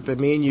love the aspect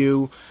that me and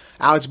you,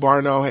 Alex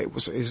Barno,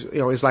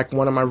 is like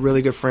one of my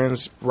really good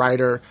friends,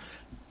 writer.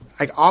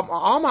 Like a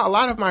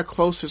lot of my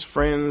closest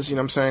friends, you know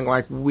what I'm saying,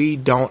 like we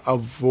don't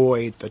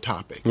avoid the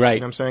topic. Right.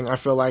 You know what I'm saying? I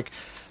feel like,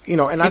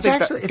 and I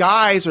think that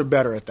guys are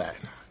better at that.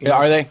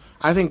 Are they?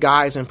 I think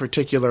guys in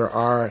particular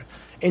are,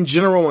 in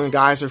general, when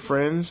guys are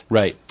friends,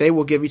 right, they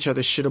will give each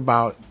other shit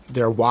about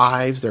their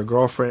wives, their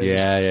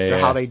girlfriends,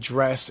 how they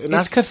dress. And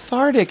it's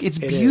cathartic. It's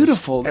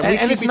beautiful.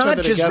 And it's not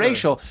just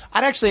racial.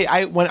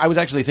 I was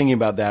actually thinking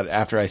about that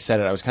after I said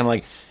it. I was kind of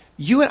like,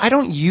 I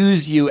don't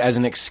use you as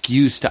an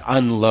excuse to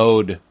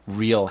unload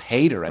real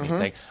hate or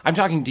anything. I'm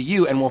talking to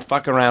you, and we'll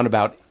fuck around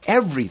about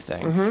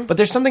everything. But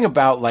there's something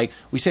about, like,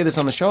 we say this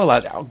on the show a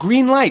lot,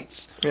 green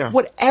lights. Yeah.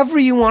 Whatever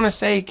you want to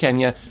say,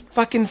 Kenya,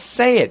 fucking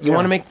say it. You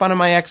want to make fun of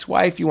my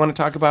ex-wife, you want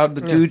to talk about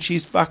the dude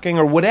she's fucking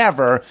or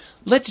whatever,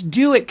 let's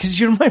do it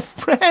because you're my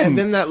friend. And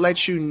then that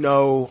lets you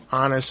know,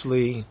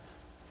 honestly,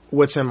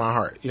 what's in my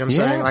heart. You know what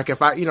I'm saying? Like if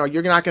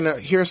you're not going to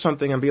hear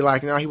something and be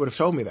like, no, he would have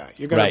told me that.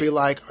 You're going to be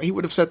like, he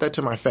would have said that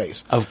to my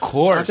face. Of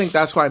course. I think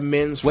that's why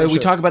men's friendship. We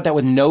talk about that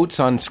with notes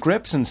on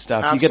scripts and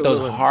stuff. Absolutely. You get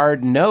those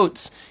hard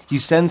notes. You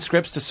send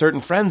scripts to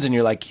certain friends and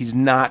you're like, he's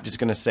not just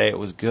going to say it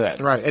was good.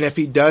 Right. And if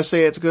he does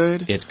say it's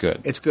good. It's good.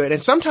 It's good.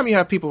 And sometimes you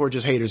have people who are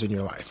just haters in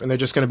your life and they're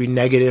just going to be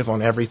negative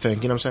on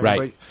everything. You know what I'm saying?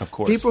 Right. But of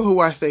course. People who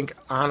I think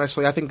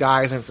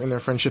guys in their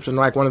friendships, and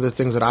like one of the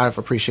things that I've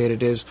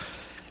appreciated is,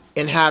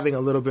 in having a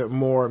little bit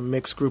more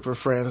mixed group of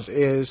friends,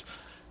 is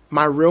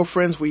my real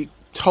friends, we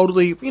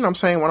totally, you know what I'm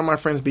saying, one of my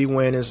friends, B.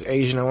 Wynn, is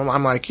Asian, and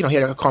I'm like, he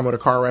had a car with a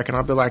car wreck, and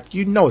I'll be like,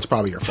 it's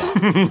probably your fault.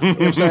 You know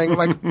what I'm saying?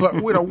 Like,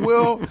 but,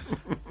 Will,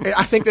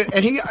 I think that,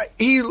 and he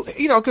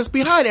because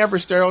behind every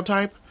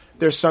stereotype,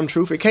 there's some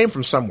truth. It came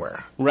from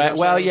somewhere. Right.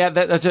 Well, yeah,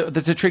 that's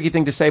a tricky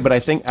thing to say, but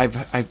I think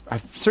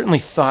I've certainly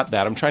thought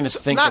that. I'm trying to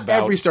think about...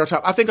 Not every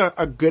stereotype. I think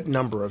a good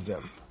number of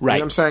them. Right.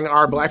 You know what I'm saying?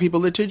 Are black people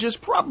litigious?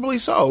 Probably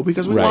so,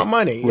 because we want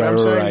money. You know what I'm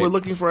saying? Right. We're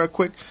looking for a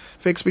quick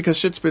fix because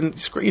shit's been,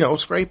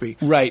 scrapey.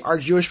 Right. Are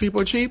Jewish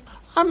people cheap?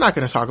 I'm not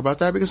going to talk about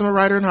that because I'm a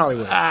writer in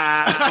Hollywood.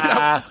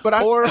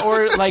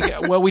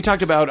 But we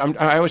talked about.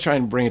 I always try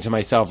and bring it to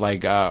myself.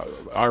 Like,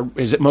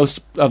 is it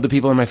most of the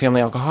people in my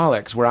family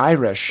alcoholics? We're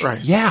Irish.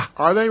 Right. Yeah.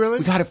 Are they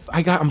really?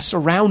 I'm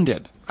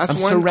surrounded. I'm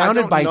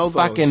surrounded by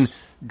fucking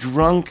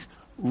drunk,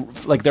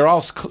 like they're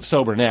all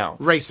sober now.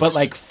 Racist. But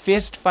like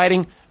fist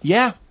fighting,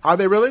 yeah. Are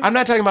they really? I'm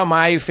not talking about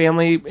my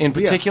family in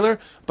particular,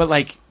 but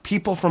like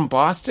people from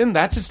Boston,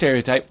 that's a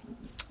stereotype.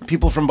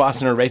 People from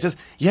Boston are racist.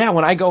 Yeah,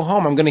 when I go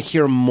home, I'm going to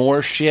hear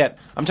more shit.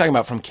 I'm talking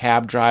about from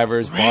cab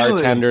drivers,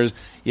 bartenders.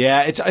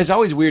 Yeah, it's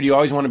always weird. You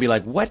always want to be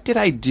like, what did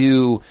I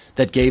do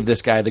that gave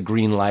this guy the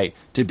green light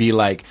to be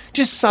like,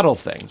 just subtle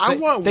things.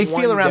 They feel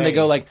one around, day- they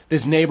go like,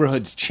 this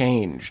neighborhood's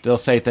changed. They'll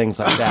say things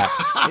like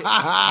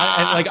that.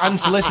 And like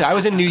unsolicited. I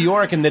was in New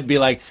York and they'd be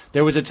like,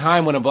 there was a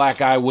time when a black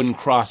guy wouldn't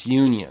cross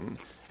Union.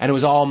 And it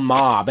was all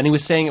mob. And he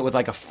was saying it with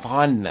like a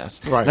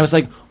fondness. Right. And I was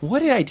like, what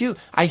did I do?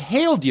 I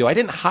hailed you. I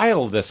didn't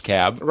heil this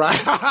cab. Right.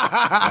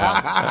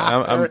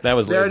 That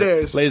was There laser, it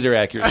is. laser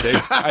accuracy.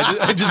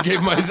 I just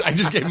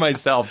gave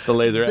myself the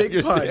laser Big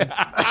accuracy. pun.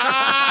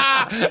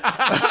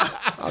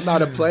 I'm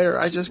not a player.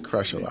 I just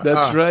crush a lot.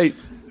 That's right.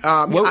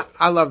 Well,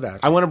 I love that.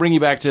 I want to bring you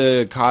back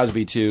to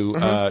Cosby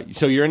too.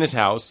 So you're in his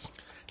house.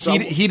 So-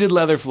 Heated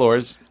leather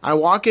floors. I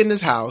walk in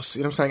his house.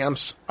 You know what I'm saying?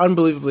 I'm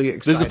unbelievably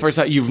excited. This is the first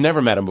time you've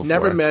never met him before.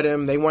 Never met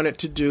him. They wanted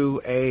to do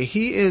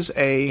he is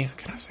a,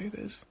 can I say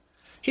this?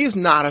 He is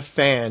not a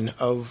fan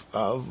of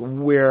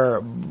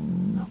where,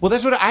 Well,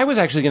 that's what I was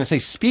actually going to say.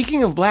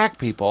 Speaking of black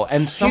people,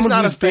 and someone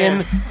not a who's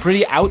been fan.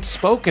 pretty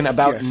outspoken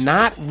about Yes.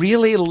 not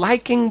really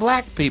liking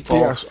black people.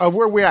 yes, of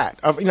where we're at.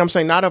 Of, you know what I'm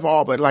saying? Not of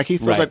all, but like he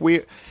feels Right.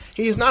 like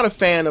he's not a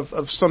fan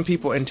of some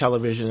people in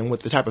television and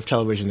with the type of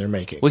television they're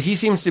making. Well, he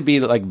seems to be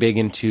like big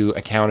into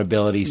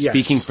accountability, Yes.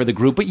 speaking for the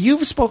group. But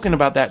you've spoken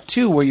about that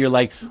too, where you're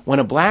like, when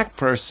a black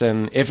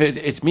person, if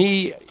it's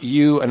me,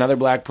 you, another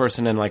black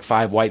person, and like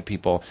 5 white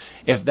people,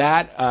 if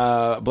that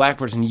black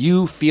person,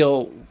 you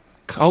feel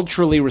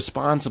culturally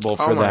responsible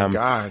for Oh my them.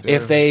 God,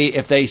 if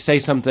dude. they say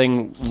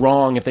something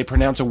wrong, if they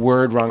pronounce a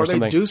word wrong, or or they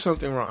something. do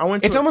something wrong. I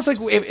went to It's almost like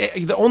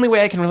the only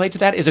way I can relate to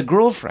that is a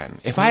girlfriend.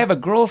 If I have a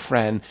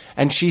girlfriend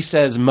and she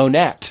says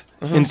Monette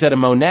instead of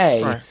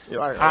Monet, Right. You're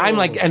like, I'm oh.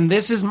 like, and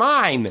this is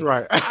mine.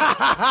 right.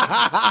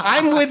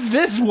 I'm with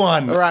this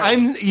one.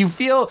 Right. You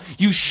feel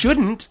you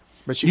shouldn't.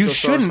 But you feel so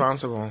shouldn't.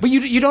 responsible. But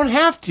you don't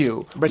have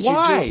to. But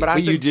Why? you do. But I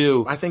think, you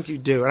do. I think you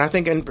do, and I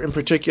think in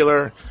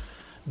particular,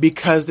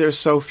 because there's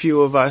so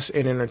few of us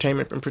in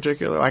entertainment, in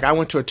particular. Like I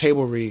went to a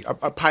table read,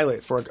 a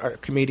pilot for a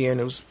comedian.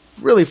 It was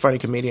a really funny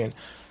comedian,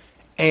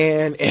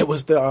 and it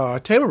was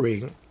the table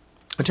read.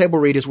 A table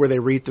read is where they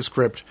read the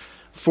script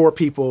for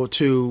people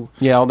to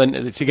Yeah, well,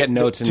 then to get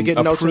notes and to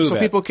get notes, approve so it.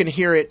 people can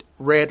hear it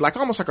read, like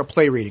almost like a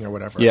play reading or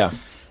whatever. Yeah.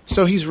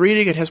 So he's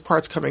reading and his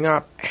part's coming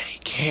up, and he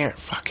can't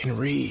fucking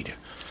read.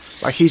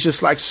 Like he's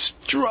just like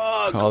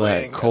struggling. Call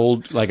that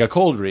cold, like a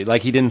cold read.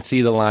 Like he didn't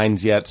see the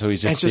lines yet, so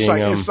he's And just it's just seeing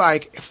like them. it's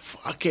like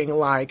fucking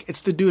like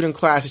it's the dude in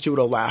class that you would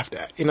have laughed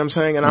at. You know what I'm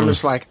saying? And I'm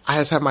just like I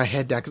just have my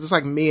head down because it's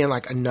like me and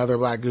like another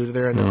black dude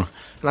there, and I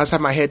just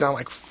have my head down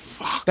like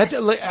fuck. That's.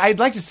 I'd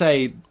like to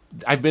say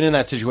I've been in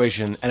that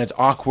situation, and it's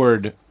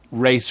awkward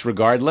race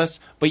regardless.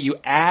 But you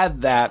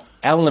add that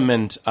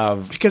element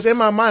of Because in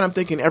my mind, I'm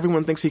thinking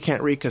everyone thinks he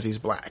can't read because he's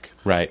black.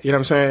 Right. You know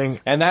what I'm saying?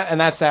 and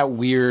that's that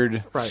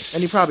weird. Right.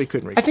 And he probably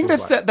couldn't read. I think 'cause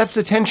that's he was black. that's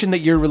the tension that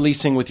you're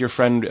releasing with your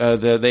friend,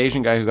 the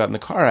Asian guy who got in the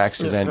car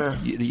accident.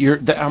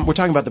 Yeah. We're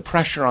talking about the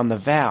pressure on the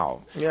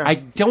valve. Yeah. I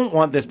don't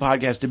want this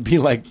podcast to be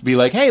like,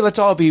 hey, let's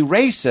all be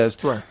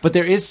racist. Right. But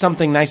there is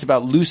something nice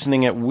about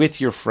loosening it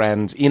with your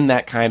friends in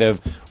that kind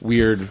of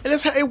weird. And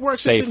it works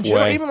safe just in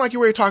general. way. Even like you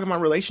were talking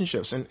about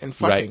relationships and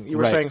fucking. Right, You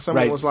were right, saying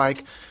someone right. was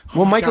like, oh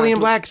Well, my Michael God, Ian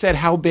look- Black said,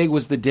 "How big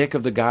was the dick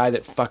of the guy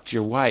that fucked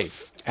your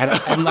wife?"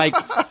 And like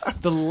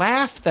the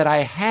laugh that I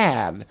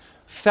had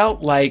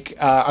felt like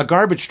a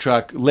garbage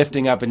truck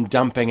lifting up and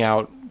dumping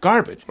out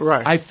garbage.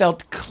 Right. I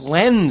felt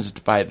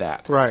cleansed by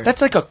that. Right.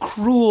 That's like a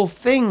cruel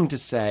thing to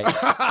say. And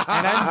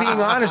I'm being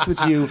honest with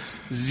you.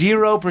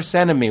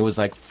 0% of me was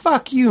like,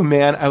 "Fuck you,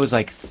 man." I was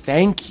like,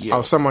 "Thank you."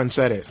 Oh, someone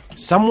said it.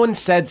 Someone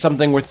said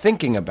something we're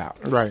thinking about.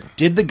 Right.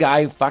 Did the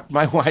guy who fucked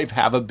my wife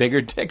have a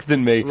bigger dick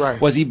than me? Right.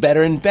 Was he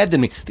better in bed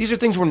than me? These are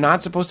things we're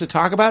not supposed to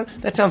talk about.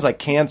 That sounds like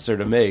cancer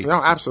to me.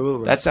 No,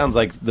 absolutely. That sounds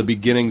like the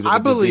beginnings of I a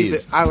believe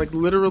disease. that I like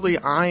literally.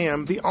 I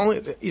am the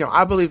only.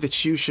 I believe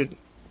that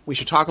we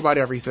should talk about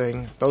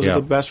everything. Those Yeah. are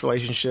the best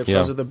relationships. Yeah.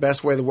 Those are the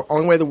best way. The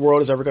only way the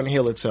world is ever going to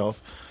heal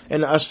itself,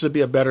 and us to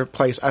be a better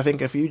place. I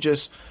think if you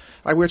just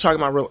like we were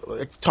talking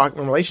about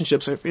talking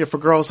relationships. If a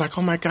girl's like,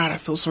 "Oh my God, I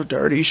feel so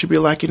dirty," you should be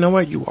like, "You know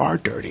what? You are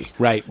dirty."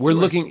 Right. We're You're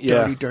a looking. Yeah.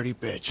 dirty, dirty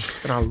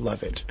bitch, and I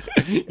love it.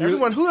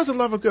 Everyone who doesn't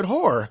love a good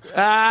whore, you know what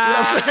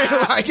I'm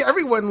saying? Like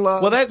everyone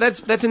loves. Well,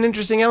 that's an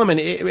interesting element.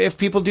 If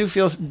people do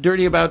feel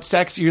dirty about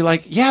sex, you're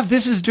like, yeah,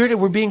 this is dirty.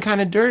 We're being kind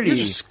of dirty. you're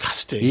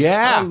disgusting.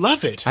 Yeah. I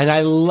love it. And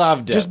I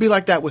loved it. Just be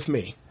like that with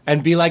me.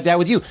 And be like that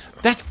with you.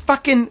 That's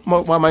fucking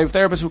what my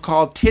therapist would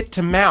call tit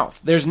to mouth.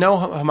 There's no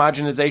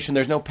homogenization.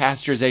 There's no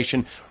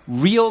pasteurization.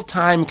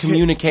 Real-time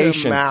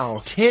communication.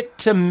 mouth. Tit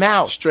to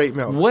mouth. Straight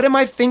milk. What am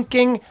I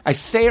thinking? I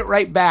say it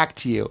right back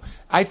to you.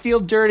 I feel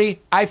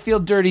dirty. I feel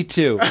dirty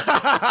too.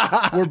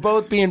 We're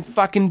both being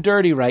fucking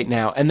dirty right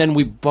now. And then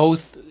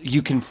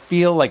you can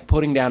feel like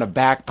putting down a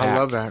backpack. I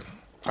love that.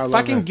 love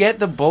Fucking that. get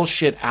the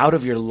bullshit out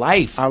of your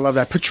life. I love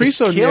that. Patrice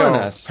It's killing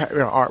O'Neal, us.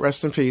 Art,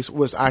 rest in peace,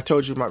 was, I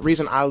told you, my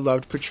reason I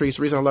loved Patrice,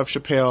 the reason I love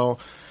Chappelle,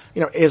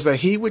 is that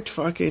he would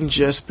fucking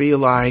just be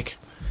like,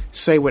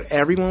 say what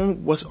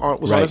everyone was on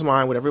Right. his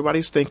mind, what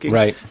everybody's thinking.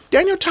 Right.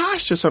 Daniel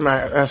Tosh to some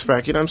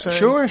aspect, you know what I'm saying?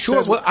 Sure.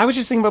 Says- Well, I was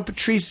just thinking about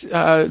Patrice,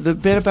 the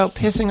bit about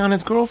pissing on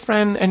his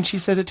girlfriend, and she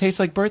says it tastes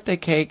like birthday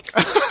cake,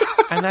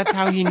 and that's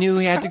how he knew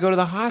he had to go to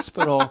the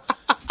hospital.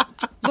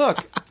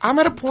 Look, I'm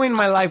at a point in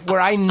my life where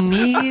I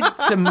need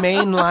to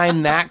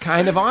mainline that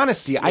kind of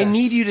honesty. I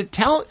need you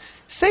to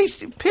say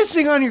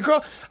pissing on your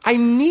girl. I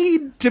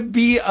need to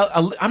be.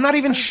 I'm not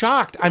even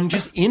shocked. I'm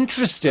just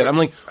interested. I'm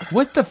like,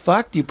 what the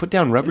fuck? Do you put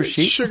down rubber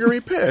sheets?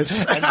 Sugary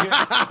piss.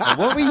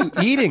 What were you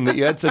eating that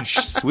you had such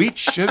sweet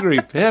sugary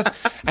piss?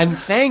 And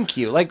thank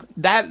you. Like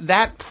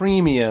that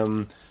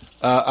premium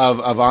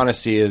of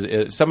honesty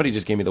is somebody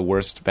just gave me the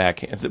worst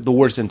the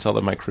worst insult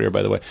of my career,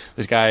 by the way.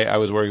 This guy I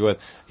was working with,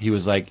 he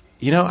was like,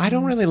 I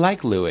don't really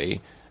like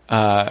Louis.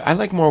 I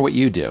like more what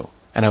you do.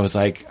 And I was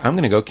like, I'm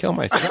going to go kill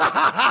myself.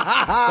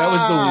 That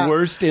was the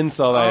worst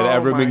insult I had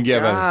ever been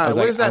given. I was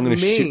what like, does that I'm gonna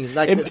mean? shoot-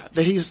 Like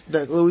It-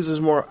 that Louis is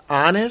more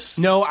honest?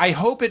 No, I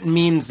hope it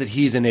means that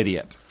he's an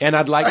idiot. And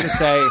I'd like to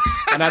say,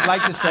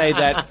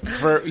 that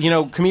for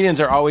comedians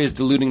are always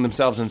deluding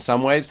themselves in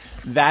some ways.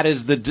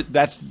 That's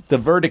the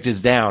verdict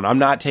is down. I'm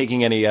not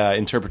taking any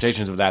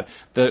interpretations of that.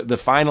 The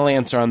final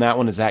answer on that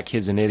one is that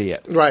kid's an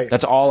idiot. Right.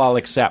 That's all I'll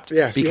accept.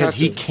 Yes, you because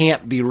have he to.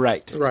 can't be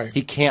right. Right.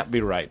 He can't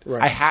be right.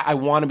 Right. I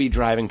want to be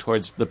driving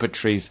towards the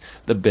Patrice,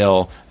 the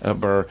Bill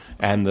Burr,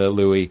 and the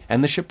Louis,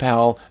 and the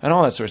Chappelle, and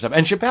all that sort of stuff.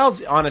 And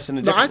Chappelle's honest in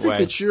a No, I different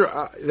think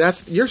way.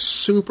 that you're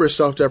super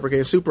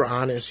self-deprecating, super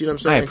honest. You know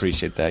what I'm I saying?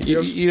 appreciate that.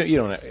 You You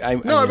know,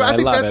 don't. No, but I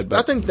think love that's it, but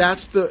I think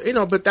that's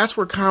but that's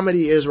where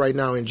comedy is right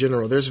now in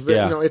general. There's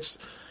Yeah. it's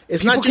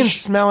people not can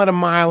just smell it a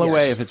mile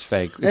away Yes. if it's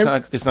fake.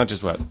 And- It's not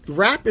just what.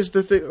 rap is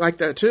the thing like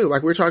that too.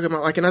 Like we're talking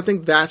about and I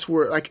think that's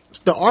where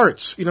the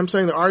arts, you know what I'm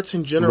saying, the arts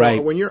in general,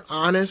 Right. when you're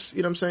honest,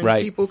 you know what I'm saying,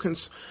 Right.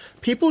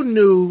 people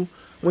knew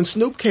when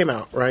Snoop came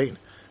out, right?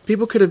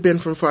 People could have been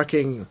from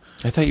fucking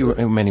I thought you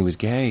meant he was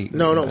gay.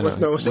 No. I don't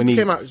know. When Snoop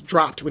came out,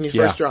 dropped when he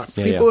Yeah, first dropped.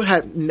 yeah, People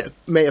yeah.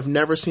 may have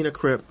never seen a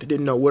Crip. They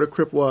didn't know what a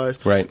Crip was.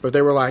 Right. But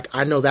they were like,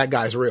 I know that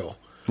guy's real.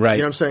 Right. You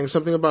know what I'm saying?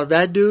 Something about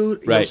that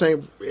dude. You know what I'm Right.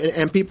 saying?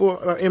 And people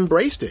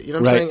embraced it. You know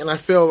what I'm Right. saying? And I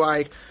feel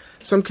like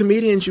some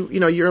comedians,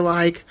 you're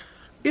like,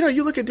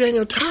 you look at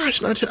Daniel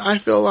Tosh, and I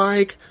feel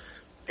like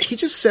he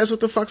just says what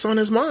the fuck's on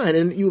his mind,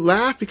 and you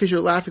laugh because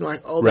you're laughing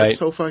like, oh, that's Right.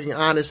 so fucking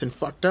honest and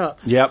fucked up.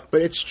 Yep.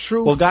 But it's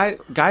true. Well,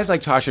 guys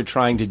like Tosh are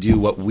trying to do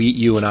what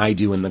you and I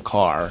do in the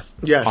car.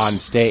 Yes. On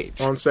stage.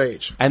 on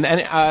stage. And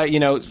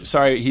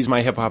sorry, he's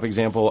my hip hop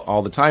example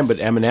all the time, but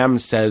Eminem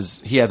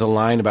says he has a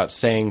line about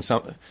saying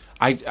something.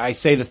 I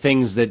say the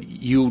things that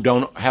you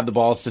don't have the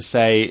balls to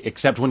say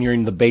except when you're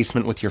in the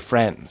basement with your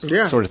friends,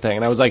 Yeah. sort of thing.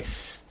 And I was like,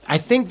 I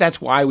think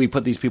that's why we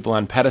put these people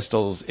on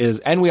pedestals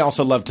and we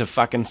also love to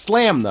fucking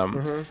slam them.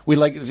 Mm-hmm. We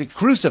like to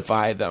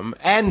crucify them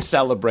and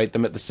celebrate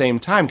them at the same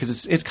time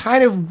because it's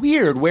kind of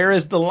weird. Where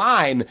is the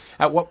line?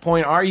 At what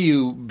point are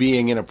you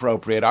being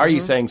inappropriate? Are you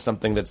Mm-hmm. saying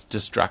something that's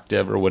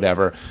destructive or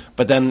whatever?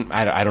 But then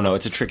I don't know.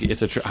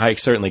 I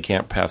certainly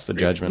can't pass the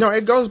judgment. No,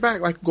 it goes back,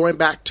 going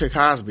back to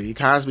Cosby.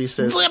 Cosby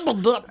says,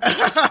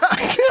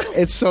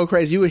 it's so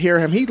crazy. You would hear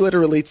him. He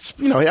literally,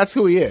 that's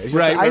who he is.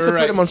 Right, I used to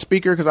right, put him right. on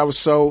speaker because I was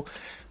so,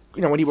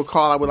 when he would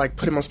call, I would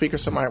put him on speaker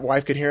so my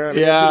wife could hear him.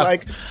 Yeah. And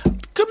he'd be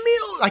like,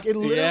 Camille, it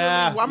literally.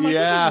 Yeah, I'm like,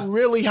 yeah. this is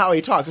really how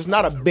he talks. It's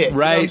not a bit.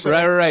 Right. You know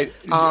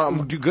what I'm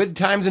saying? Good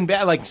times and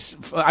bad. Like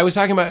I was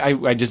talking about,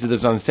 I just did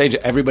this on stage.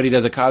 Everybody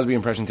does a Cosby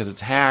impression because it's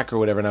hack or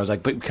whatever, and I was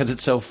like, but because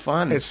it's so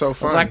fun. It's so I was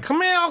fun. like,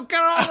 Camille,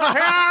 get over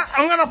here.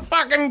 I'm gonna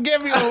fucking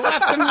give you a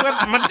lesson with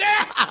my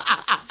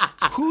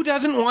dick. Who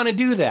doesn't want to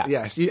do that?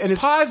 Yes, and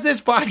it's Pause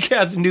this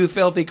podcast and do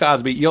Filthy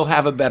Cosby. You'll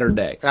have a better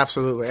day.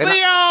 absolutely. And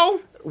Theo.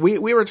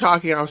 we were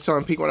talking. I was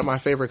telling Pete one of my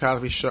favorite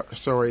Cosby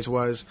stories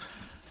was.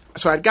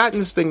 So I'd gotten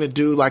this thing to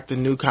do the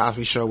new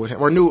Cosby show with him,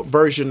 or a new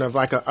version of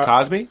a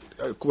Cosby?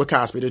 With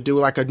Cosby, to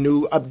do a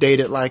new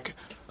updated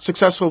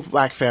successful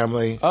black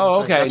family. Oh,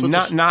 So okay. that's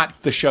what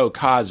Not the show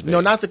Cosby.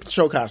 no, not the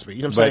show Cosby.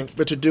 You know what I'm But- saying?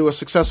 But to do a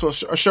successful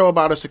a show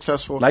about a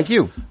successful like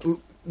you.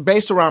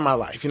 based around my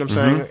life. You know what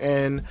I'm saying?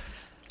 And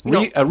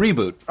A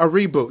reboot. a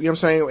reboot. You know what I'm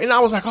saying? And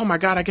I was like, oh my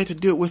god, I get to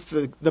do it with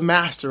the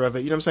master of it.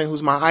 You know what I'm saying?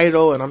 Who's my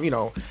idol? And I'm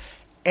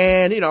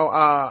And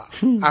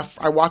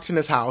I walked in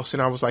his house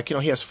and I was like,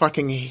 he has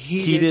fucking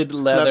heated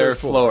leather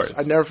floors.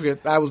 I never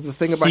forget that was the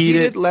thing about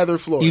heated leather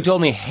floors. You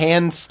told me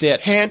hand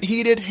stitched.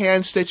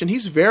 hand stitch, and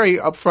he's very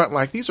upfront.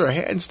 Like these are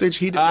hand stitched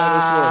heated leather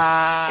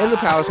floors in the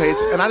Palisades.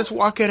 And I just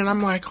walk in and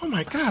I'm like, oh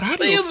my god, how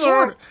do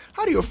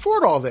you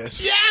afford all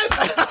this?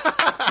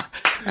 Yes.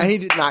 And he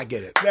did not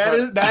get it.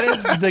 That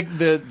is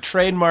the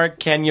trademark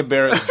Kenya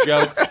Barrett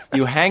joke.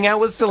 You hang out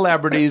with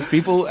celebrities,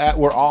 people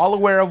we're all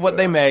aware of what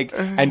they make,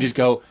 and just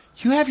go,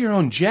 you have your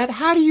own jet?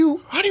 How do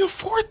you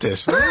afford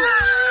this, man?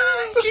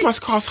 This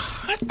must cost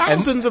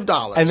thousands of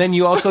dollars. And then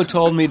you also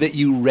told me that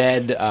you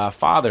read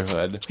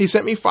Fatherhood. He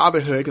sent me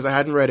Fatherhood because I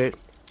hadn't read it.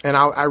 and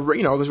I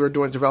you know, because we were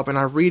doing development,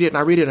 I read it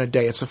in a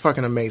day. It's a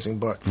fucking amazing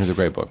book. It's a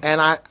great book.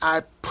 And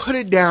I put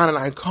it down and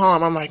I call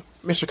him. I'm like,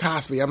 Mr.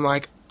 Cosby. I'm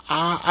like,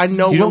 I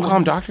know. You don't call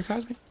him Dr.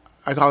 Cosby?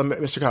 I call him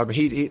Mr. Cosby.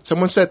 He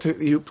someone said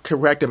to you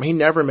correct him. He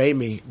never made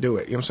me do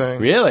it. You know what I'm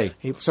saying? Really?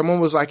 Someone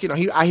was like, you know,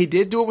 he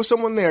did do it with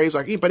someone there. He's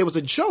like, but it was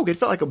a joke. It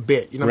felt like a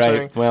bit. You know what I'm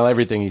saying? Well,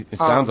 everything it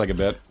sounds like a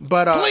bit.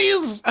 But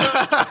Please,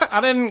 I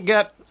didn't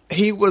get.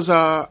 He was.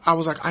 I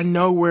was like, I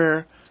know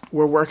we're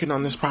working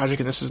on this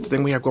project and this is the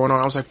thing we have going on.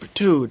 I was like, but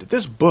dude,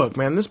 this book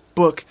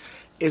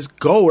is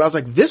gold. I was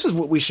like, this is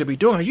what we should be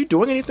doing. Are you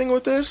doing anything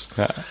with this?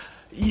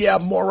 Yeah,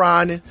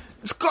 moron.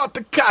 It's called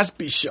The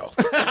Cosby Show.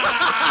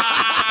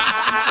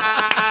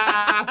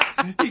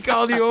 He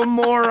called you a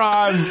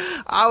moron.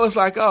 I was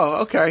like,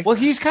 oh, okay. Well,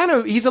 he's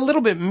a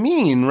little bit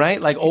mean, right?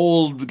 Like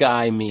old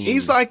guy mean.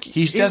 He's like-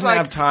 he he's doesn't like-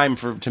 have time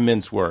to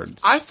mince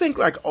words. I think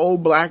like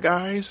old black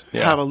guys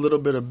Yeah. have a little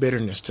bit of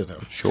bitterness to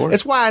them. Sure.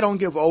 It's why I don't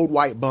give old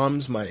white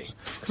bums money.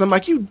 Because I'm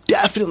like, you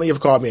definitely have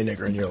called me a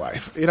nigger in your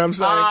life. You know what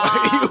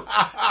I'm saying?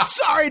 Like,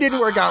 sorry it didn't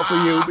work out for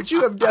you, but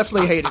you have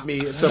definitely hated me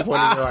at some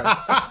point in your life.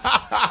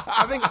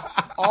 I think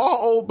all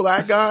old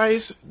black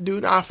guys do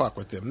not fuck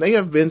with them. They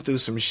have been through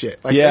some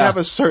shit. Like Yeah. they have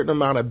a certain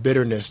amount of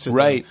bitterness to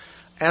Right. them.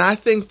 And I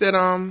think that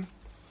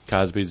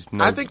Cosby's.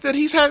 No, I think that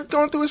he's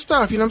going through his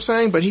stuff, you know what I'm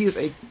saying? But he is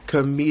a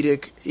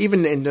comedic,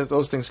 even in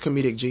those things,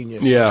 comedic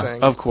genius. You know what I'm Yeah,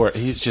 saying? of course.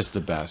 He's just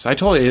the best. I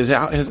told you,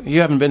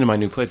 you haven't been to my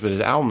new place, but his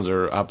albums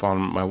are up on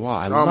my wall.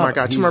 I Oh love my it.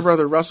 God! To He's- my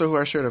brother Russell, who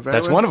I shared a bed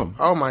That's with. one of 'em.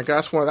 Oh my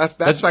God!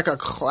 That's like a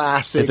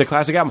classic. It's a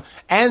classic album.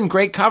 And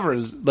great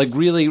covers. Like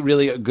really,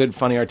 really good,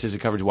 funny, artistic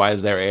coverage. Why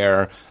Is There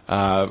Air?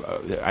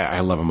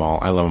 I love them all.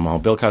 I love them all.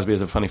 Bill Cosby is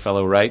a funny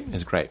fellow, right?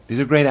 Is great. These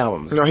are great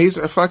albums. No, he's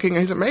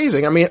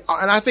amazing. I mean,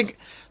 and I think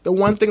the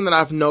one thing that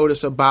I've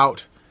noticed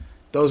about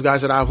those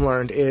guys that I've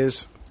learned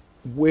is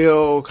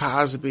Will,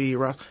 Cosby,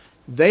 Russ.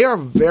 They are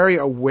very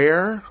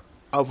aware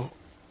of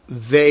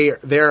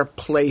their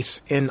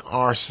place in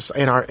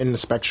the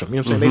spectrum. You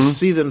know what I'm saying? They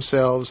see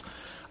themselves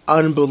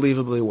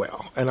unbelievably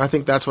well, and I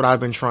think that's what I've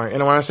been trying.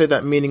 And when I say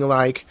that, meaning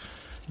like,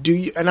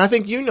 and I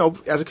think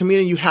as a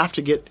comedian, you have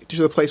to get to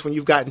the place when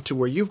you've gotten to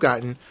where you've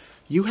gotten.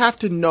 You have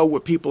to know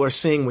what people are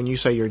seeing when you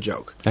say your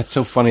joke. That's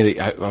so funny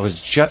that I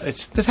was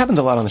just. This happens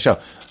a lot on the show.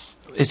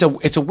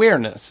 It's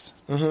awareness.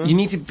 You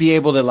need to be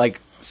able to like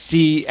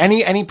see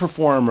any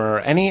performer,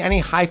 any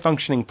high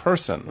functioning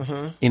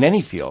person in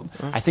any field.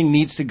 I think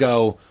needs to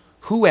go.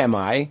 Who am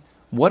I?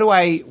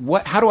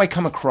 How do I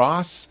come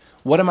across?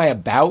 What am I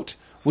about?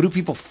 What do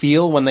people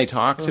feel when they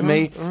talk to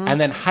me?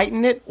 And then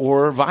heighten it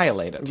or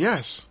violate it.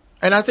 Yes,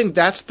 and I think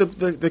that's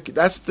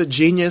the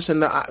genius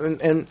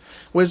and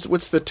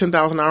what's the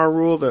 10,000 hour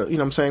rule? You know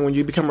what I'm saying, when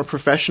you become a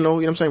professional,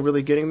 you know what I'm saying,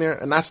 really getting there.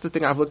 And that's the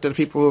thing. I've looked at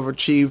people who have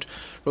achieved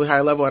really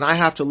high level, and I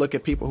have to look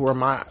at people who are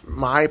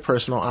my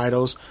personal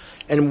idols.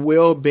 And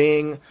Will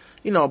being,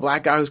 you know, a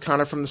black guy who's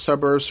kind of from the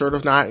suburbs, sort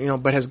of not, you know,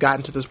 but has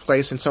gotten to this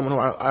place, and someone who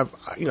I've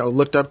you know,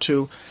 looked up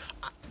to.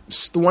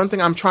 The one thing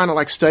I'm trying to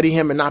like study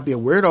him and not be a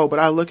weirdo, but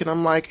I look and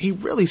I'm like, he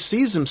really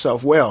sees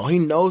himself well. He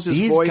knows his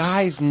These voice.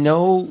 guys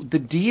know the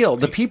deal.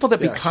 The people that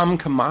Yes. become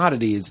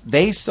commodities,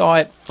 they saw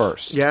it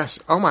first. Yes.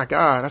 Oh my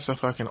God, that's a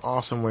fucking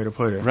awesome way to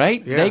put it.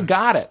 Right? Yeah. They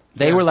got it.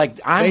 They Yeah. were like,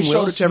 I'm They Will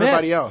showed it to Smith.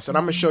 everybody else, and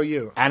I'm gonna show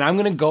you. And I'm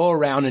going to go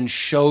around and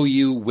show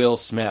you Will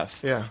Smith.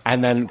 Yeah.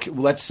 And then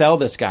let's sell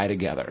this guy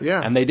together. Yeah.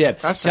 And they did.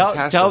 That's tell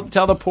fantastic.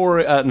 the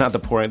poor, not the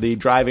poor, the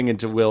driving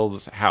into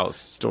Will's house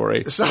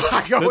story. So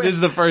I go. This is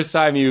the first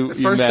time you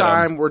the first met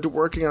time him. we're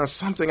working on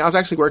something. I was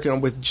actually working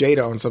on with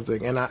Jada on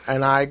something, and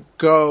I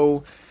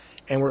go,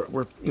 and we're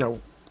you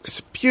know, it's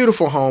a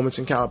beautiful home. It's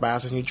in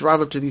Calabasas, and you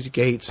drive up to these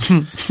gates,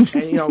 and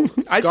you know,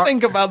 I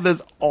think about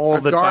this all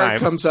a the guard time.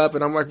 comes up,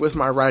 and I'm like with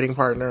my writing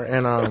partner,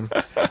 and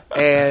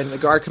and the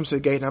guard comes to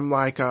the gate, and I'm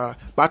like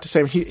about to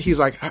say, he's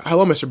like,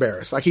 "Hello, Mr.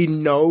 Barris." Like he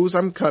knows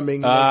I'm coming,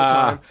 he knows the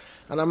time,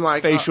 and I'm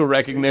like, Facial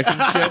recognition shit.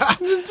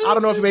 I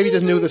don't know if he maybe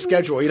just knew the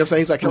schedule. You know what I'm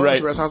saying? He's like, hello, Right.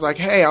 Mr. Barris. I was like,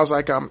 hey,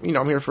 you know,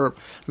 I'm here for a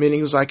meeting.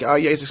 He was like, yeah,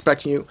 he's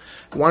expecting you.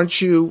 Why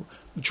don't you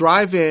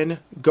drive in,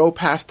 go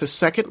past the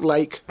second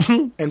lake,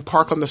 and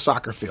park on the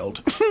soccer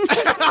field?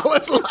 And I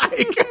was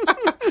like,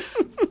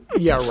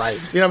 yeah, right.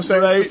 You know what I'm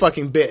saying? It's Right. a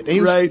fucking bit. And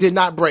he did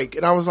not break.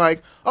 And I was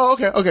like, oh,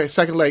 okay,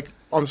 second lake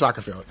on the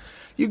soccer field.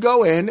 You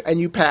go in and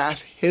you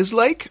pass his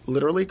lake,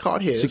 literally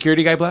called his.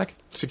 Security guy black?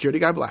 Security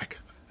guy black.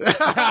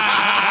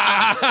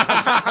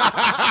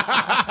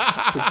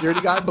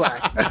 Security guy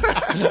black.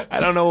 I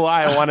don't know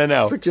why. I want to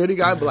know. Security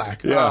guy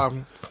black. Yeah.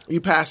 You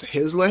pass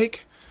his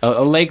lake,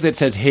 A lake that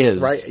says his.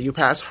 right? You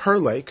pass her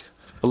lake,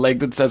 A lake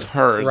that says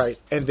hers. right?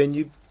 And then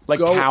you Like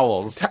go,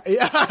 towels.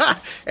 Yeah.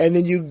 And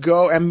then you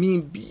go. I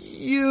mean,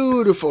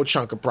 beautiful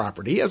chunk of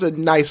property. He has a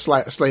nice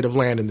slate of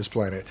land in this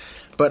planet.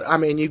 But I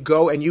mean, you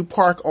go and you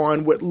park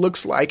on what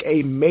looks like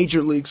a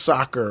Major League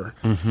Soccer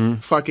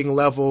fucking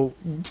level,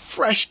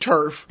 fresh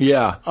turf.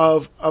 Yeah.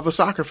 Of a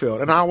soccer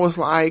field, and I was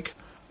like,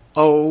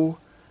 oh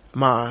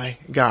my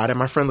God. And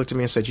my friend looked at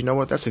me and said, you know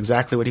what? That's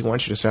exactly what he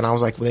wants you to say. And I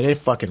was like, well, then it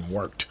fucking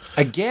worked.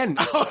 Again,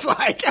 I was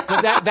like,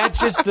 that's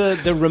just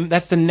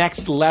that's the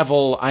next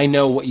level. I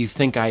know what you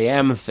think I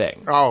am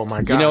thing. oh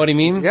my God. You know what I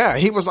mean? Yeah.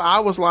 I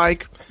was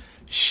like,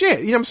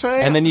 shit. You know what I'm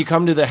saying? And then you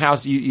come to the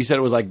house. You said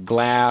it was like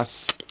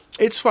glass.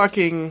 It's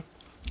fucking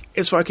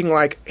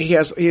like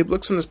he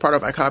looks in this part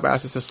of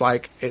Calabasas. It's just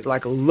like it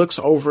like looks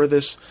over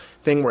this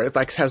thing where it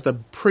like has the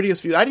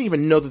prettiest view. I didn't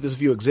even know that this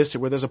view existed.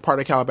 Where there's a part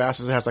of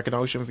Calabasas that has like an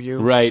ocean view,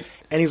 Right.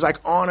 And he's like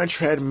on a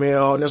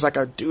treadmill, and there's like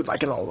a dude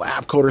like in a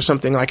lab coat or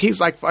something. Like he's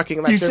like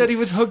fucking. Like You said he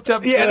was hooked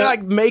up. Yeah, to they're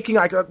like making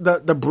like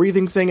the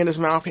breathing thing in his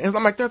mouth, and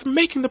I'm like, they're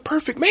making the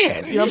perfect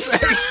man. You know what I'm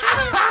saying?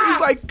 He's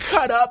like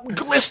cut up,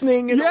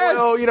 glistening in Yes.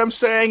 oil. You know what I'm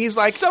saying? He's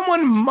like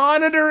someone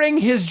monitoring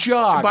his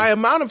jog. by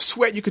amount of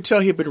sweat, you could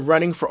tell he had been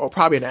running for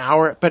probably an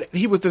hour. But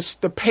he was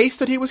the pace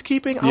that he was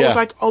keeping. I Yeah. was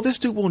like, oh, this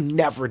dude will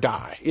never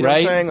die. You know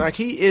Right. what I'm saying? Like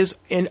he is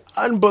an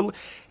unbelievable.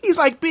 He's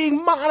like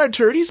being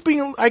monitored. He's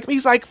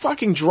like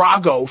fucking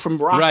Drago from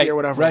Rocky right. or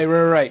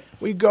whatever. Right.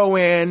 We go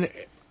in,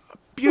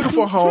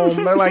 beautiful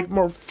home. They're like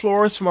more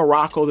florists from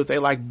Morocco that they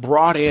like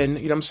brought in.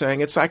 You know what I'm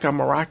saying? It's like a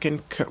Moroccan.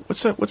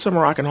 What's a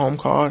Moroccan home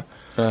called?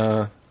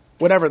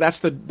 Whatever. That's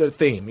the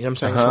theme. You know what I'm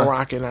saying? It's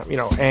Moroccan.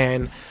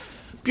 And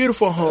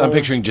beautiful home. I'm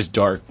picturing just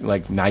dark,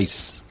 like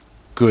nice,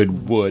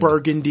 good wood.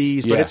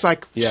 burgundies, but Yeah. it's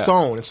like Yeah.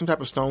 stone. It's some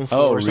type of stone Oh,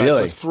 floor. It's like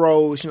really? with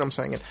throws, you know what I'm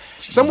saying? And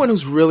someone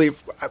who's really,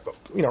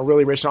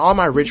 really rich. And all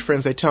my rich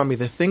friends, they tell me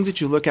the things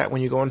that you look at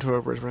when you go into a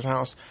rich person's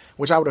house,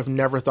 which I would have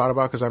never thought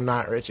about because I'm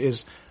not rich,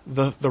 is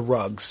the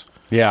rugs.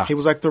 Yeah. He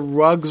was like, the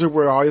rugs are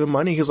where all the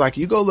money. He's like,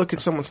 you go look at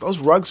those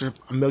rugs are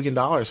 $1 million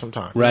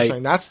sometimes. You know what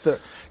I'm Right. saying?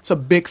 It's a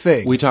big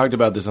thing. We talked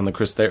about this on the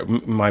Chris.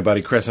 My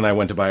buddy Chris and I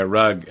went to buy a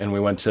rug, and we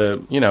went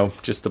to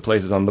just the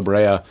places on La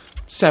Brea.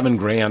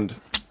 $7,000.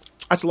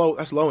 That's low.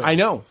 That's low. End. I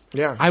know.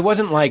 Yeah. I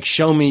wasn't like,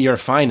 show me your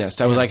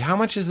finest. I was like, how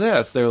much is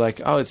this? They were like,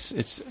 oh, it's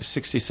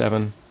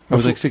 67. I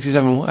was like,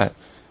 67 what?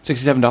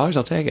 $67?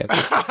 I'll take it.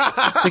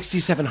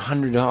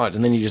 $6,700,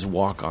 and then you just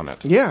walk on it.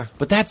 Yeah.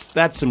 But that's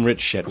some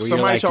rich shit. Where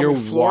Somebody you're told like,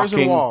 me you're floors and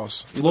walking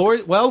walls.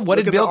 Floors. Well, what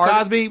Look did at the Bill art.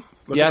 Cosby?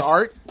 Look Yes. at the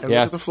art and Yeah.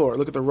 look at the floor.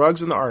 Look at the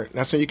rugs and the art.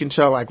 That's how you can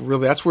tell. Like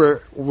really, that's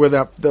where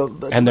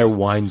the And their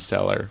wine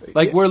cellar.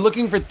 Like, we're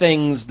looking for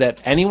things that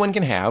anyone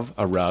can have: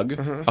 a rug,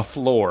 a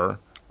floor,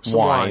 Some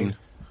wine.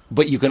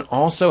 But you can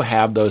also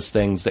have those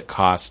things that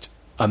cost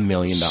 $1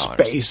 million.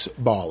 space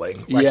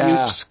balling. Like Yeah. you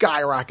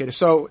skyrocketed.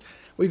 So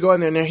we go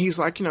in there and he's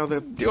like,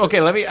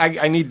 Okay,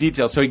 I need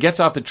details. So he gets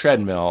off the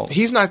treadmill.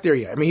 he's not there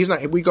yet. I mean, he's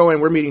not. We go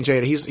in. We're meeting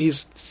Jada.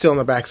 He's still in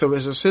the back. So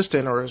his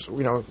assistant or his,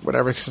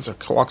 whatever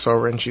walks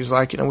over and she's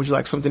like, would you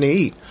like something to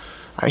eat?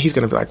 He's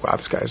gonna be like, wow,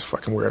 this guy's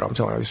fucking weird. I'm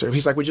telling you.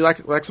 He's like, would you like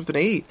something to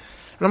eat?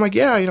 And I'm like,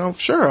 yeah,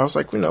 sure. I was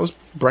like, it's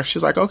breakfast.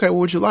 She's like, okay, what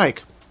would you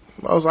like?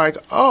 I was like,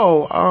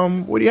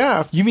 what do you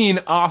have? You mean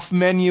off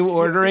menu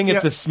ordering Yeah.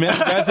 at the Smith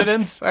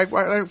residence? She's like,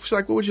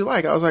 what would you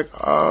like? I was like,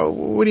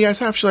 what do you guys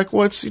have? She's like,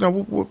 well, it's,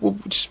 we'll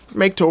just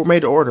made to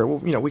order.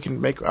 Well, we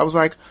can make. I was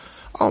like,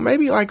 oh,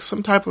 maybe like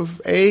some type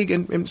of egg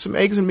and some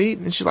eggs and meat.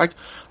 And she's like,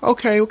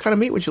 okay, what kind of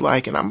meat would you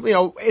like? And I'm,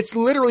 it's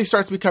literally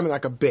starts becoming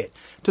like a bit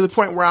to the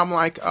point where I'm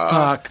like,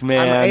 Fuck,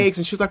 man. I'm eggs.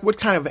 And she's like, what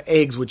kind of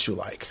eggs would you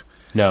like?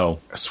 No.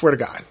 I swear to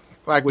God.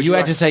 Like, would You had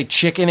like, to say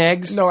chicken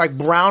eggs? no, like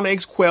brown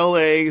eggs, quail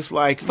eggs,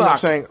 like, you know what I'm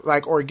Fuck. saying?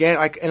 Like organic,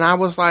 like, and I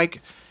was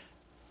like,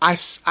 I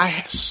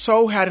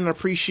so had an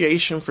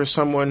appreciation for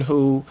someone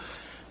who,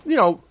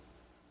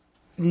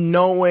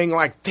 knowing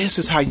like this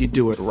is how you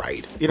do it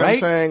right. You know what I'm Right?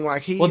 saying?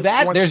 Like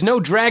there's no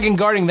dragon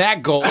guarding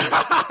that gold.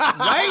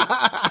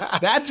 Right?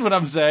 That's what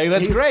I'm saying.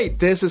 That's great.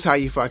 This is how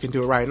you fucking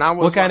do it right. And I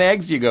was What kind of like,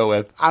 eggs do you go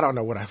with? I don't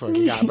know what I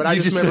fucking got, but I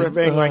You just just remember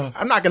said, being like,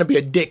 I'm not going to be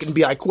a dick and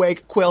be like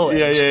quail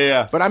eggs.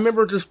 Yeah. But I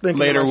remember just thinking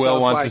to Later, myself,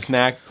 Will wants like, a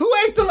snack. Who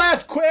ate the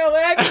last quail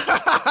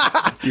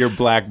egg? You're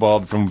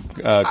blackballed from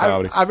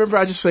comedy. I remember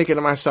I just thinking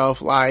to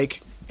myself,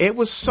 like, it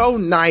was so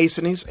nice,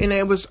 and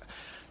it was,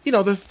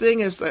 the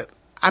thing is that,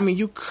 I mean,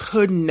 you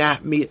could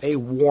not meet a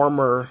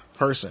warmer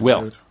person.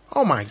 Will. Dude.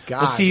 Oh my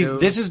God. But see,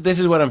 dude. this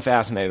is what I'm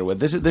fascinated with.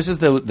 This is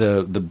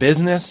the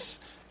business,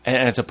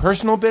 and it's a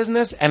personal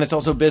business, and it's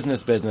also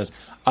business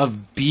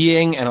of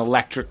being an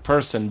electric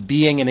person,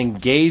 being an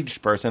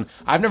engaged person.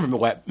 I've never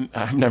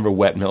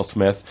wet Will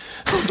Smith.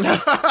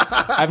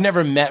 I've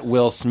never met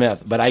Will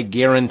Smith, but I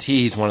guarantee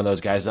he's one of those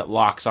guys that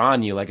locks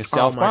on you like a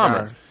stealth my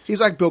bomber. God. He's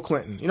like Bill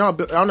Clinton. I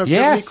don't know if Yes. you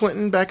ever meet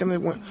Clinton back in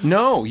the.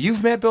 No,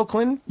 you've met Bill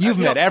Clinton. You've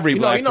met every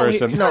black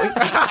person.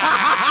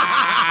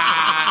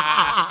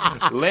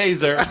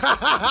 Laser.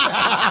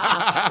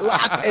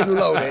 Locked and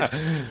loaded.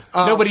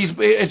 No, but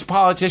it's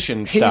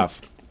politician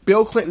stuff.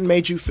 Bill Clinton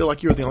made you feel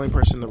like you were the only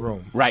person in the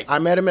room. Right. I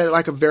met him at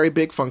like a very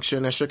big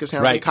function. I shook his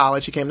hand in Right.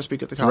 college. He came to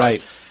speak at the college.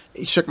 Right.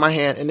 He shook my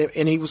hand,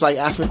 and he was like,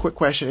 asked me a quick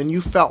question, and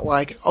you felt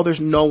like, oh,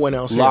 there's no one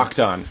else here. Locked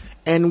on.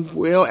 And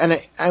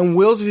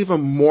Will's is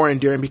even more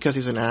endearing because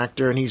he's an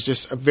actor and he's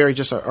just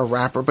a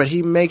rapper. But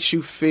he makes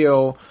you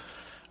feel,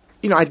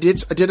 I did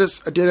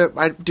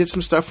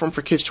some stuff for him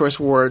for Kids Choice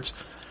Awards.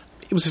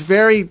 It was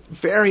very,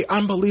 very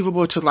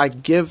unbelievable to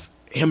like give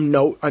him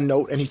a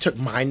note, and he took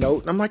my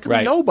note, and I'm like, I'm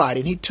Right. nobody,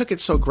 and he took it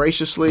so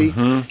graciously,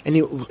 and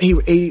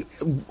he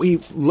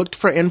looked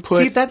for input.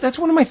 See, that's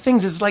one of my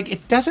things. Is like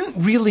it doesn't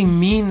really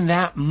mean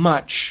that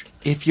much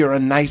if you're a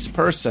nice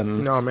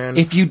person. No, man.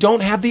 If you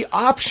don't have the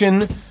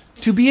option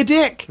to be a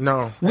dick.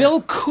 No.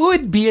 Will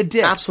could be a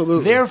dick.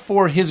 Absolutely.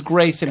 Therefore, his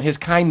grace and his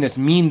kindness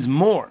means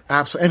more.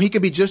 Absolutely, and he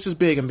could be just as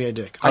big and be a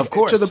dick. Of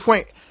course. To the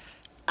point,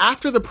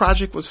 after the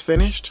project was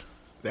finished,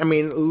 I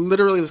mean,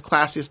 literally the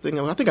classiest thing.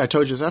 I think I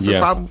told you this. After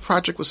Yeah. the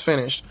project was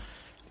finished,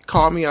 he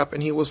called me up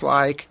and he was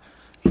like,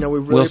 we really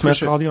Will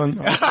Smith appreciate- called you on.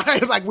 He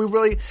was like, we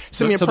really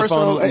send me a So the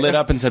personal. phone lit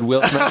up and said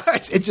Will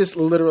Smith. It's just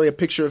literally a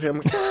picture of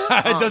him.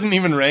 It doesn't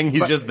even ring.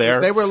 He's But just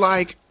there. They were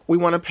like, we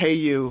want to pay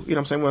you, you know what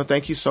I'm saying? Well,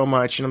 thank you so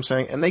much, you know what I'm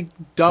saying? And they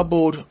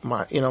doubled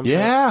my, you know what I'm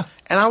Yeah. saying?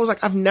 And I was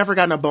like, I've never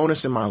gotten a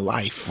bonus in my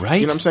life. Right.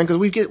 You know what I'm saying?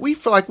 Because we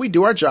feel like we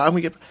do our job.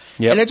 We get,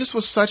 Yep. and it just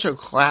was such a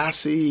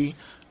classy,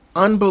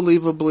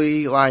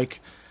 unbelievably, like,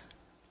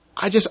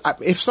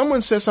 if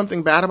someone says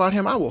something bad about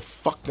him, I will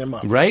fuck them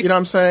up. Right. You know what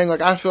I'm saying?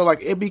 Like, I feel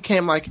like it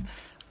became like,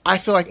 I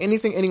feel like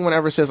anything anyone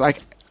ever says,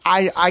 like,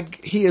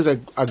 he is a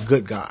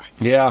good guy.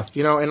 Yeah.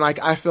 You know, and like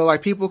I feel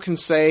like people can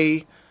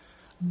say,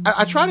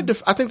 I try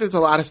to. I think there's a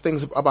lot of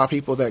things about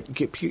people that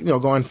get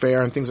go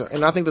unfair and things,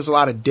 and I think there's a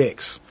lot of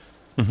dicks.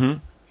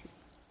 No,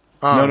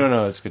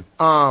 it's good.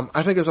 I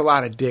think there's a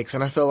lot of dicks,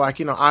 and I feel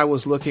like I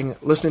was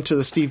listening to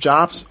the Steve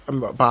Jobs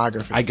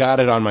biography, I got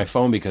it on my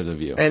phone because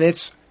of you. and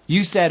it's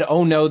You said,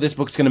 "Oh no, this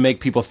book's going to make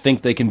people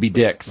think they can be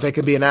dicks." they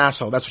can be an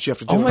asshole. That's what you have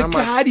to do. Oh And my I'm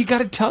like, god, you got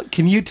to tell.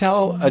 Can you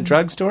tell a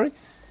drug story?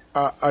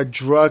 a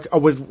drug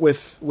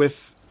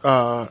with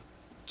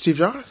Steve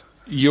Jobs.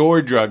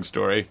 Your drug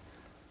story.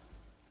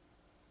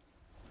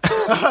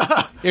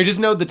 Here, just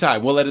note the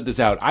time. We'll edit this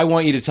out. I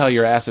want you to tell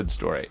your acid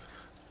story.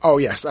 Oh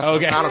yes, that's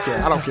Okay. I don't care.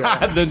 I don't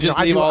care. Then just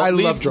I leave do- all. I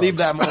leave, love drugs. Leave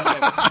that moment.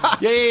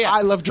 Yeah.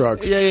 I love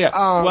drugs. Yeah.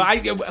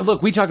 Well,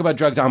 look, we talk about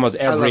drugs almost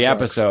every love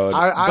drugs. episode.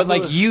 I but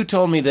like will- you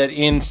told me that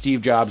in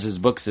Steve Jobs'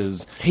 books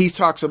is He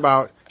talks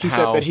about. He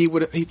How? said that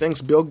he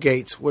thinks Bill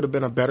Gates would have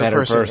been a better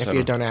person if he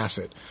had done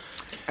acid.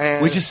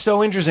 And which is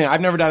so interesting. I've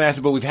never done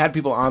acid, but we've had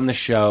people on the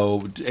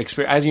show.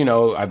 As you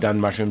know, I've done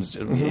mushrooms.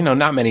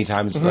 Not many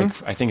times. Like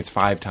I think it's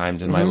 5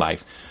 times in my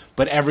life.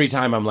 But every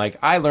time I'm like,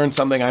 I learned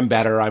something. I'm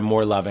better. I'm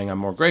more loving. I'm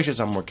more gracious.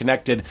 I'm more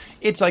connected.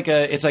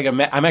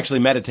 I'm actually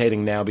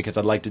meditating now because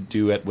I'd like to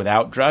do it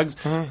without drugs.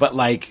 But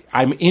like,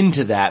 I'm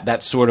into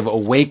that sort of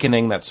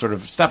awakening, that sort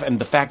of stuff. And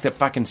the fact that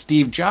fucking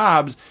Steve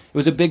Jobs, it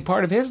was a big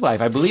part of his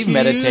life. I believe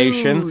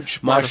meditation,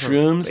 Huge part of him.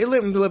 mushrooms. They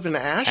lived in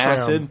an ashram.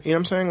 Acid. You know what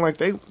I'm saying? Like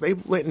they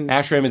lit in.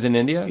 Ashram is in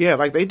India. Yeah,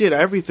 like they did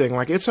everything.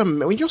 Like it's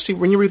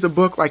when you read the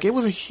book, like it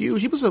was he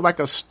was like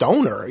a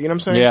stoner. You know what I'm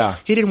saying? Yeah.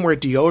 He didn't wear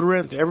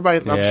deodorant. Everybody,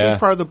 a Yeah. huge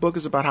part of the book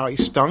is about how he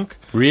stunk.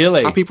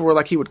 Really? How people were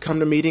like, he would come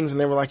to meetings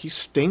and they were like, you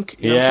stink.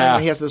 You know what I'm Yeah.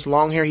 saying? He has this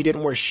long hair. He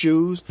didn't wear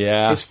shoes.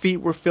 Yeah. His feet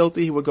were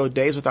filthy. He would go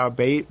days without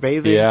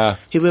bathing. Yeah.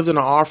 He lived on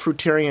an all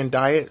fruitarian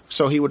diet.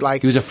 So he would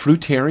like, He was a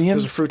fruitarian? he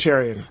was a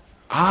fruitarian.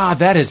 Ah,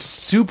 that is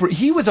super.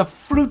 He was a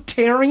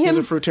fruitarian? He was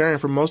a fruitarian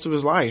for most of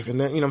his life. And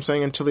then, you know what I'm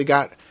saying, until he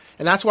got,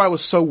 and that's why it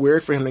was so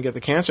weird for him to get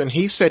the cancer. And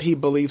he said he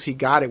believes he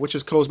got it, which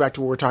just goes back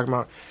to what we're talking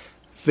about.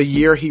 The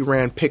year he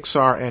ran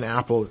Pixar and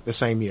Apple the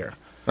same year.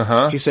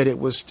 He said it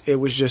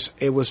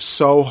was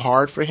so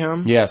hard for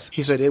him. Yes.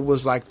 He said it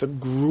was like the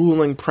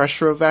grueling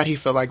pressure of that. He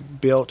felt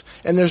like built,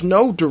 and there's been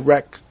no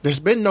direct Well,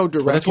 that's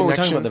what we're connection.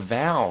 talking about, the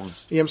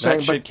valves. You know what I'm saying?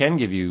 That But- shit can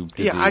give you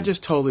disease. Yeah, I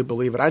just totally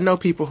believe it. I know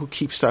people who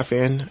keep stuff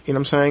in, you know what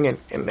I'm saying,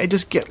 and they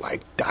just get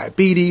like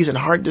diabetes and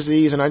heart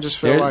disease, and I just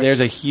feel like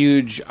There's a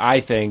huge, I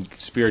think,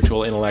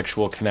 spiritual,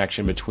 intellectual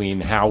connection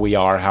between how we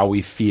are, how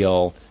we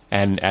feel,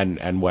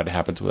 and what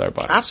happens with our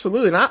bodies.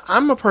 absolutely. And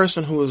I'm a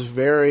person who is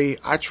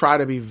I try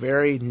to be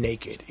very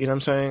naked. You know what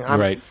I'm saying?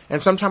 Right.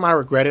 And sometimes I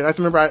regret it. I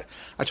remember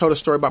I told a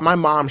story about my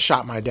mom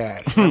shot my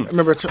dad.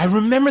 I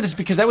remember this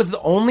because that was the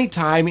only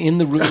time in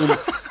the room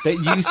that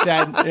you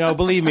said,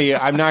 believe me,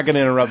 I'm not going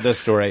to interrupt this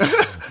story.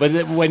 But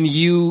that when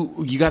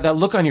you got that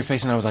look on your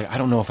face, and I was like, I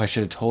don't know if I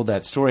should have told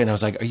that story. And I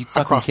was like, are you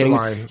fucking crossed the kidding me?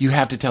 line. You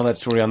have to tell that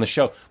story on the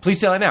show.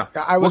 Please tell it now.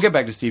 We'll get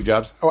back to Steve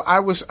Jobs.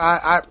 I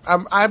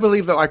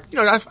believe that, like,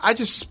 I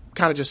just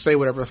kind of just say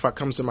whatever the fuck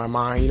comes to my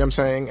mind. You know what I'm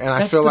saying? And I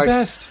That's feel the like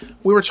best.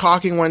 we were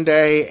talking one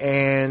day,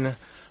 and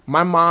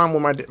my mom,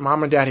 when my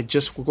mom and dad had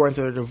just were going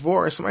through a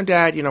divorce, my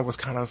dad, was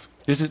kind of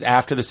This is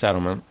after the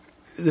settlement.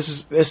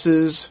 this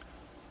is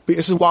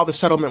while the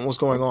settlement was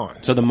going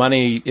on. So the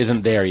money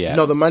isn't there yet.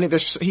 No, the money.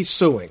 He's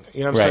suing.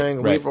 You know what I'm Right,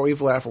 saying? right.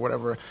 We've left or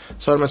whatever.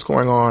 Settlement's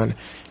going on,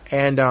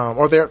 and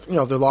or their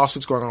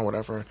lawsuits going on, or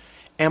whatever.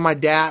 And my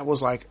dad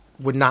was like,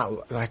 did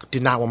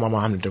not want my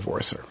mom to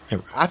divorce her.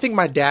 I think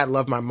my dad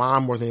loved my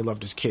mom more than he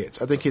loved his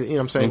kids. I think what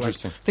I'm saying.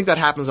 Interesting. I think that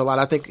happens a lot.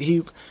 I think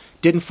he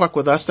didn't fuck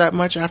with us that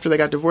much after they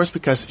got divorced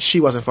because she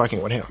wasn't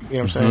fucking with him. You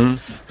know what I'm saying?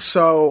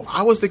 So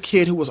I was the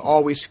kid who was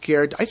always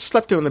scared. I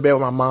slept in the bed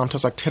with my mom till I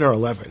was like 10 or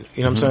 11.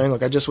 You know what I'm saying?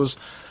 Like I just was.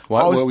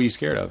 What always, were you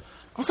scared of?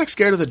 I was like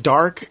scared of the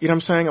dark. You know what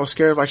I'm saying? I was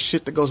scared of like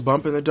shit that goes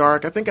bump in the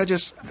dark. I think I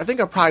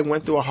probably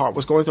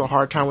was going through a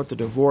hard time with the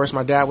divorce.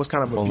 My dad was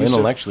kind of abusive.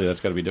 Intellectually, that's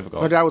got to be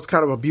difficult. My dad was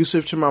kind of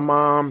abusive to my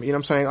mom. You know what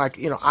I'm saying? Like,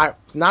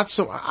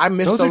 I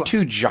missed Those are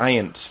two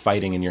giants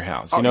fighting in your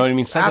house. You know what I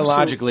mean?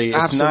 Psychologically,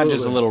 it's not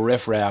just a little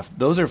riffraff.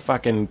 Those are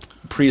fucking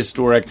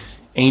prehistoric,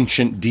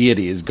 ancient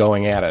deities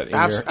going at it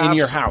in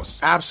your house.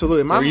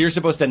 Absolutely. Where you're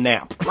supposed to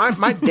nap.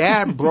 My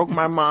dad broke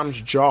my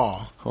mom's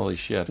jaw. Holy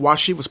shit. While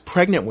she was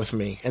pregnant with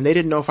me, and they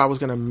didn't know if I was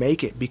going to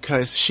make it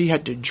because she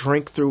had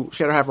to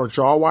have her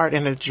jaw wired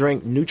and had to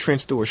drink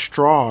nutrients through a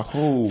straw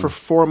for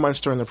 4 months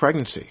during the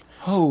pregnancy.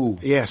 Oh.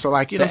 Yeah, so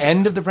like, the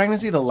end of the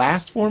pregnancy, the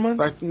last 4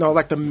 months?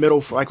 Like the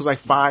middle, like it was like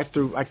 5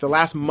 through, like the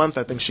last month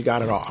I think she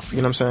got it off, you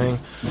know what I'm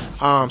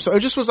saying? So it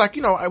just was like,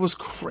 it was,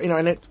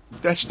 and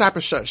that type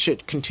of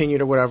shit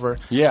continued or whatever.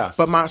 Yeah.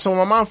 But so when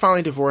my mom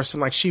finally divorced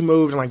and like she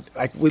moved and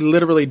like we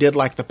literally did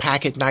like the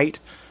pack at night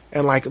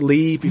and like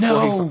leave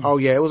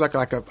before it was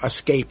like a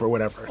escape or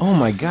whatever. Oh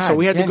my God. So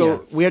we had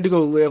to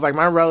go live, like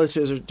my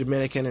relatives are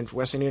Dominican and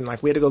West Indian,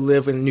 like we had to go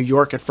live in New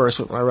York at first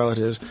with my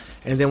relatives,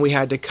 and then we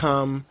had to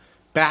come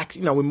back, I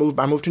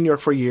moved to New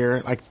York for a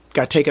year, like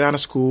got taken out of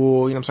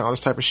school, you know what I'm saying, all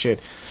this type of shit.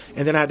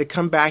 And then I had to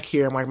come back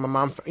here and like my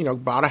mom,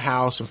 bought a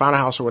house and found a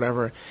house or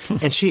whatever.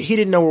 And he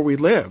didn't know where we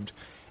lived.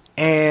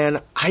 And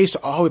I used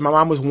to always, my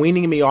mom was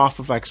weaning me off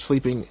of like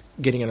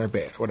getting in her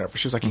bed or whatever.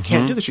 She was like, you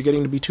can't do this. You're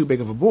getting to be too big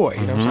of a boy.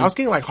 You know what I'm saying? I was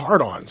getting like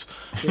hard-ons.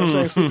 You know what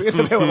I'm saying? Sleeping in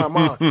the bed with my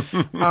mom.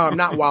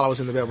 Not while I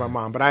was in the bed with my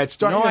mom, but I had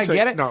started. No, I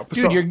get it. No,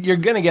 dude, you're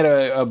going to get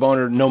a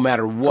boner no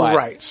matter what.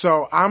 Right.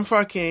 So I'm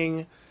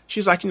fucking...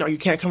 She's like, you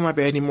can't come to my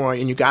bed anymore,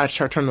 and you got to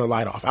start turning the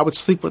light off. I would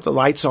sleep with the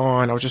lights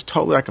on. I was just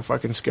totally like a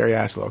fucking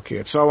scary-ass little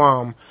kid.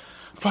 So,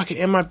 fucking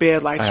in my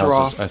bed, lights are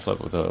off. I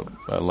slept with a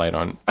light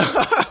on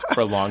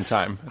for a long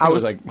time. I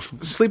was like...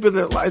 sleeping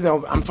the light.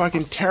 I'm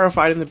fucking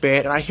terrified in the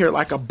bed, and I hear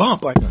like a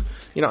bump, like, and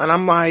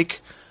I'm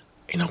like...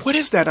 what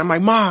is that? I'm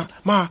like, Ma,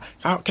 can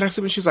I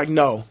sleep? And she's like,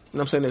 no. You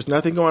know what I'm saying? There's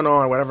nothing going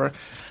on or whatever.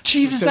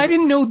 Jesus, I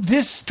didn't know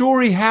this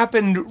story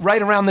happened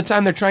right around the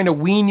time they're trying to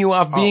wean you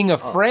off being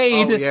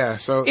afraid. Yeah.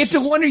 So it's a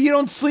wonder you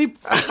don't sleep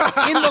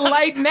in the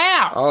light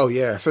now. Oh,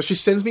 yeah. So she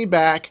sends me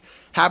back.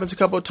 Happens a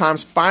couple of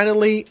times.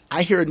 Finally,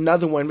 I hear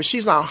another one, but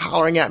she's not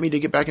hollering at me to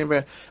get back in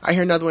bed. I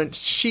hear another one.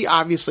 She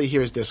obviously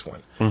hears this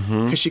one.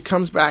 Because she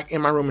comes back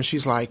in my room and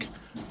she's like,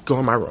 go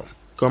in my room.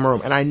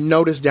 And I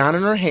notice down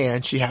in her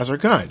hand, she has her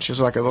gun. She's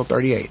like a little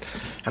 38.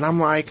 And I'm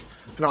like,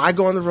 I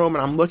go in the room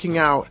and I'm looking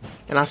out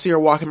and I see her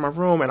walk in my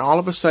room and all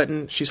of a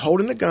sudden she's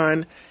holding the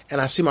gun and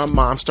I see my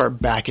mom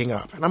start backing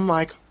up. And I'm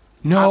like,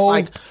 no.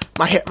 Like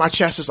my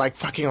chest is like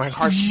fucking like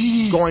heart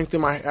going through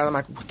my head. I'm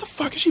like, what the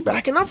fuck is she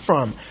backing up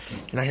from?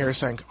 And I hear her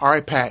saying, all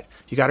right, Pat,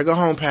 you got to go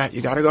home, Pat.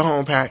 You got to go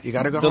home, Pat. You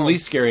got to go home. The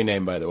least scary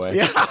name, by the way.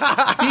 Yeah.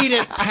 Beat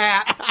it,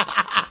 Pat.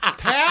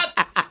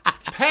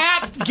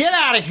 Pat, get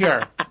out of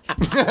here.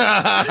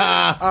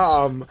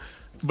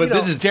 But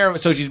this is terrible.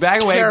 So she's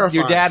backing away. Terrifying.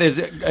 Your dad is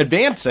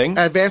advancing.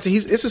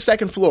 It's the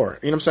second floor.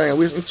 You know what I'm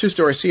saying? It's 2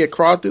 stories. He had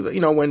crawled through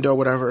the window,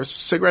 whatever.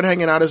 Cigarette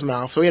hanging out his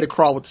mouth. So he had to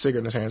crawl with the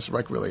cigarette in his hands,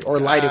 like really, or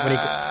light it when he.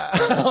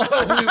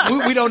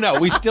 We don't know.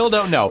 We still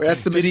don't know.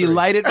 That's the did he mystery.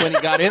 light it when he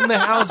got in the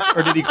house,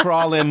 or did he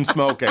crawl in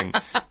smoking?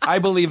 I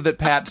believe that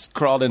Pat's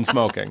crawled in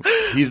smoking.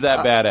 He's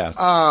that badass.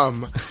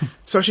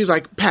 So she's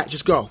like, Pat,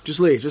 just go, just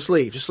leave.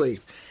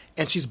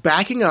 And she's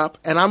backing up,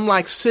 and I'm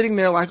like sitting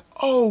there like,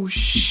 oh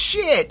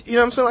shit, you know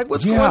what I'm saying? Like,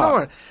 what's going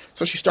on?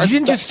 So she starts. You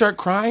didn't just start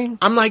crying?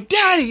 I'm like,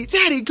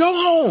 Daddy, go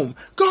home,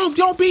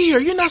 don't be here.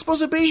 You're not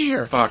supposed to be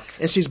here. Fuck.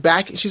 And she's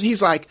back.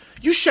 He's like,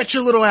 you shut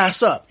your little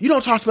ass up. You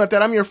don't talk about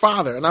that. I'm your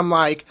father. And I'm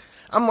like,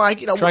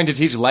 trying to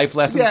teach life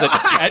lessons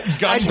at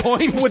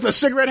gunpoint with a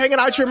cigarette hanging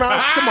out your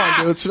mouth. Come on,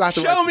 dude. It's not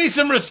the Show me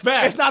some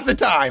respect. It's not the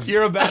time.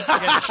 You're about to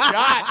get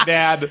shot,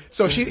 Dad.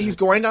 So he's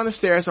going down the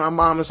stairs, and my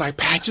mom is like,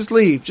 Pat, just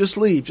leave.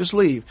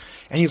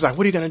 And he's like,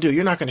 what are you going to do?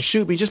 You're not going to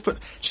shoot me. She's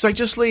like,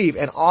 just leave.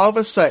 And all of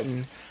a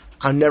sudden,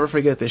 I'll never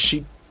forget this.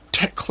 She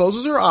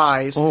closes her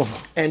eyes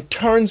and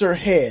turns her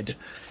head.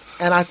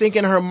 And I think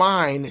in her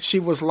mind, she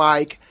was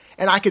like,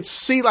 and I could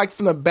see like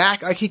from the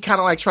back, like he kind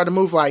of like tried to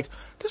move like,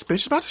 this bitch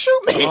is about to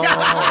shoot me.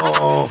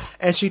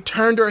 And she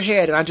turned her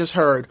head, and I just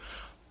heard,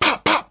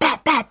 pop, pop,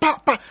 pop, pop,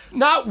 pop, pop.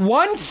 Not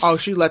once? Oh,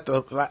 she let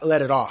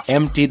it off.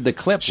 Emptied the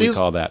clip, we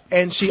call that.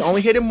 And she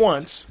only hit him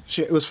once.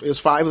 It was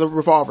a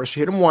revolver. She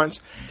hit him once.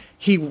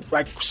 He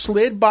like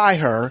slid by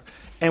her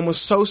and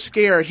was so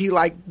scared he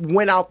like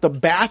went out the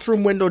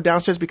bathroom window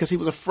downstairs because he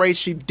was afraid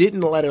she didn't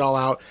let it all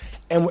out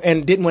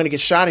and didn't want to get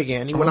shot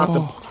again. He went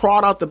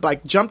crawled out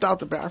jumped out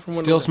the bathroom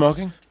window. Still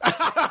smoking?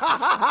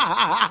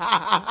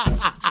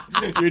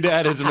 Your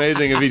dad is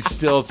amazing if he's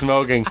still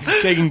smoking,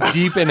 taking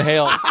deep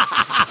inhales.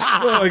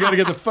 Oh, I gotta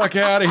get the fuck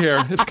out of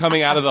here. It's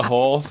coming out of the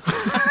hole.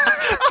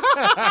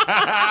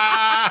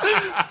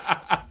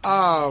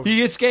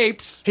 He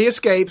escapes. She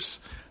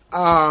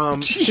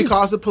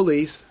calls the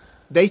police.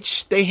 I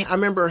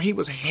remember he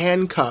was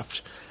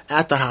handcuffed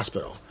at the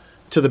hospital.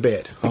 to the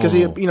bed because he,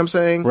 you know what I'm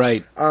saying?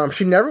 Right.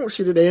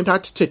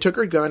 They took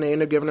her gun. They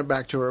ended up giving it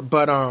back to her.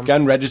 But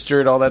Gun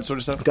registered, all that sort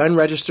of stuff? gun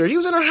registered. He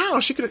was in her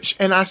house.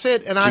 I asked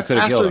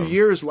killed her him.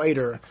 years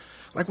later,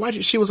 like, why'd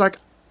you? She was like,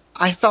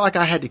 I felt like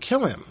I had to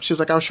kill him. She was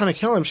like, I was trying to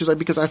kill him. She's like,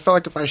 because I felt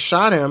like if I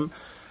shot him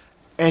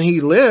and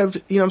he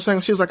lived, you know what I'm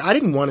saying? She was like, I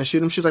didn't want to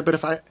shoot him. She's like, but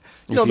if I,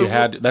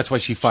 That's why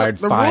she fired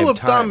the 5 times. rule of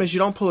thumb is you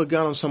don't pull a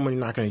gun on someone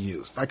you're not going to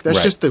use. Like,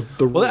 that's just the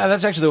rule. Well,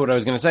 that's actually what I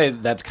was going to say.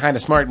 That's kind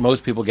of smart.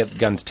 Most people get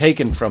guns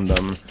taken from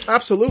them.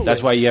 Absolutely.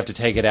 That's why you have to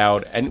take it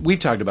out. And we've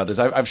talked about this.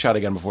 I've shot a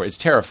gun before. It's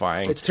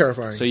terrifying. It's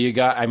terrifying. So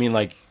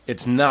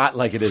it's not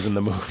like it is in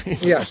the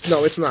movies. Yes,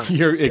 no, it's not.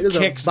 It is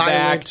kicks a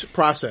violent back.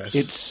 process.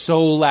 It's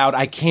so loud.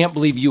 I can't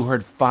believe you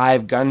heard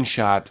 5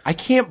 gunshots. I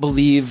can't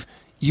believe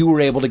you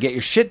were able to get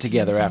your shit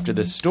together after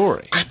this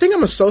story. I think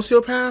I'm a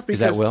sociopath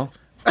because Is that Will?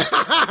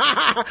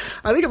 I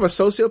think I'm a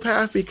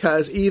sociopath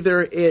because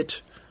either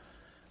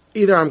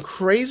I'm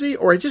crazy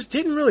or it just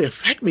didn't really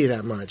affect me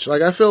that much.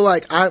 Like, I feel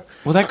like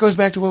Well, that goes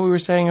back to what we were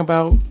saying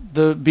about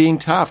the being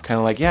tough. Kind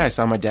of like, I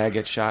saw my dad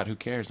get shot. Who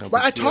cares? No But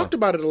big I deal. talked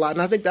about it a lot,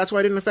 and I think that's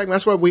why it didn't affect me.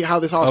 That's why how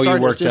this all you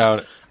started. worked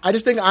out. I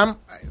just think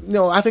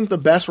I think the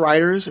best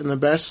writers and the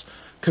best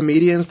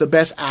comedians, the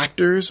best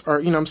actors are,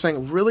 you know what I'm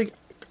saying, really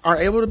are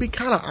able to be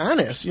kind of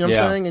honest, you know what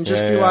I'm saying? And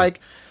just be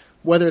like,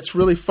 whether it's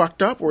really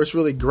fucked up or it's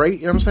really great,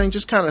 you know what I'm saying?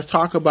 Just kind of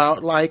talk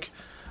about, like,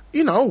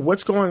 you know,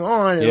 what's going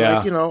on and,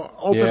 like, you know,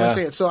 openly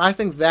say it. So I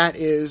think that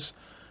is,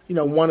 you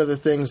know, one of the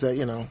things that,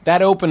 you know.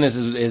 That openness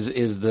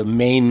is the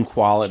main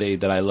quality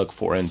that I look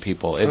for in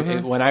people.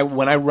 When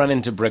I run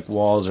into brick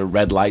walls or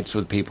red lights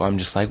with people, I'm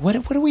just like, what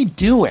are we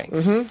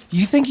doing?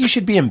 You think you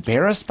should be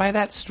embarrassed by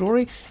that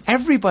story?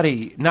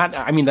 Everybody,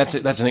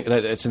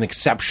 it's an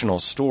exceptional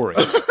story.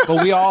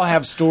 But we all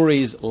have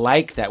stories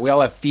like that. We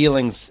all have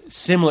feelings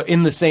similar,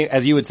 in the same,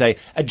 as you would say,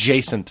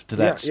 adjacent to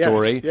that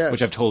story, yes.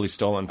 which I've totally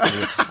stolen from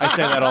you. I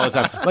say that all the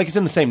time. Like, it's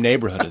in the same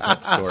neighborhood as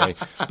that story.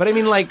 But I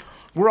mean, like,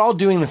 we're all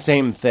doing the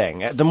same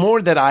thing. The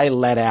more that I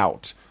let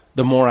out,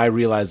 the more I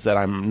realize that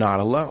I'm not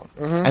alone.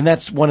 And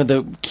that's one of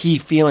the key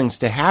feelings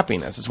to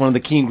happiness. It's one of the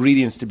key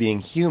ingredients to being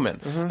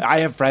human. I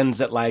have friends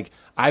that, like,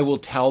 I will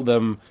tell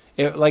them,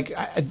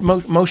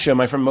 Moshe,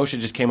 my friend Moshe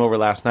just came over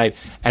last night,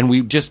 and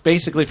we just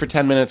basically for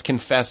 10 minutes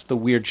confessed the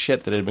weird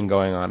shit that had been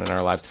going on in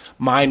our lives.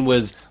 Mine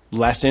was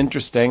less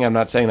interesting. I'm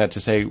not saying that to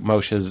say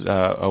Moshe's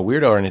a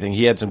weirdo or anything.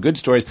 He had some good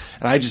stories,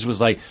 and I just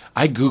was like,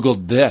 I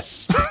Googled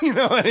this. You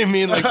know what I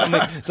mean? Like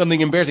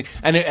something embarrassing.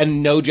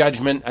 And no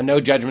judgment, a no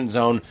judgment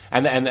zone.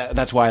 And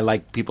that's why I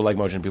like people like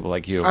Moshe and people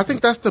like you. I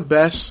think that's the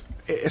best,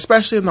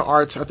 especially in the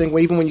arts. I think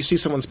even when you see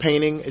someone's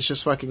painting, it's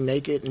just fucking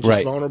naked and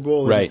just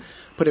vulnerable and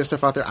putting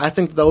stuff out there. I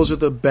think those are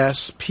the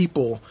best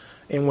people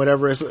in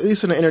whatever, at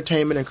least in the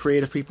entertainment and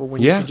creative people,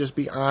 when you can just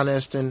be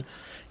honest and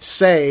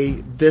say,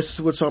 this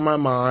is what's on my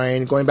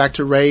mind, going back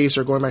to race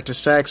or going back to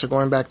sex or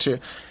going back to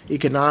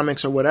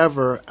economics or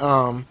whatever.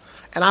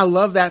 And I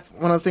love that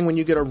one of the things when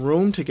you get a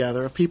room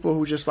together of people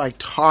who just like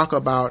talk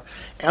about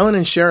Ellen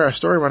and Sherry, our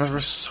story writers,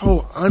 were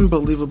so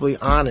unbelievably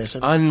honest.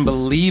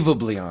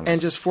 Unbelievably honest.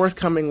 And just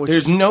forthcoming with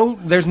there's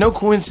no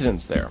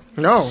coincidence there.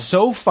 No.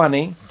 So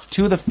funny.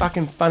 2 of the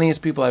fucking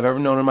funniest people I've ever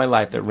known in my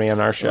life that ran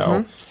our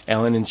show,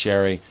 Ellen and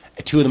Sherry.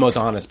 2 of the most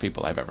honest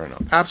people I've ever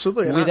known.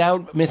 Absolutely. And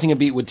without missing a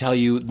beat, would tell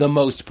you the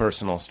most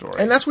personal story.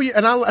 And that's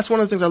that's one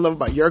of the things I love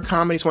about your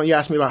comedy. So when you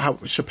asked me about how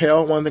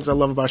Chappelle, one of the things I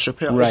love about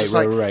Chappelle is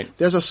right.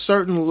 There's a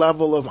certain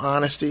level of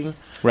honesty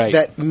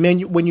that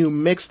when you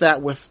mix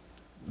that with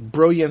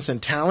brilliance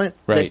and talent,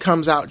 that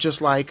comes out just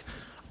like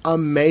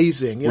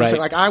amazing. You know what I'm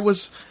saying? Like I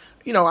was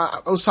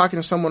talking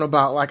to someone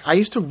about, like, I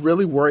used to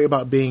really worry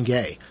about being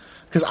gay.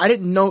 Because I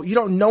didn't know, you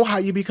don't know how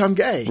you become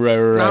gay. Right.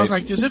 And I was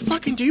like,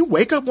 do you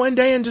wake up one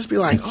day and just be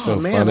like,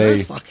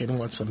 I fucking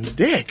want some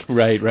dick.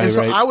 Right. And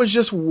so I was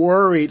just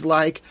worried,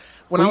 like,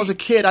 when I was a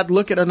kid, I'd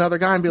look at another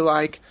guy and be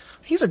like,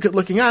 he's a good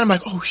looking guy. I'm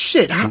like, oh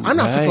shit, I'm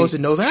not supposed to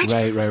know that.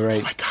 Right.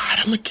 Oh my God,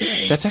 I'm a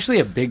gay. That's actually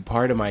a big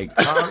part of my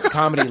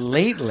comedy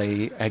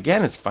lately.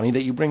 Again, it's funny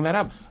that you bring that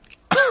up.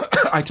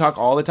 I talk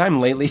all the time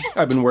lately.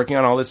 I've been working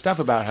on all this stuff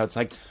about how it's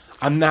like,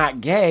 I'm not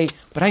gay,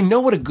 but I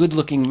know what a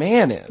good-looking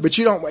man is. But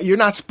you're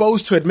not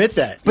supposed to admit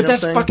that. But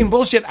that's fucking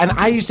bullshit. And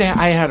I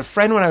had a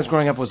friend when I was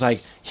growing up was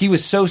like, he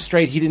was so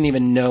straight, he didn't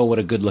even know what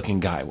a good-looking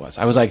guy was.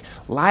 I was like,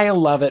 Lyle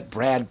Lovett,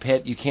 Brad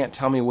Pitt, you can't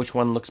tell me which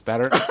one looks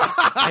better.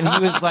 And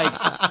he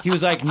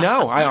was like,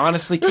 no, I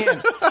honestly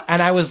can't.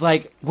 And I was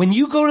like, when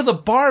you go to the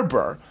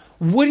barber,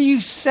 what do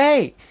you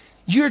say?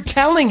 You're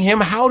telling him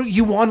how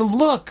you want to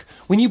look.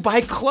 When you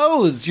buy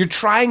clothes, you're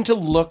trying to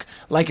look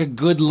like a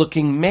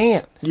good-looking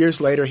man. Years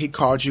later, he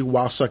called you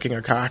while sucking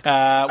a cock.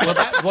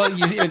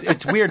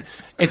 It's weird.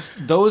 It's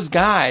those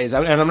guys,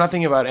 and I'm not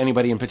thinking about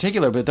anybody in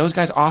particular, but those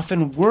guys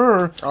often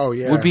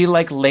would be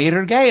like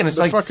later gay, and it's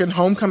the like fucking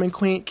homecoming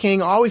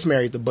king always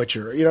married the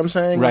butcher. You know what I'm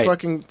saying? Right. The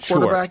fucking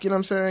quarterback. You know what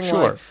I'm saying?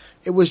 Sure. Like,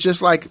 it was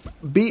just like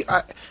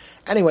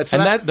anyway.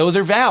 So those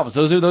are valves.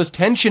 Those are those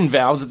tension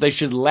valves that they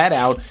should let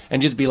out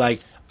and just be like,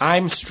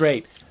 I'm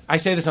straight. I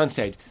say this on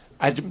stage.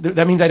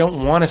 That means I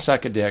don't want to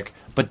suck a dick,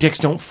 but dicks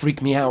don't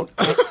freak me out.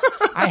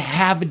 I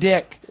have a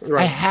dick.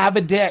 Right. I have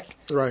a dick.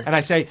 Right. And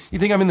I say, you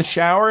think I'm in the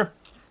shower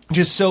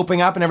just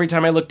soaping up, and every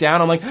time I look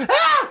down, I'm like,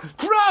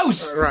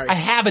 gross. Right. I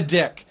have a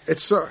dick.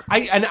 It's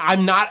And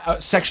I'm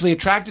not sexually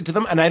attracted to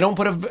them, and I don't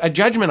put a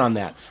judgment on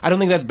that. I don't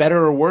think that's better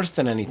or worse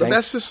than anything. But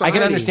that's society. I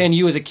can understand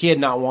you as a kid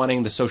not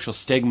wanting the social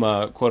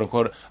stigma, quote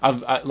unquote,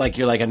 of like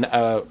you're like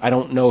I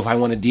don't know if I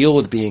want to deal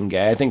with being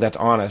gay. I think that's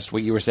honest.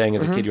 What you were saying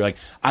as a kid, you're like,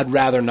 I'd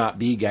rather not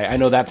be gay. I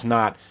know that's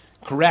not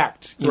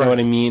correct. You know what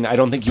I mean? I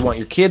don't think you want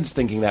your kids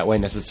thinking that way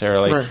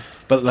necessarily. Right.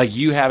 But like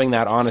you having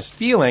that honest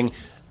feeling.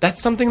 That's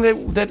something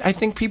that I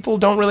think people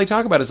don't really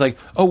talk about. It's like,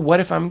 oh, what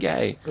if I'm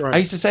gay? Right. I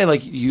used to say,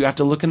 like, you have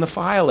to look in the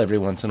file every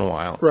once in a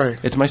while. Right.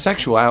 It's my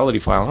sexuality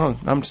file. Oh,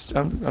 I'm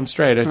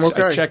straight. I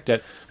Okay. checked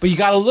it. But you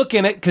got to look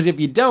in it, because if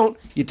you don't,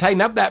 you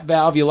tighten up that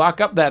valve, you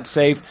lock up that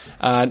safe.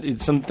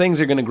 Some things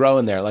are going to grow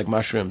in there, like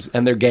mushrooms,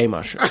 and they're gay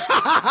mushrooms.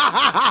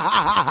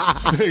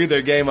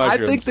 They're gay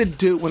mushrooms. I think the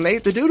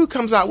dude who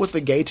comes out with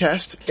the gay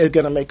test is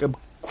going to make $1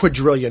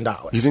 quadrillion.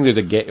 You think there's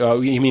a gay?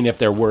 Oh, you mean if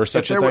there were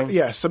such a thing?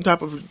 Yes, some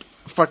type of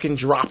fucking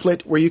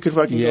droplet where you could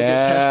fucking go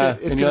get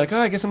tested. And you're like, oh,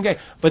 I guess I'm gay.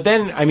 But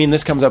then, I mean,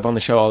 this comes up on the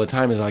show all the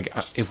time, is like,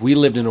 if we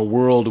lived in a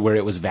world where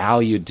it was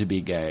valued to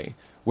be gay,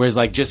 whereas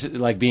like just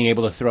like being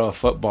able to throw a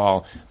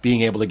football,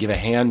 being able to give a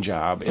hand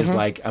job is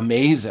like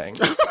amazing.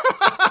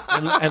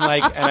 and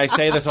I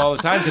say this all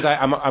the time because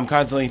I'm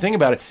constantly thinking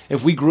about it.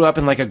 If we grew up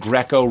in like a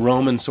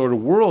Greco-Roman sort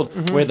of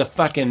world where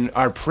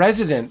our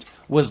president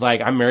was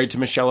like, I'm married to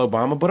Michelle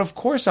Obama, but of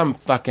course I'm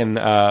fucking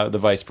the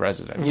vice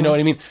president. You know what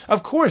I mean?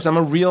 Of course, I'm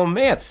a real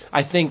man.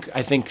 I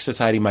think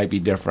society might be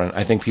different.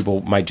 I think people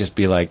might just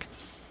be like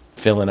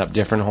filling up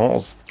different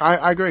holes.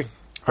 I agree.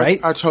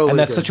 Right? I totally And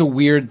that's agree. such a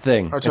weird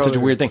thing. I It's totally such a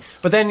weird agree.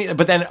 thing.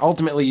 But then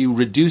ultimately you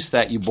reduce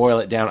that, you boil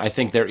it down. I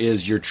think there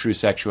is your true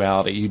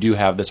sexuality. You do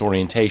have this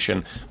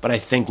orientation, but I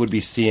think would be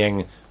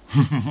seeing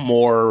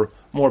more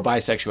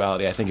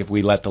bisexuality, I think, if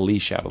we let the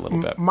leash out a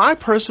little bit. My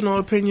personal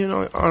opinion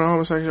on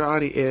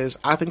homosexuality is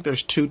I think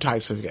there's two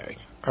types of gay.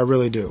 I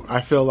really do.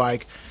 I feel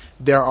like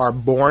there are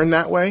born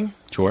that way,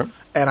 Sure.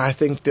 and I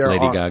think there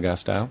Lady are Gaga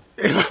style.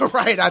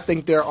 right. I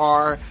think there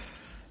are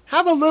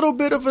have a little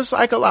bit of a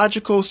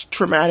psychological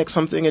traumatic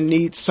something and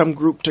need some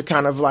group to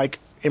kind of like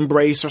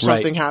embrace or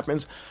something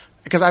happens.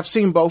 Because I've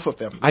seen both of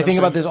them. I think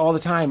about this all the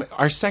time.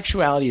 Our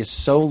sexuality is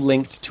so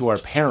linked to our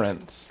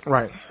parents.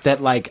 Right.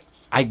 That, like,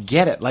 I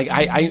get it. Like,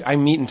 I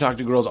meet and talk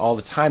to girls all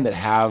the time that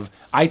have...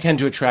 I tend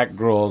to attract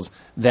girls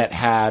that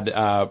had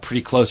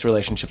pretty close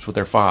relationships with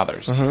their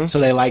fathers. So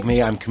they like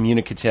me. I'm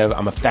communicative.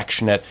 I'm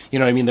affectionate. You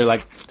know what I mean? They're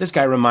like, this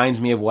guy reminds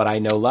me of what I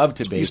know love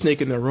to be. You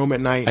sneak in their room at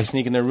night. I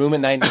sneak in their room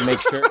at night and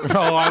make sure...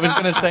 Oh, I was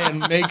going to say,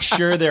 and make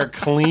sure they're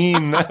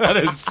clean. That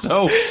is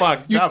so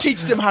fucked You up.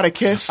 teach them how to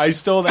kiss. I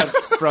stole that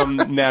from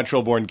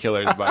Natural Born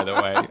Killers, by the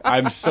way.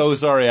 I'm so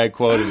sorry I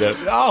quoted it.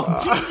 Oh,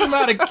 teach them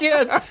how to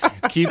kiss.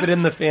 Keep it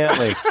in the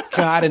family.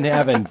 God in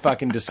heaven,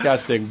 fucking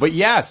disgusting. But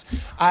yes,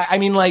 I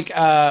mean, like,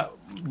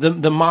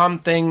 the mom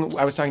thing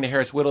I was talking to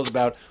Harris Whittles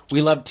about,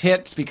 we love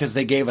tits because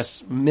they gave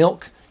us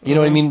milk. You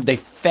know what I mean? They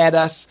fed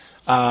us.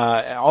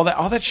 All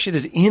that shit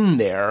is in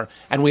there,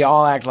 and we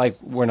all act like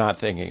we're not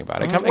thinking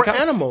about it. We're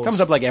animals.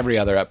 Comes up like every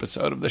other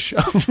episode of the show.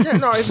 Yeah,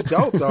 no, it's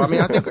dope though. I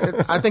mean,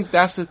 I think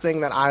that's the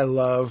thing that I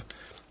love.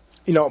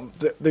 You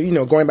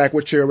know, going back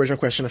with your original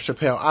question of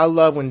Chappelle, I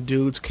love when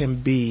dudes can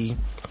be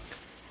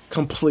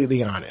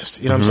completely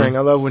honest. You know what I'm saying?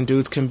 I love when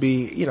dudes can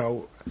be,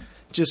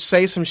 just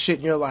say some shit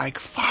and you're like,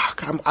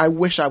 fuck, I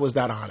wish I was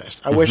that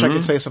honest. I wish I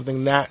could say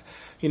something that,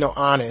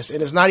 honest.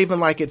 And it's not even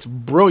like it's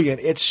brilliant.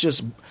 It's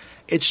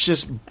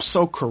just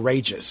so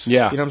courage.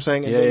 Yeah. You know what I'm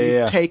saying? And Yeah, then you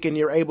yeah. take and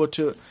you're able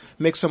to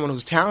make someone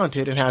who's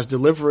talented and has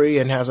delivery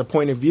and has a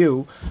point of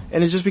view,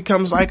 and it just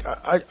becomes like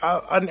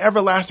an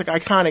everlasting,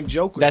 iconic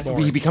joke. That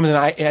he becomes an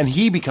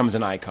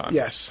icon.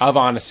 Yes. Of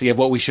honesty, of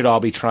what we should all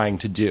be trying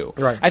to do.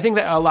 Right. I think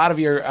that a lot of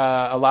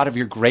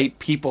your great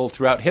people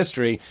throughout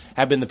history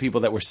have been the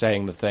people that were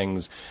saying the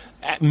things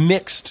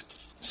mixed,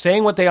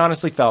 saying what they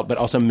honestly felt, but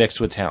also mixed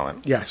with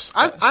talent. Yes,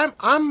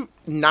 I'm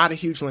not a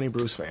huge Lenny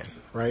Bruce fan.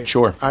 Right.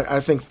 Sure. I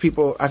think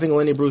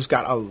Lenny Bruce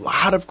got a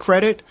lot of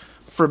credit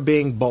for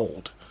being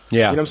bold. Yeah.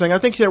 You know what I'm saying? I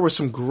think there were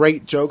some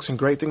great jokes and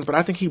great things, but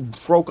I think he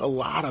broke a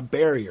lot of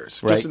barriers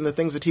just in the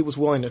things that he was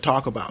willing to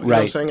talk about. You know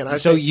what I'm saying?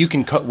 And you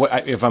can,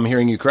 if I'm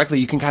hearing you correctly,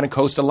 you can kind of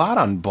coast a lot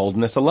on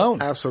boldness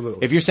alone.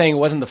 Absolutely. If you're saying it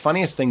wasn't the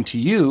funniest thing to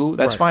you,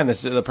 that's Right. fine.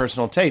 That's the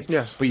personal taste.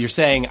 Yes. But you're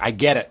saying, I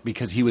get it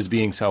because he was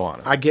being so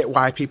honest. I get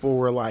why people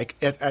were like,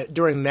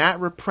 during that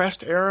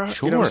repressed era,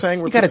 Sure. you know what I'm saying?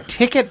 You got a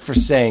ticket for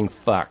saying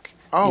fuck.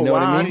 Oh, you know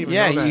what wow, I mean? I didn't even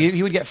yeah, know that.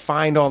 he would get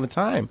fined all the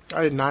time.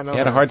 I did not know He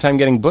had that. a hard time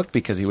getting booked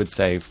because he would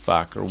say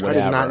fuck or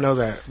whatever. I did not know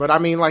that. But I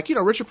mean, like,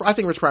 I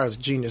think Rich Pryor is a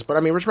genius. But I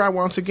mean, Rich Pryor,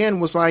 once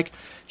again, was like,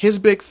 his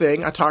big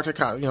thing, I talked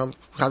to,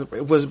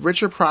 was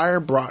Richard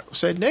Pryor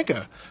said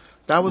nigga.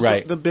 That was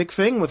Right. the big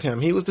thing with him.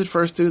 He was the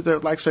first dude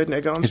that like said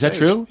nigga on Is that stage.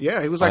 true?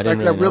 Yeah, he was I like didn't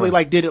that really know really that.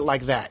 like did it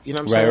like that. You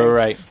know what I'm Right, saying?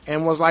 right.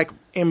 And was like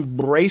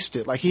embraced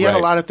it. Like he had a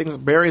Right. lot of things,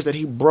 barriers that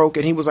he broke,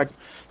 and he was like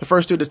the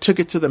first dude that took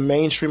it to the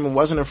mainstream and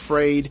wasn't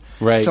afraid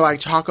Right. to like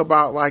talk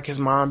about like his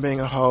mom being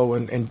a hoe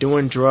and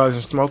doing drugs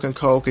and smoking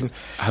coke and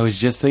I was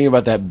just thinking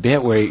about that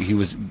bit where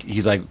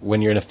he's like,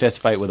 when you're in a fist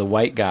fight with a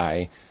white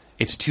guy,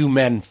 it's two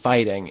men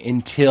fighting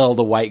until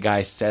the white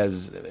guy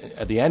says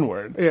the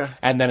N-word. Yeah.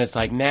 And then it's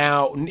like,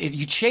 now,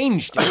 you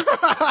changed it.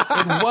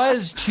 It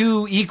was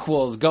two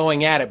equals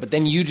going at it, but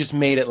then you just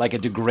made it like a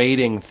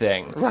degrading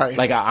thing. Right.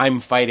 Like, I'm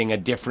fighting a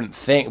different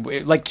thing.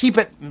 Like, keep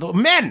it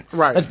men.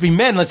 Right. Let's be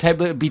men. Let's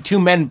be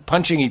two men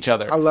punching each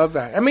other. I love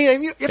that. I mean,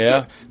 and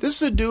Yeah.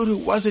 this is a dude who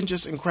wasn't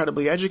just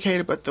incredibly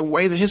educated, but the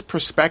way that his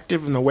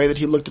perspective and the way that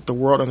he looked at the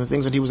world and the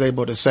things that he was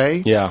able to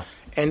say. Yeah.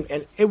 And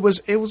it was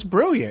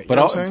brilliant. You But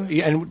know all, what I'm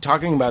saying? and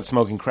talking about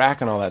smoking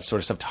crack and all that sort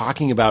of stuff,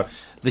 talking about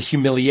the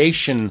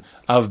humiliation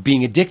of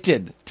being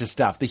addicted to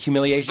stuff, the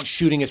humiliation,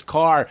 shooting his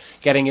car,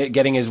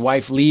 getting his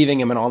wife leaving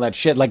him, and all that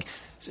shit. Like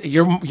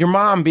your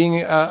mom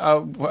being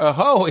a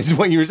hoe is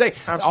what you were saying.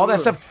 All that Absolutely.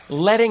 stuff,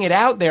 letting it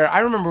out there. I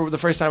remember the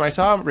first time I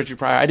saw Richard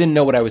Pryor, I didn't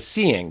know what I was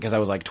seeing because I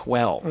was like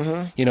 12.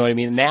 Mm-hmm. You know what I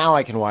mean? Now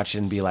I can watch it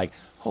and be like,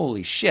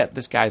 holy shit,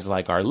 this guy's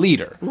like our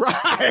leader.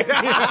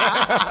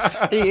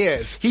 He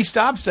is. He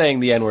stopped saying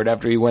the N-word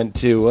after he went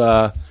to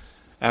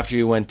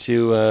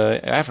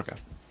Africa.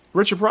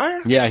 Richard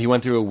Pryor? Yeah, he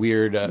went through a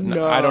weird.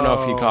 No. I don't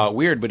know if you call it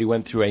weird, but he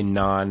went through a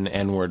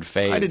non-N-word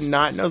phase. I did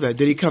not know that.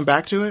 Did he come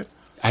back to it?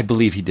 I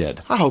believe he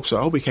did. I hope so.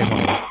 I hope he came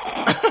home.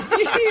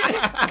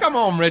 Come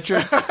on,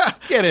 Richard,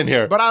 get in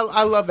here. But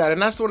I love that,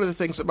 and that's one of the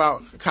things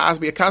about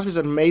Cosby. Cosby's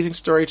an amazing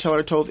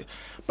storyteller.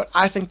 But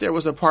I think there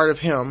was a part of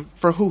him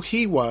for who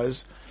he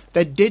was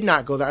that did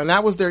not go there, and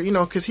that was there. You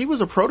know, because he was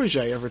a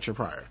protege of Richard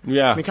Pryor.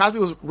 Yeah. I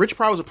mean, Rich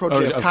Pryor was a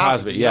protege of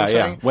Cosby. You know Yeah, what I'm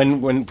yeah.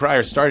 saying? When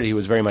Pryor started, he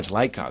was very much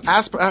like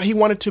Cosby. He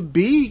wanted to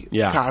be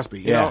Yeah.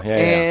 Cosby. You Yeah, know? yeah,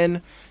 yeah.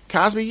 And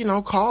Cosby,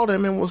 called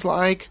him and was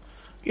like,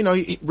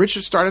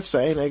 Richard started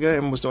saying nigga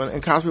and was doing,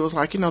 and Cosby was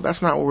like,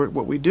 that's not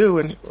what we do.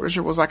 And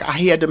Richard was like,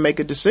 he had to make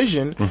a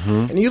decision. Mm-hmm.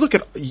 And you look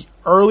at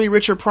early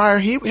Richard Pryor,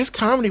 his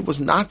comedy was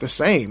not the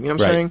same. You know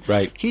what I'm Right, saying?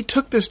 right. He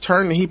took this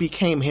turn and he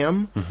became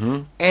him.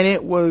 Mm-hmm. And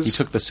it was. He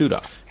took the suit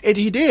off.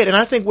 He did, and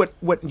I think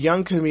what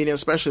young comedians,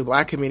 especially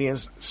black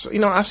comedians,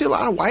 I see a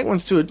lot of white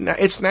ones too.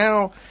 It's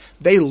now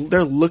they're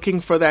looking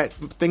for that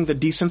thing to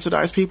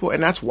desensitize people,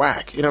 and that's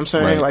whack. You know what I'm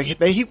saying? Right.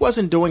 Like he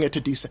wasn't doing it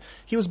to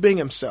he was being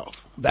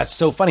himself. That's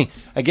so funny.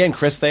 Again,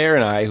 Chris Thayer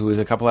and I, who was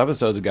a couple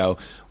episodes ago,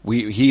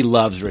 he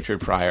loves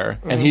Richard Pryor,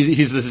 and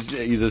he's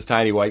this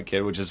tiny white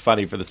kid, which is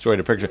funny for the story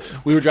to picture.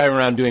 We were driving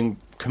around doing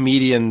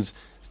comedians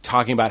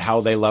talking about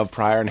how they love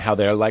Pryor and how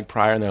they're like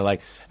Pryor, and they're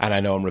like, and I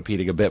know I'm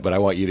repeating a bit, but I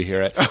want you to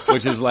hear it,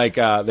 which is like,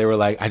 they were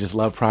like, I just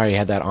love Pryor. He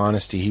had that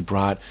honesty. He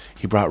brought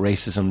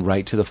racism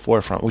right to the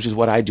forefront, which is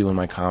what I do in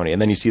my comedy.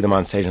 And then you see them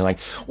on stage and they're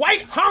like,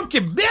 white honky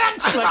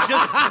bitch! Like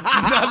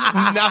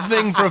just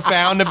nothing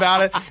profound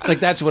about it. It's like,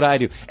 that's what I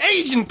do.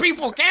 Asian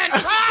people can't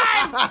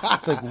drive!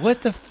 It's like,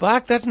 what the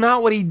fuck? That's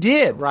not what he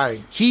did.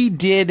 Right. He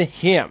did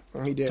him.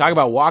 He did. Talk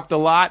about walk the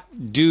lot,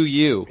 do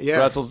you. Yeah.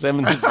 Russell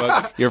Simmons'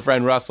 book, your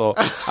friend Russell.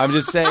 I'm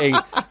just saying,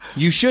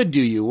 you should do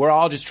you. We're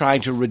all just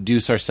trying to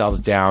reduce ourselves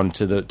down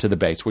to the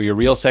base, where your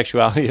real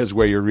sexuality is,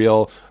 where your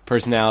real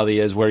personality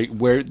is,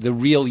 where the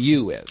real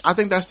you is. I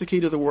think that's the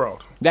key to the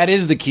world. That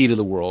is the key to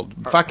the world.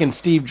 Fucking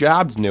Steve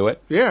Jobs knew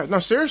it. Yeah, no,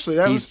 seriously,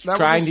 He's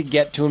trying to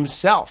get to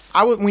himself.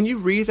 When you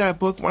read that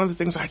book, one of the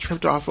things I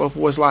tripped off of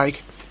was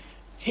like,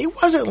 he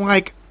wasn't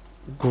like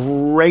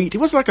great. He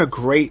wasn't like a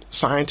great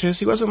scientist.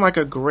 He wasn't like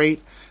a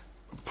great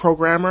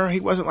programmer. He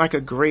wasn't like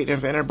a great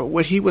inventor. But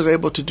what he was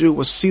able to do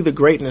was see the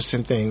greatness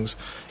in things,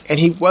 and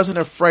he wasn't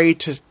afraid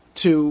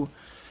to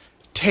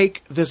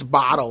take this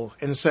bottle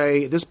and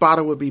say this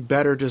bottle would be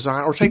better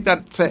designed, or take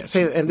that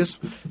say and this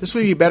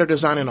would be better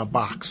designed in a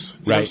box.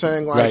 You know what I'm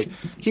saying? Like right.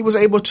 he was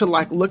able to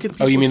like look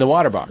at. Oh, you mean the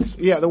water box?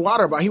 Yeah, the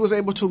water box. He was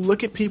able to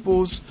look at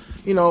people's,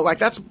 like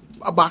that's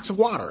a box of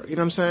water. You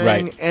know what I'm saying?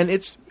 Right. And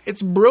it's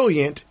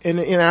brilliant in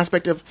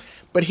aspect of,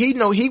 but he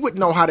would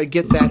know how to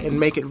get that and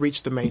make it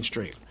reach the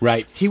mainstream.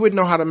 Right. He would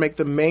know how to make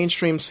the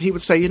mainstream. He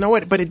would say, you know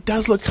what? But it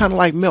does look kind of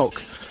like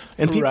milk.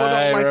 And people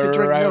don't like to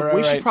drink milk.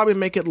 We should probably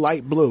make it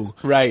light blue.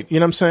 Right. You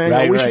know what I'm saying?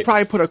 Right, or we right. should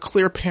probably put a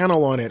clear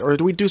panel on it. Or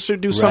do we do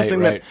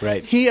something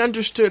right. He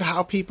understood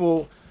how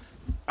people,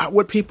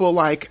 what people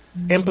like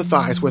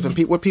empathize with, and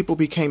what people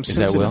became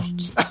sensitive.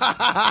 Is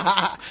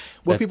that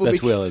Will? What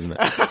That's Will, isn't it?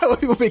 what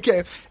people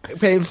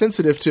became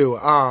sensitive to.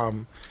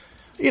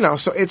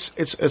 So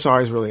it's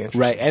always really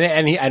interesting. Right,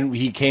 and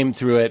he came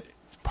through it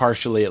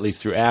partially, at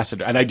least through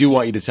acid. And I do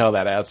want you to tell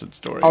that acid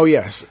story. Oh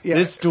yes, yeah.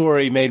 This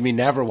story made me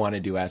never want to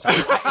do acid.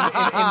 In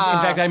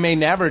fact, I may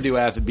never do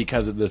acid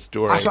because of this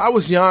story. So I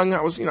was young.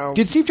 I was,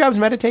 Did Steve Jobs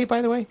meditate,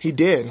 by the way? He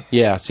did.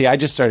 Yeah. See, I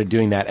just started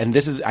doing that, and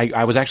this is.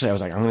 I was like,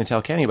 I'm going to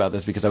tell Kenny about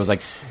this because I was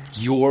like,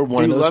 you're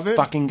one Do of you those love it?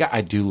 fucking guys.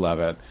 I do love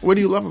it. What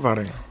do you love about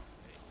it?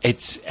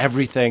 it's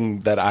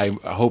everything that I'm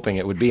hoping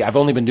it would be. I've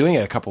only been doing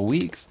it a couple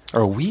weeks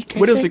or a week.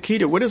 What is the key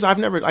to? What is? I've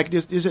never like.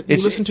 Is it? You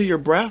It's- listen to your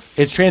breath.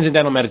 It's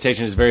transcendental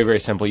meditation. It's very, very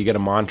simple. You get a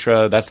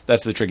mantra. That's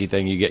the tricky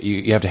thing.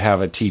 You have to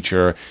have a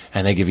teacher,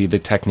 and they give you the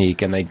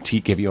technique, and they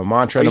give you a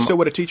mantra. Are you And still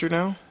with a teacher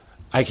now?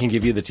 I can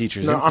give you the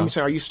teacher's No, info. I'm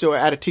saying, are you still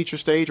at a teacher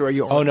stage, or are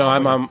you? Oh no,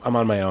 I'm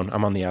on my own.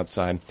 I'm on the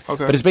outside.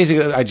 Okay. But it's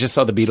basically, I just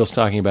saw the Beatles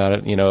talking about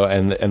it,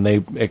 and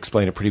they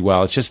explain it pretty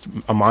well. It's just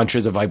a mantra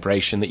is a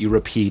vibration that you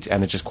repeat,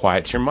 and it just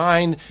quiets your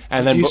mind.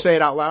 And then Do you say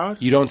it out loud?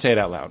 You don't say it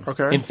out loud.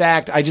 Okay. In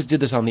fact, I just did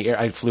this on the air.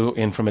 I flew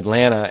in from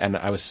Atlanta, and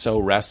I was so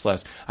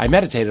restless. I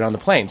meditated on the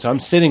plane, so I'm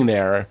sitting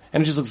there,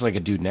 and it just looks like a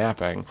dude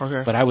napping.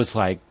 Okay. But I was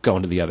like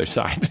going to the other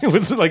side. It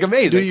was like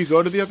amazing. Do you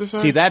go to the other side?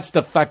 See, that's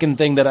the fucking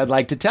thing that I'd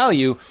like to tell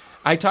you.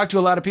 I talk to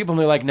a lot of people, and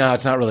they're like, no,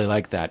 it's not really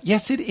like that.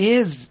 Yes, it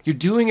is. You're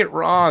doing it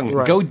wrong.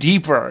 Right. Go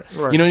deeper.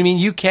 Right. You know what I mean?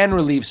 You can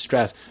relieve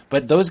stress.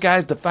 But those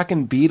guys, the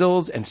fucking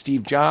Beatles and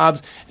Steve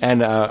Jobs,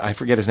 and I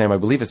forget his name. I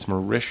believe it's I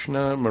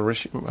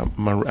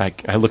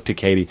looked to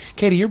Katie.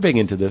 Katie, you're big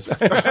into this.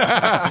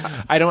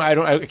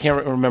 I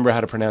can't remember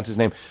how to pronounce his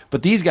name.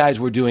 But these guys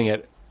were doing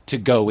it to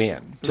go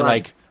in, to Right.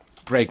 like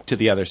break to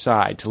the other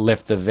side, to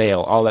lift the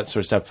veil, all that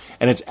sort of stuff.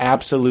 And it's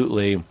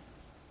absolutely...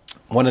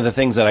 One of the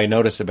things that I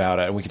noticed about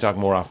it, and we can talk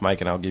more off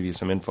mic and I'll give you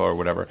some info or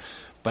whatever,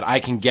 but I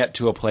can get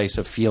to a place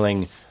of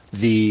feeling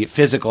the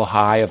physical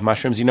high of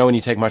mushrooms. You know when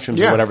you take mushrooms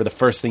Yeah. or whatever, the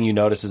first thing you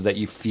notice is that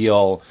you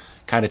feel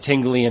kind of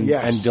tingly and,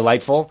 Yes. and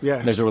delightful. Yes.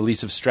 And there's a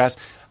release of stress.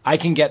 I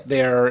can get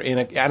there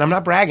and I'm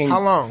not bragging. How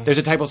long? There's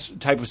a type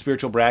of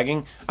spiritual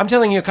bragging. I'm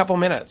telling you a couple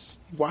minutes.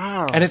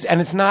 Wow. And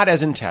it's not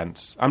as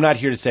intense. I'm not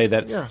here to say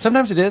that. Yeah.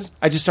 Sometimes it is.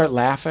 I just start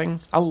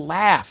laughing. I'll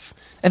laugh.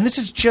 And this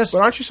is just...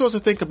 But aren't you supposed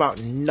to think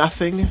about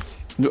nothing?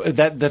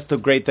 That's the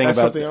great thing That's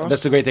about something else?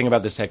 that's the great thing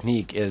about this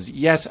technique is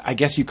yes, I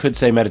guess you could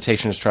say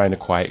meditation is trying to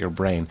quiet your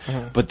brain,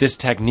 but this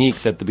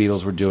technique that the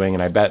Beatles were doing,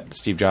 and I bet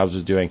Steve Jobs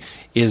was doing,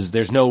 is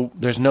there's no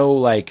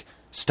like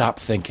stop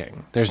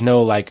thinking. There's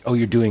no like, oh,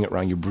 you're doing it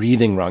wrong, you're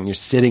breathing wrong, you're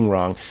sitting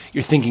wrong,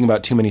 you're thinking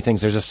about too many things.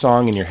 There's a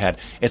song in your head.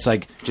 It's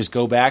like just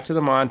go back to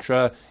the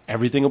mantra.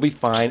 Everything will be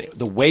fine.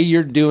 The way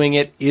you're doing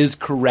it is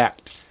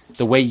correct.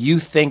 The way you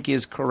think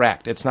is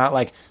correct. It's not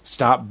like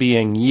stop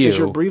being you. Is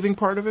your breathing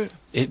part of it?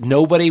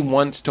 Nobody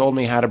once told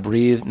me how to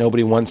breathe.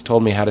 Nobody once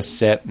told me how to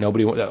sit.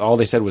 All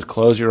they said was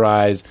close your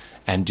eyes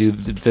and do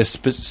this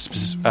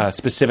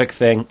specific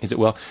thing. Is it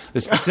Will?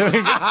 The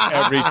specific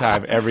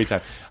every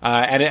time.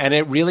 And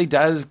it really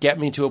does get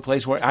me to a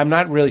place where I'm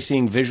not really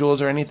seeing visuals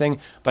or anything,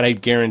 but I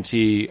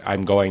guarantee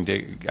I'm going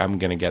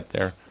to get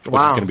there, which is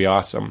Wow. going to be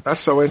awesome.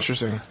 That's so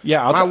interesting.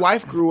 Yeah, my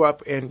wife grew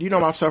up in. Do you know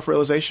about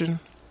self-realization?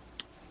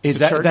 Is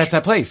the church? that's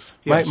that place?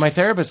 Yes. My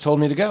therapist told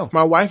me to go.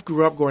 My wife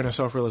grew up going to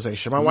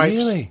self-realization.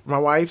 Really? My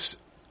wife's.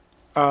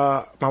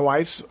 Your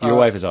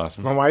wife is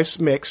awesome. My wife's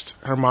mixed.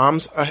 Her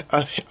mom's a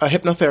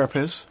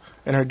hypnotherapist,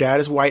 and her dad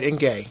is white and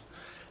gay.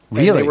 And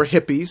Really? they were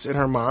hippies, and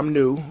her mom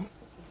knew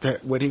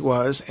that what he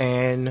was,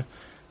 and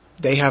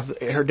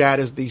her dad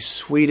is the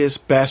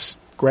sweetest, best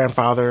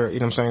grandfather, you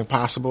know what I'm saying,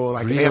 possible.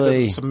 Like they have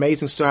Really? this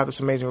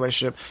amazing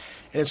relationship.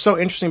 And it's so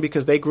interesting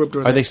because they grew up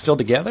during Are they still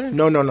together?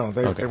 No,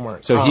 they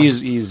weren't. So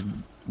he's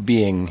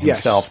being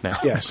himself yes, now.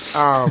 Yes.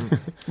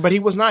 But he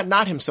was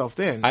not himself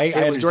then. I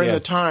it was during the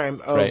understand.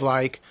 time of Right.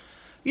 like,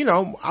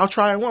 I'll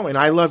try a woman.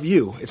 I love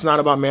you. It's not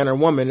about man or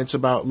woman. It's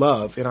about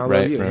love, and I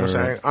Right, love you. You know right, what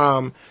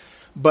I'm saying?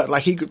 But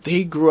like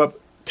he grew up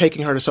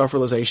taking her to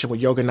self-realization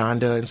with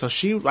Yogananda, and so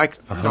she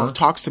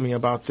talks to me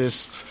about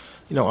this,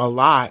 a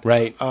lot.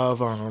 Right.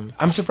 Of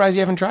I'm surprised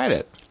you haven't tried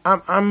it.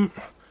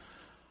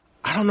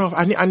 I don't know if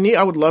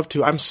I would love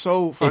to. I'm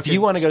so fucking If you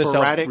want to go to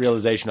sporadic.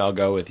 self-realization, I'll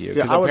go with you.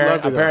 Yeah, 'Cause I would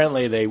love to go.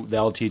 apparently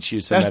they'll teach you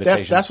some That's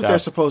meditation what they're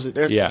stuff. supposed to.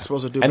 They're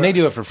supposed to do, and they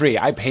do it for free.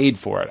 I paid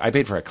for it. I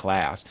paid for a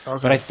class, Okay.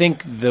 but I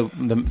think the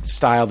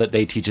style that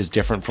they teach is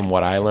different from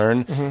what I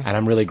learn, and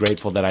I'm really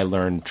grateful that I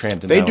learned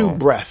transcendental. They do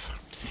breath.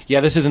 Yeah,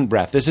 this isn't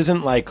breath. This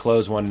isn't like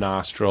close one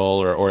nostril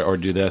or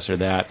do this or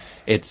that.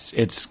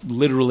 It's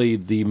literally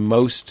the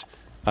most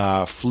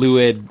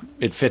fluid.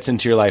 It fits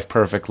into your life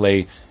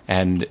perfectly,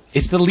 and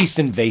it's the least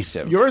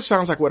invasive. Yours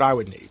sounds like what I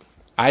would need.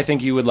 I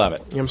think you would love it.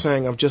 You know what I'm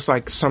saying? Of just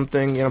like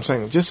something, you know what I'm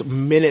saying? Just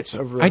minutes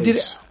of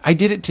release. I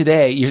did it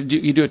today. You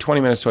do it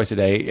 20 minutes twice a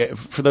day.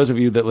 For those of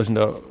you that listen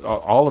to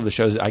all of the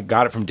shows, I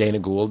got it from Dana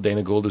Gould.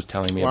 Dana Gould was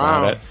telling me Wow.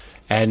 about it.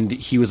 And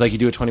he was like, you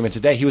do it 20 minutes a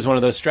day. He was one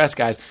of those stress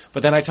guys.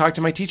 But then I talked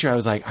to my teacher. I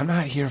was like, I'm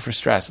not here for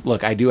stress.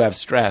 Look, I do have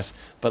stress,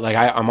 but like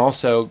I'm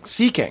also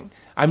seeking.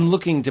 I'm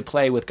looking to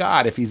play with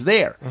God if He's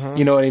there.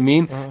 You know what I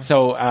mean?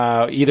 So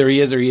either He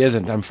is or He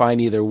isn't. I'm fine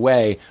either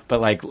way. But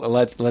like,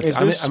 let's. Is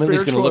I'm this at least going to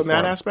spiritual look in that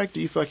for him. aspect?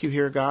 Do you feel like you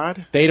hear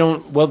God? They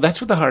don't. Well, that's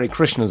what the Hare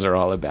Krishnas are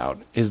all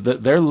about. Is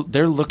that they're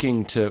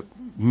looking to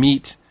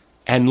meet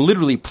and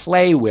literally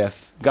play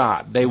with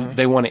God. They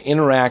want to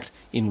interact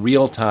in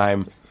real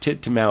time,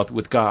 tit to mouth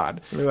with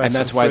God, Maybe like and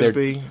that's some why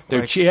Frisbee, they're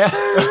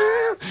like-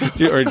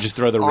 or just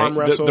throw the Arm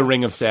ring wrestle. the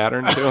ring of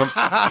Saturn to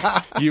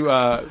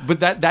them. But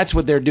that's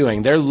what they're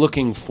doing. They're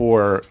looking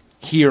for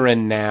here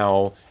and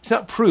now. It's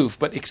not proof,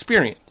 but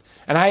experience.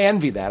 And I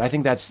envy that. I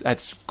think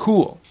that's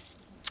cool.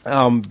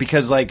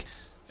 because like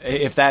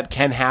if that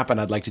can happen,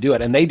 I'd like to do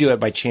it. And they do it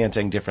by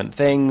chanting different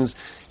things.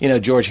 You know,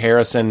 George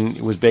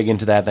Harrison was big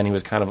into that. Then he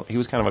was kind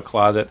of a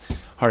closet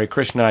Hare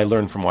Krishna. I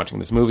learned from watching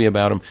this movie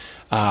about him.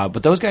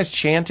 But those guys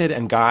chanted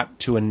and got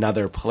to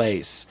another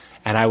place,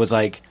 and I was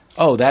like,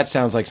 oh, that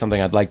sounds like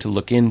something I'd like to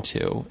look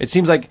into. It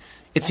seems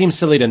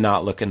silly to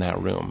not look in that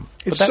room.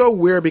 It's so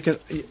weird because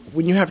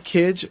when you have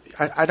kids,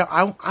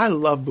 I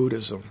love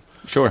Buddhism.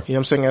 Sure. You know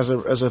what I'm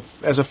saying?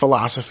 As a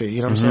philosophy,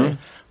 you know what I'm saying?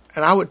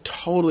 And I would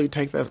totally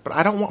take that, but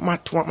I don't want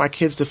my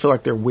kids to feel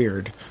like they're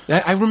weird.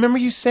 I remember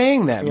you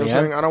saying that, You know what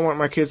I'm saying? I don't want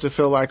my kids to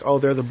feel like, oh,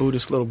 they're the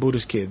little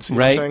Buddhist kids. You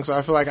know what I'm saying? So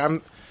I feel like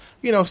I'm,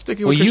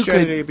 sticking with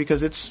Christianity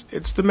because it's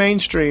the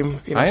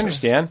mainstream. You know I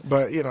understand.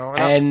 But,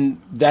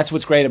 and that's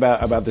what's great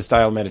about the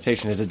style of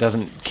meditation is it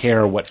doesn't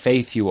care what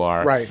faith you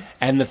are. Right.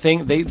 And the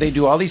thing, they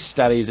do all these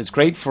studies. It's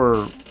great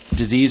for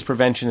disease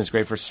prevention. It's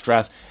great for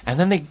stress. And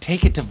then they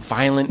take it to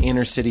violent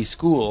inner city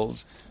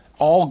schools,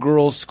 all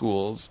girls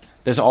schools.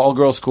 This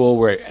all-girls school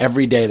where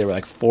every day there were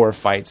like 4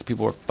 fights.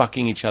 People were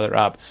fucking each other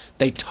up.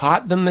 They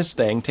taught them this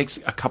thing. Takes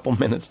a couple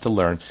minutes to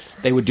learn.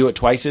 They would do it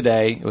twice a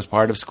day. It was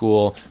part of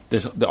school.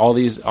 All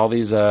these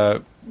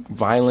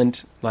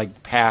violent,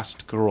 like,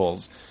 past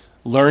girls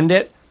learned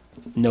it.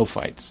 No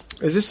fights.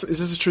 Is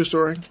this a true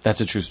story?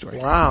 That's a true story.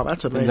 Wow,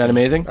 that's amazing. Isn't that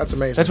amazing? That's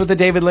amazing. That's what the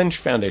David Lynch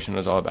Foundation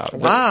was all about.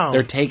 Wow.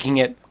 They're taking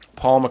it.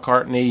 Paul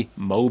McCartney,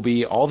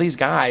 Moby, all these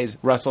guys,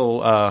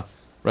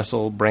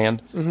 Russell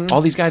Brand. All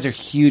these guys are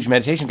huge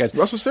meditation guys.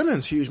 Russell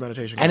Simmons, huge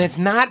meditation guy. And it's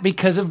not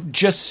because of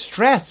just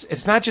stress.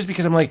 It's not just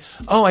because I'm like,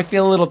 oh, I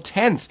feel a little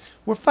tense.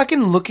 We're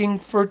fucking looking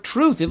for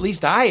truth. At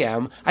least I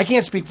am. I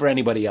can't speak for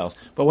anybody else.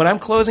 But when I'm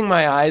closing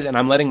my eyes and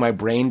I'm letting my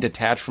brain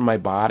detach from my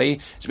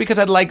body, it's because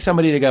I'd like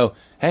somebody to go,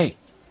 hey,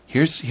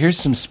 here's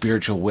some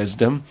spiritual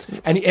wisdom.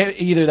 And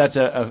either that's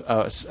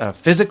a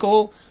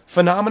physical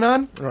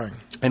phenomenon, right,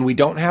 and we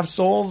don't have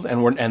souls,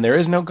 and there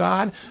is no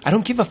God. I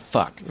don't give a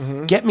fuck.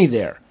 Get me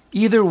there.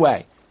 Either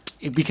way,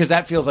 because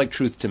that feels like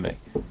truth to me.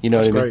 You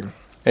know That's what I mean?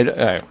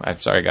 great. I'm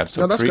sorry I got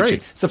so that's preachy.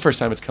 great. It's the first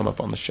time it's come up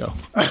on the show.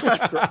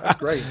 That's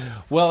great.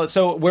 Well,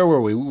 so where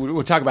were we? We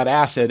were talking about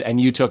acid,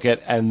 and you took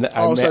it, and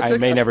I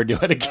may never do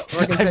it again.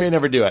 I may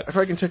never do it. If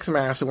I can take some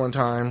acid one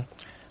time,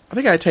 I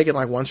think I had taken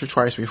like once or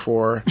twice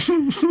before.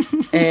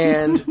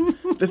 And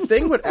the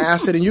thing with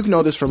acid, and you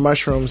know this from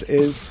mushrooms,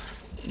 is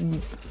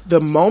the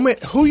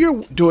moment, who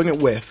you're doing it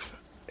with,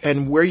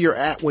 and where you're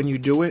at when you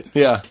do it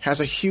has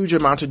a huge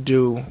amount to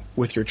do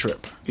with your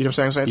trip. You know what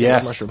I'm saying?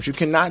 Yes. Mushrooms. You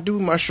cannot do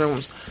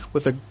mushrooms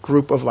with a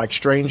group of like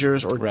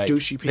strangers or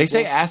douchey people. They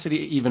say acid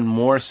even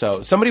more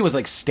so. Somebody was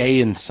like, stay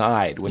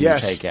inside when you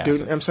take acid.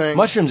 Dude, I'm saying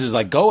mushrooms is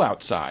like, go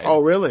outside. Oh,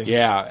 really?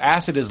 Yeah.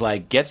 Acid is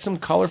like, get some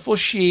colorful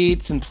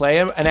sheets and play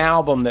an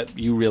album that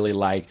you really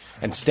like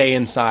and stay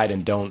inside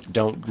and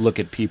don't look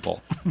at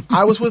people.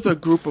 I was with a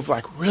group of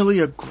like really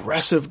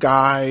aggressive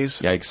guys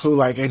who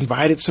like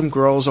invited some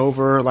girls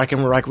over, like,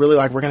 and we're like really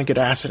like, we're gonna get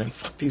acid and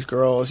fuck these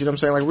girls. You know what I'm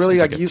saying? Like really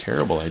like a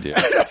terrible idea.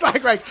 It's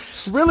like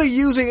really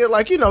using it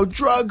like,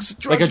 drugs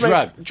like a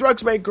drug.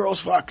 Drugs make girls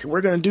fuck.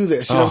 We're gonna do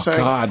this. You know what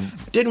I'm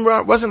saying?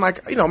 God. Wasn't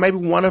like, maybe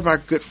one of our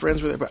good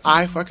friends were there, but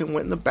I fucking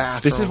went in the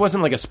bathroom. This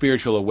wasn't like a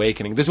spiritual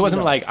awakening. This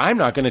wasn't like, I'm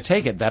not gonna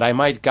take it, that I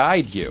might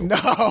guide you. No.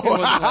 It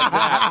wasn't like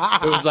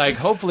that. It was like,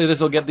 hopefully this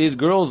will get these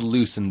girls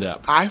loosened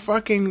up. I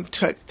fucking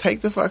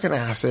take the fucking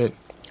acid,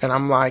 and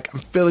I'm like,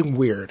 I'm feeling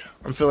weird.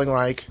 I'm feeling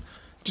like,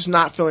 just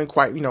not feeling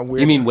quite, weird.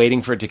 You mean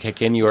waiting for it to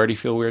kick in? You already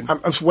feel weird?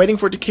 I'm waiting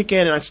for it to kick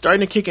in, and it's starting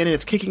to kick in, and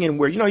it's kicking in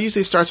weird.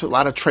 Usually it starts with a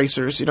lot of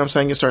tracers. You know what I'm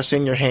saying? You start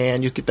seeing your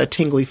hand. You get that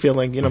tingly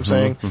feeling. You know what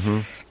I'm saying? Mm-hmm.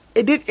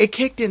 It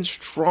kicked in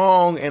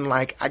strong, and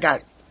like I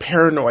got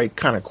paranoid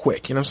kind of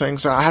quick. You know what I'm saying?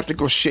 So I have to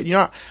go shit.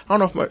 I don't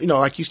know if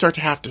like you start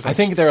to have to. Like, I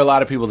think there are a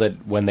lot of people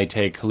that when they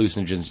take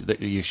hallucinogens, that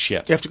you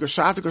shit. You have to go.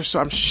 So I have to go. So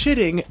I'm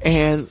shitting,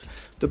 and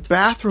the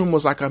bathroom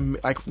was like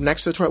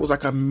next to the toilet was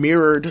like a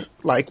mirrored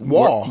like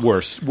wall.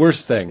 Worst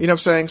thing. You know what I'm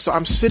saying? So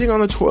I'm sitting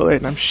on the toilet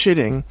and I'm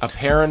shitting. A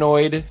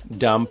paranoid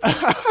dump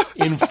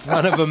in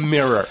front of a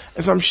mirror.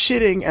 And so I'm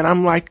shitting, and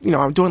I'm like,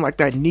 I'm doing like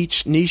that knee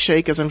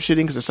shake as I'm shitting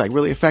because it's like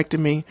really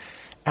affecting me.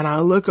 And I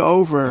look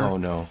over. Oh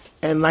no.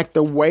 And like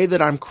the way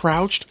that I'm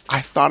crouched,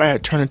 I thought I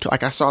had turned into,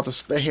 like I saw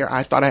the hair,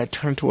 I thought I had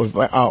turned into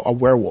a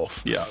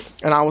werewolf.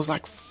 Yes. And I was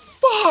like,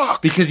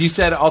 fuck. Because you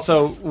said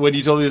also, when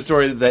you told me the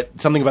story,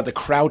 that something about the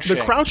crouching.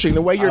 The crouching,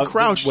 the way you're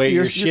crouched. The way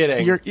you're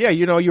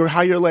shitting.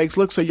 How your legs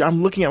look. So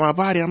I'm looking at my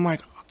body, I'm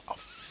like, oh,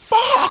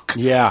 fuck.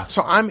 Yeah.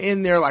 So I'm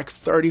in there like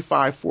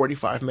 35,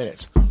 45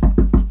 minutes.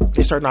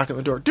 They start knocking on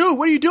the door. Dude,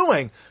 what are you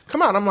doing?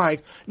 Come on. I'm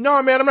like,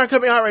 no, man, I'm not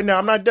coming out right now.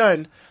 I'm not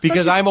done.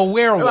 Because I'm a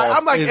werewolf.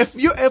 I'm like,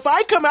 if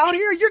I come out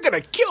here, you're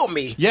going to kill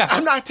me. Yes.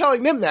 I'm not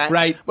telling them that.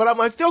 Right. But I'm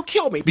like, they'll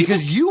kill me.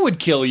 Because you would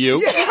kill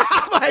you. Yeah.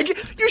 I'm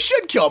like, you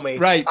should kill me.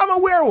 Right. I'm a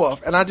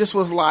werewolf. And I just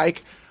was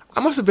like,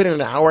 I must have been in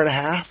an hour and a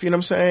half. You know what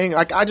I'm saying?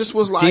 Like, I just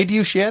was like. Did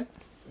you shit?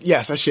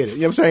 Yes, I shit it. You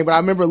know what I'm saying? But I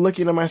remember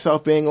looking at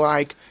myself being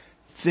like,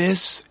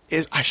 this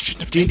is, I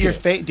shouldn't have Did taken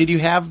your it. did you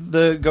have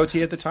the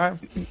goatee at the time?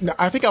 No,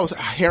 I think I was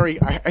hairy.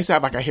 I used to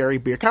have like a hairy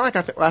beard, kind of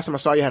like last time I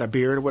saw you had a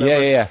beard or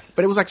whatever. Yeah.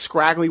 But it was like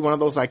scraggly, one of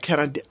those like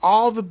kind of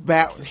all the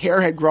bad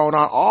hair had grown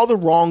on, all the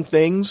wrong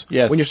things.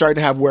 Yes. When you're starting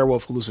to have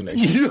werewolf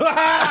hallucinations.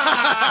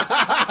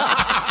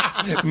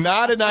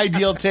 Not an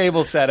ideal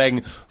table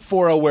setting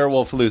for a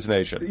werewolf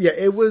hallucination. Yeah,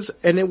 it was,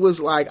 and it was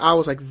like I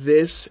was like,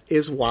 this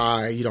is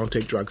why you don't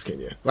take drugs, can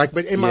you? Like,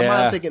 but in my Yeah.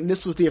 mind, I'm thinking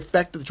this was the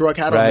effect that the drug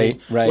had on Right,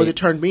 me. right. Was it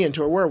turned me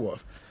into a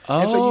werewolf?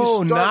 And so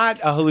Oh, you start- not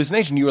a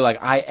hallucination. You were like,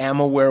 I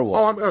am a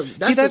werewolf.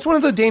 See, that's one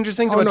of the dangerous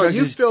things Oh about no, drugs.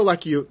 you is feel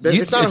like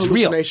it's not a it's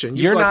real. hallucination.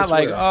 You You're feel not it's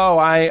like, real. oh,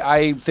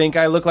 I think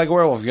I look like a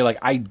werewolf. You're like,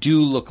 I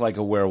do look like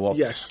a werewolf.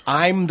 Yes.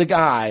 I'm the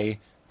guy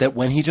that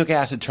when he took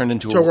acid turned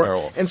into a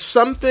werewolf. And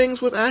some things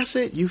with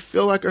acid, you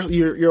feel like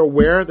you're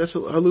aware that's a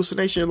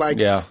hallucination. You're like,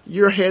 Yeah.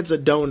 your head's a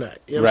donut.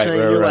 You know what I'm Right, saying?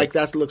 right, You're right. like,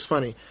 that looks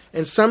funny.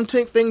 And some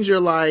things you're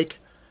like,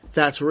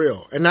 that's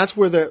real. And that's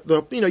where the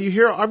you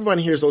hear, everyone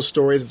hears those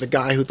stories of the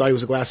guy who thought he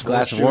was a glass of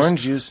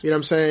orange juice. You know what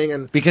I'm saying?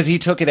 And Because he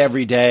took it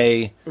every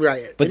day.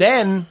 right. But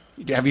then,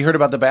 have you heard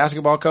about the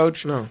basketball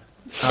coach? No.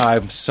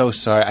 I'm so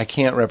sorry. I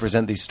can't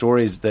represent these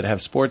stories that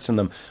have sports in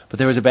them. But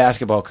there was a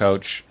basketball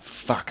coach.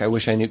 Fuck, I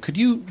wish I knew. Could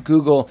you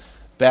Google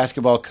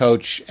basketball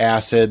coach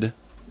acid?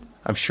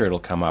 I'm sure it'll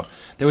come up.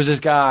 There was this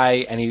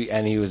guy, and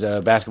he was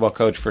a basketball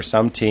coach for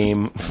some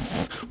team.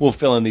 We'll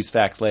fill in these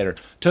facts later.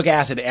 Took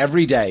acid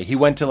every day. He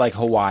went to like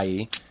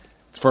Hawaii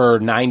for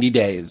 90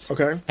 days.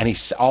 Okay.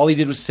 And all he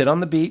did was sit on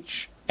the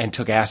beach and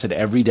took acid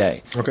every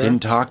day. Okay.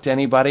 Didn't talk to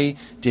anybody.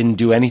 Didn't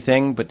do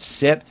anything but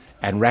sit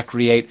and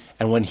recreate.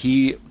 And when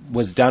he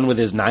was done with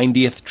his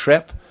 90th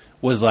trip,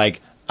 was like,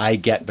 I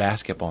get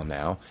basketball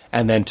now,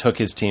 and then took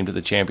his team to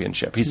the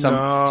championship. He's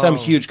some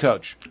huge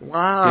coach.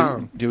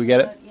 Wow. Do we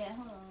get it?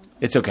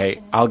 It's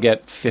okay. I'll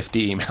get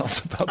 50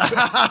 emails about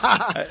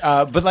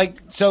this. But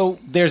like, so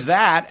there's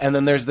that, and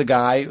then there's the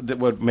guy that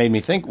what made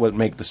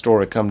the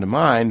story come to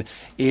mind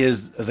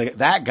is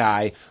that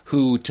guy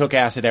who took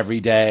acid every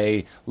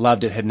day,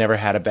 loved it, had never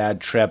had a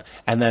bad trip,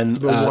 and then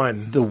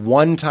the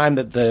one time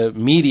that the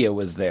media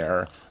was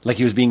there. Like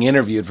he was being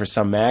interviewed for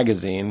some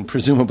magazine,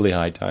 presumably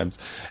High Times,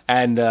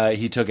 and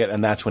he took it,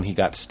 and that's when he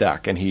got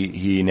stuck. And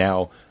he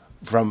now,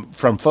 from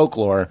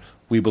folklore,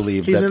 we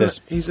believe he's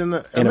in a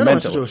a mental mental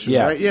institution,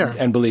 yeah, right? Yeah.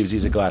 and believes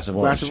he's a glass of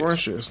orange Glass of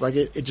orange juice. Like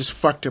it just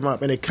fucked him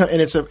up, and it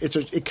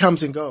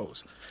comes and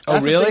goes. Oh,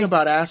 That's really? The thing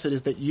about acid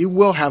is that you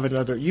will have a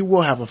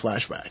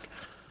flashback.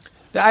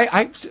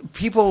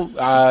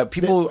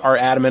 People are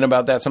adamant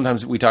about that.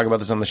 Sometimes we talk about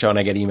this on the show, and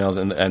I get emails,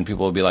 and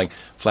people will be like,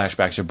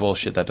 "Flashbacks are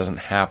bullshit. That doesn't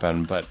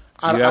happen." But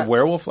do you have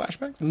werewolf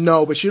flashbacks?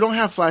 No, but you don't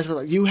have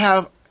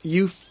flashbacks.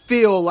 You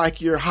feel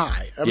like you're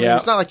high. I mean, Yeah.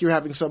 it's not like you're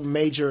having some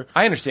major.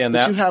 I understand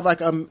but that. you have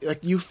like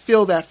you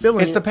feel that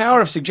feeling. It's the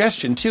power of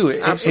suggestion too.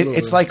 Absolutely.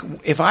 It's like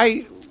if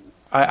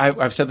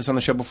I've said this on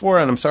the show before,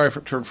 and I'm sorry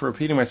for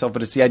repeating myself,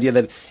 but it's the idea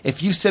that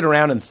if you sit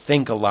around and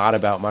think a lot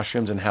about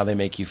mushrooms and how they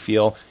make you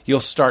feel,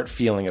 you'll start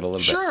feeling it a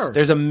little Sure. bit.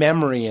 There's a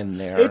memory in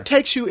there.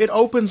 It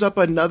opens up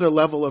another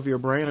level of your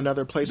brain,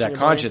 another place. That in your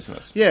brain.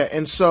 consciousness. Yeah,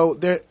 and so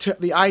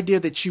the idea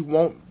that you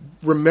won't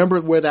remember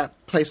where that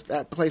place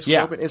was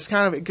Yeah. open, it's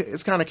kind of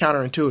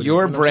counterintuitive. Your You know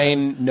what I'm saying?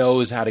 brain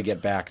knows how to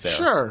get back there.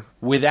 Sure.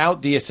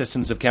 Without the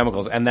assistance of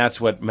chemicals, and that's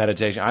what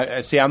meditation.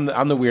 I see. I'm the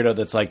weirdo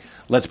that's like,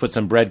 let's put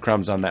some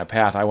breadcrumbs on that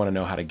path. I want to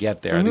know how to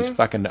get there. Mm-hmm. These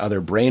fucking other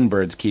brain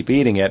birds keep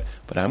eating it,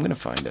 but I'm going to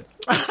find it.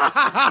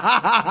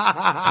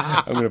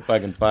 I'm going to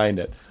fucking find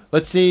it.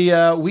 Let's see.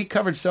 We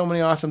covered so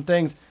many awesome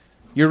things.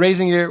 You're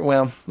raising your.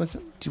 Well,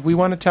 do we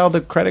want to tell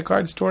the credit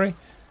card story?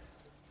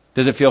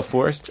 Does it feel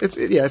forced?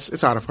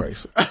 It's out of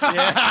place. It's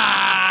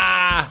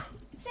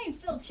saying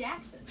Phil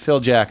Jackson. Phil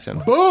Jackson.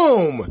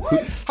 Boom!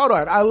 Hold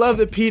on. I love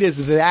that Pete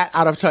is that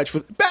out of touch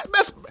with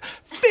best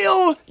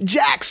Phil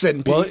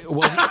Jackson. Pete.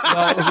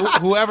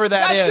 Whoever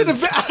that should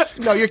is. have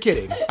been. No, you're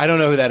kidding. I don't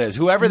know who that is.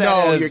 Whoever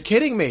that is. No, you're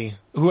kidding me.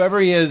 Whoever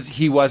he is,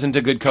 he wasn't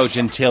a good coach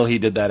until he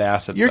did that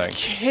acid You're thing.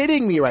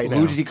 kidding me right now.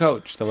 Who does he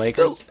coach? The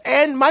Lakers?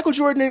 And Michael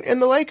Jordan in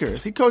the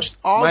Lakers. He coached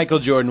all. Michael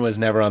Jordan was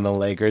never on the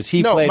Lakers.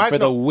 He played for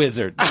the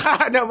Wizards.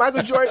 No,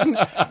 Michael Jordan.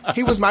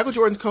 He was Michael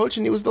Jordan's coach,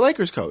 and he was the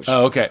Lakers coach.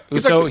 Oh, okay.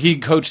 He's So like he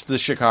coached the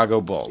Chicago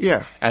Bulls.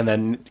 Yeah. And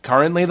then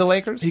currently the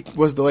Lakers? he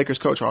was the Lakers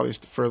coach all these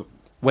for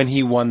When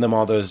he won them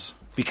all those,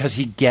 because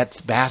he gets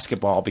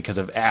basketball because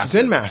of acid.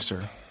 Zen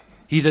Master.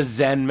 He's a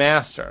Zen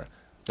master.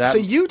 That, So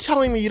you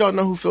telling me you don't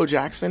know who Phil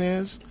Jackson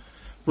is?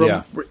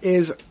 Yeah.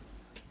 Is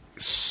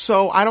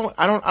so I don't.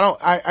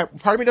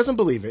 Part of me doesn't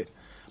believe it,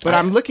 but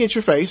I'm looking at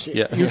your face.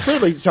 Yeah. You're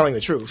clearly telling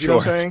the truth. You know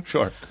what I'm saying?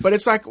 Sure. But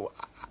it's like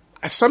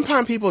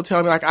sometimes people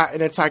tell me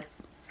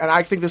and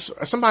I think this.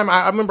 Sometimes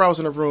I remember I was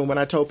in a room and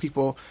I told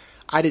people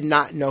I did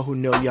not know who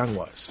Neil Young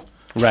was,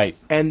 Right.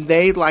 and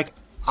they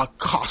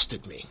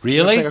accosted me.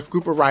 Really? It's like a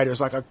group of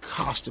writers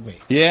accosted me.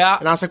 Yeah.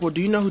 And I was like, well,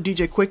 do you know who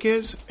DJ Quick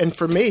is? And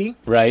for me,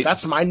 Right.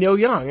 that's my Neil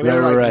Young. And Right,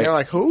 right. they're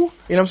like, who? You know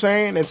what I'm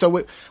saying? And so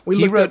we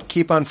He looked wrote at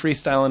Keep on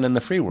Freestyling in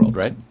the Free World,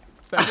 right?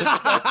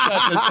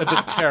 That's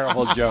a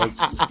terrible joke.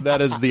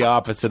 That is the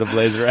opposite of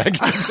laser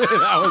accuracy.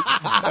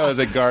 That was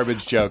a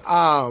garbage joke.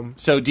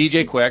 So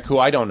DJ Quick, who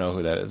I don't know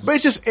who that is.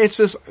 But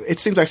it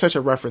seems like such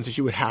a reference that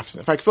you would have to.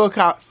 In fact,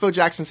 Phil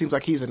Jackson seems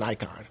like he's an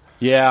icon.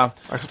 Yeah.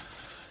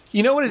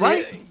 You know what it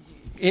Right?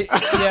 is?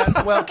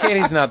 Yeah, well,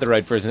 Katie's not the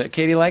right person.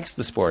 Katie likes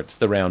the sports,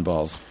 the round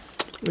balls.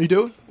 You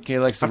do? Katie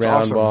likes the That's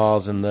round awesome.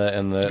 balls and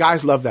the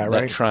Guys love that,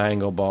 right?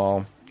 triangle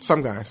ball.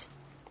 Some guys.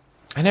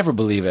 I never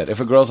believe it. If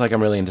a girl's like,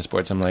 I'm really into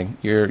sports, I'm like,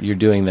 you're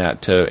doing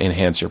that to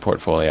enhance your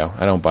portfolio.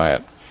 I don't buy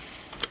it.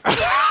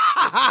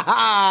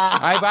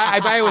 I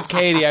buy it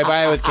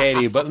with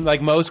Katie. But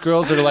like most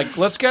girls that are like,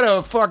 let's get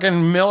a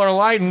fucking Miller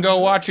Lite and go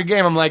watch a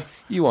game. I'm like,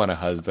 you want a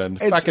husband?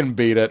 Fucking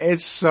beat it.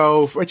 It's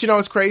so. But you know,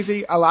 it's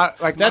crazy. A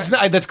lot like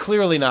That's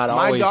clearly not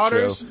always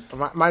true.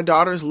 My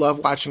daughters love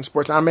watching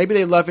sports. Now maybe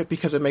they love it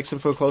because it makes them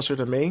feel closer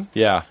to me.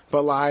 Yeah.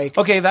 But like,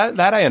 Okay, that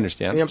I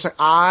understand. you know what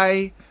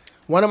I'm saying?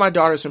 One of my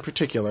daughters in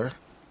particular,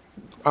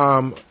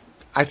 I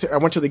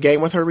went to the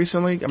game with her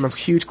recently. I'm a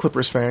huge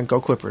Clippers fan.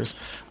 Go Clippers.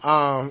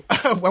 I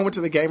went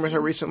to the game with her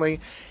recently,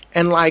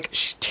 and like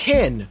she's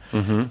 10.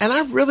 Mm-hmm. And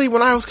I really,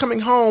 when I was coming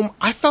home,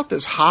 I felt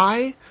this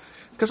high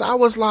because I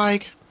was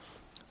like,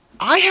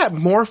 I had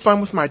more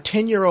fun with my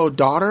 10-year-old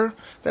daughter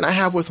than I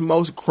have with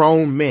most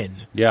grown men.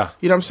 Yeah.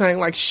 You know what I'm saying?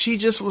 Like she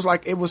just was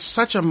like, it was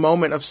such a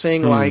moment of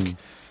seeing like.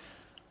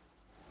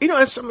 You know,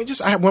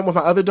 I went with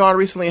my other daughter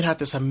recently and had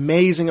this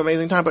amazing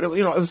time. But, it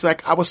was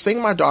like I was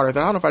seeing my daughter. I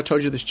don't know if I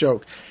told you this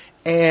joke.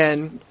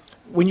 And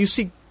when you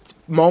see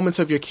moments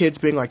of your kids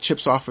being like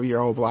chips off of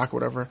your old block or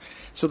whatever,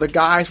 so the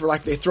guys were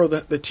like, they throw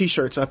the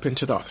T-shirts up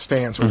into the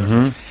stands or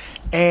whatever.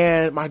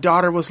 And my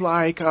daughter was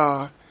like,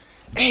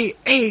 hey,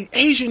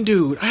 Asian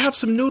dude, I have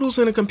some noodles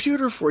and a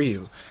computer for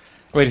you.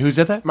 Wait, who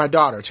said that? My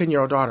daughter,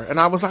 10-year-old daughter. And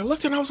I was like,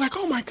 looked and I was like,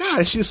 oh my God.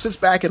 And she just sits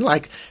back and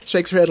like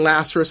shakes her head and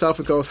laughs to herself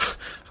and goes,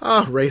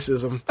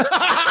 racism.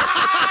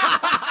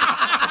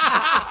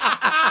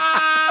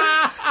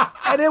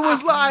 And it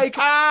was like,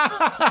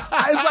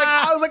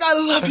 I was like, I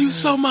love you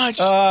so much.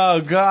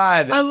 Oh,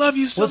 God. I love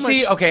you so much. Well,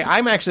 see, okay,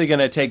 I'm actually going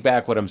to take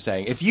back what I'm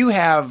saying. If you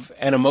have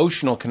an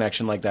emotional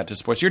connection like that to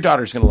sports, your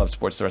daughter's going to love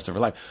sports the rest of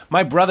her life.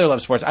 My brother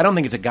loves sports. I don't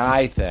think it's a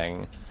guy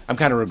thing. I'm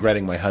kind of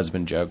regretting my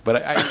husband joke,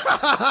 but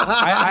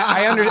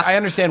I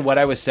understand what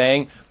I was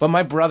saying. But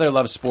my brother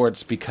loves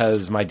sports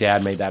because my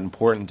dad made that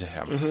important to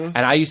him. And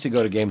I used to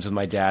go to games with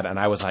my dad, and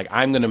I was like,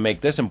 I'm going to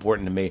make this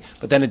important to me.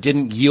 But then it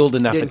didn't yield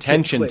enough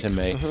attention to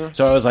me.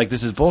 So I was like,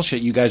 this is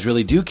bullshit. You guys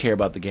really do care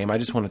about the game. I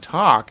just want to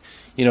talk.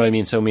 You know what I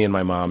mean? So me and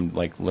my mom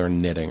like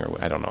learned knitting, or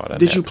I don't know what.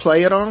 Did you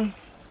play it all?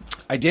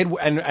 I did,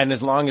 and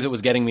as long as it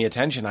was getting me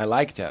attention, I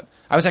liked it.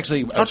 I was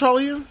actually How tall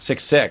are you?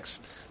 6'6".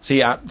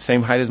 See,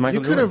 same height as Michael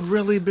You could Jordan. have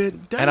really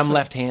been. And I'm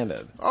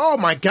left-handed. Oh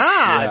my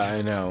God! Yeah,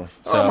 I know.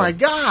 Oh my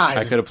God!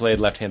 I could have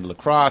played left-handed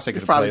lacrosse. I could Your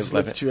have father played just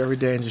looked at left. you every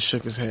day and just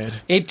shook his head.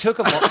 It took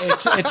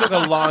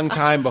a long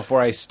time before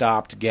I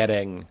stopped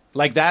getting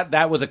like that.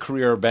 That was a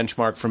career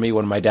benchmark for me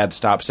when my dad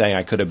stopped saying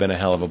I could have been a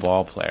hell of a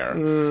ball player,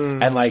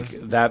 and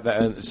like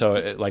that.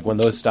 So like when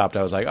those stopped,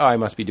 I was like, oh, I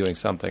must be doing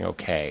something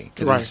okay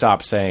because Right. he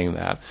stopped saying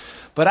that.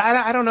 But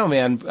I don't know,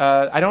 man.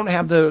 I don't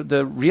have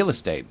the real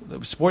estate.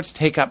 Sports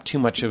take up too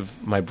much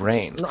of my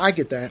brain. No, I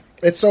get that.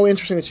 It's so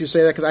interesting that you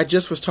say that because I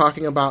just was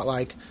talking about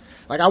like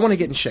I want to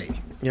get in shape. You know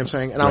what I'm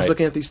saying? And I was Right.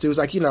 looking at these dudes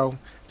like,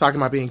 talking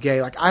about being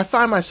gay. Like I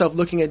find myself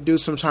looking at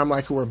dudes sometimes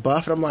like who are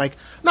buff, and I'm like,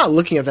 I'm not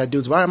looking at that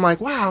dude's body. I'm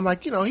like, wow. I'm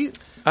like, he put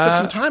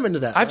some time into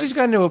that. I've just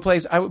gotten to a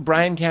place.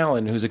 Brian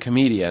Callen, who's a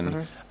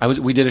comedian,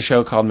 we did a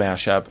show called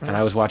Mashup, and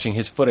I was watching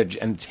his footage,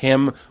 and it's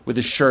him with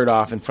his shirt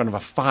off in front of a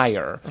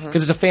fire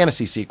because it's a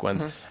fantasy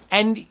sequence,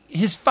 and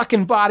his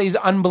fucking body's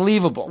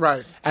unbelievable.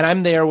 Right. And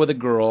I'm there with a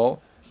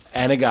girl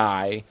and a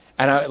guy.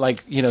 And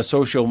I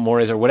social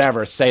mores or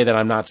whatever say that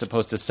I'm not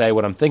supposed to say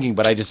what I'm thinking,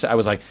 but I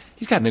was like,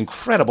 he's got an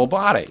incredible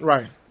body.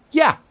 Right.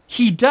 Yeah,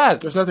 he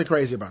does. There's nothing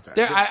crazy about that.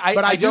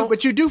 I don't.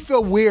 But you do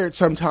feel weird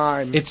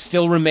sometimes. It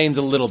still remains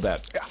a little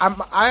bit.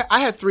 I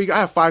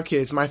have 5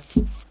 kids. My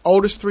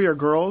oldest 3 are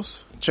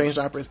girls. Change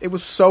diapers. It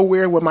was so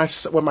weird with my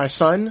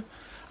son.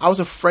 I was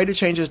afraid to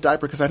change his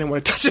diaper because I didn't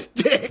want to touch his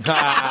dick.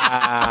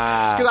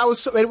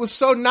 Because it was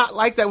so not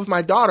like that with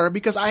my daughter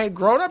because I had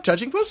grown up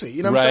touching pussy.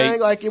 You know what I'm saying?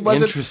 Like it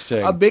wasn't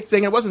Interesting. a big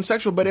thing. It wasn't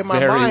sexual, but in my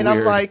Very mind, I'm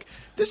weird. like,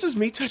 this is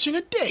me touching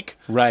a dick.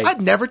 Right.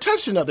 I'd never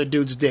touched another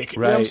dude's dick. You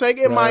know what I'm Right. saying?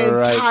 In my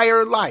Right.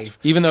 entire life.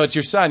 Even though it's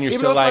your son, you're Even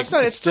still though like, it's my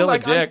son, it's still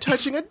like a dick. I'm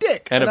touching a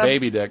dick. And a I've-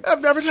 baby dick.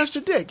 I've never touched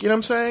a dick. You know what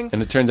I'm saying?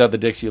 And it turns out the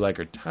dicks you like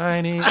are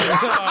tiny.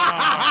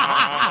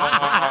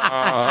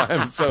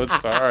 I'm so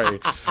sorry.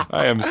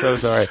 I am so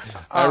sorry.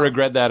 I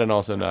regret that and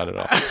also not at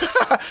all.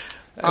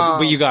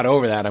 But you got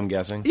over that, I'm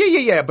guessing.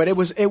 Yeah. But it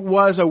was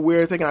a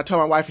weird thing, and I told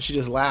my wife, and she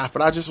just laughed.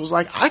 But I just was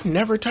like, I've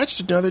never touched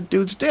another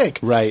dude's dick.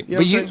 Right. You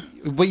know what I'm saying?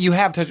 But you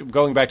have touched,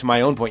 going back to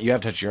my own point, you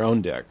have touched your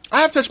own dick.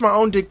 I have touched my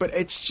own dick, but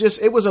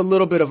it was a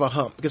little bit of a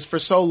hump because for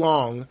so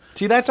long.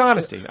 See, that's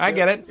honesty. I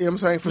get it. You know what I'm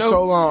saying? For No-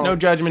 so long. no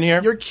judgment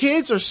here. Your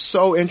kids are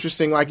so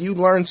interesting. Like, you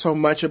learn so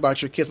much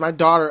about your kids. My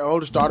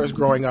oldest daughter's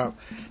growing up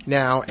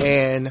now,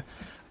 and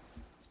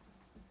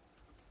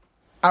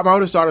My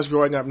oldest daughter's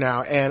growing up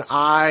now, and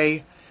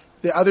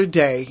the other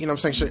day, you know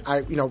what I'm saying,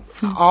 I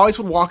always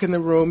would walk in the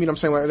room, you know what I'm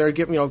saying, like they're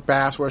giving,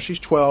 baths where she's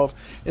 12,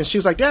 and she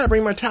was like, Dad,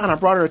 bring my towel. And I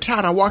brought her a towel,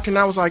 and I walked in, and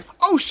I was like,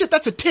 oh shit,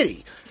 that's a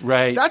titty.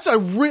 Right. That's a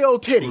real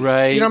titty.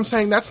 Right. You know what I'm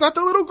saying? That's not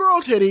the little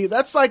girl titty.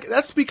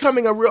 That's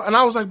becoming a real, and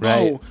I was like,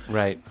 bro.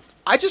 Right.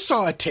 I just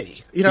saw a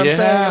titty. You know what I'm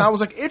saying? And I was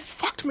like, it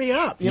fucked me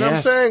up. You know what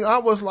I'm saying? I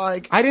was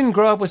like... I didn't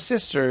grow up with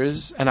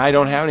sisters, and I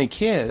don't have any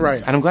kids.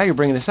 Right. And I'm glad you're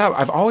bringing this up.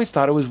 I've always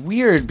thought it was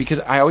weird, because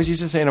I always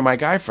used to say to my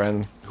guy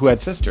friend who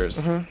had sisters,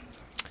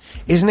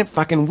 isn't it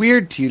fucking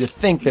weird to you to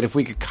think that if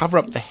we could cover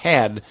up the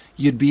head,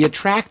 you'd be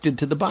attracted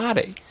to the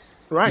body?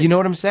 Right. You know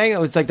what I'm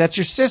saying? It's like, that's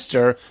your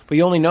sister, but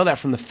you only know that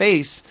from the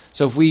face.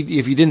 So if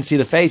you didn't see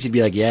the face, you'd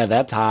be like, yeah,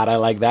 that's hot. I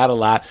like that a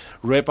lot.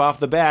 Rip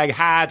off the bag.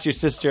 Ha, it's your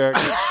sister.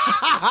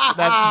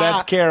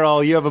 that's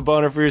Carol. You have a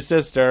boner for your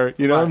sister.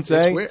 You know what I'm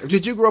saying? Weird.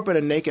 Did you grow up in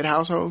a naked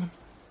household?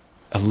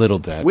 A little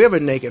bit. We have a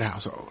naked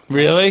household.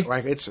 Really?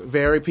 Like, it's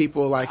very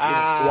people, like,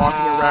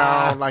 walking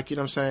around, like, you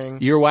know what I'm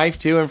saying? Your wife,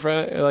 too, in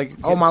front? Like,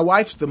 oh, my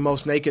wife's the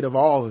most naked of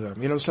all of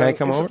them. You know what I'm saying?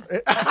 Can I come over?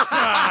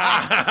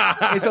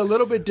 It's a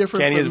little bit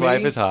different Kenny's for me.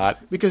 wife is hot.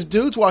 Because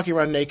dudes walking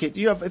around naked,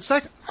 it's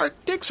like, our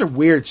dicks are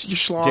weird. You're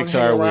schlong Dicks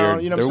hanging are around.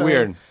 weird. You know They're what I'm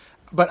saying? weird.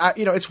 But,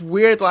 it's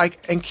weird,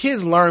 like, and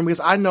kids learn,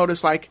 because I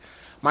notice, like,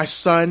 my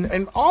son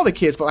and all the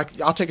kids, but like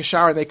I'll take a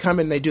shower and they come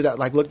in and they do that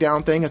like look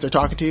down thing as they're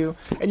talking to you,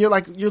 and you're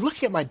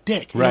looking at my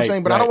dick. You know what I'm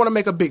saying? But I don't want to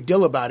make a big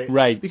deal about it,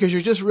 right? Because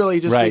you're just really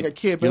just being a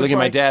kid. But you're looking at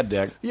my dad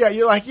dick. Yeah,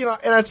 you're like, and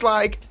it's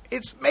like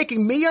it's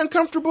making me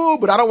uncomfortable,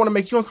 but I don't want to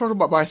make you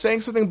uncomfortable by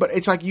saying something. But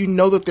it's like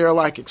that they're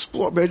like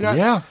explore, but not,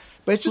 yeah.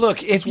 But it's just,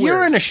 look, if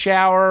you're in a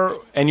shower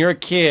and you're a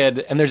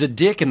kid and there's a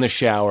dick in the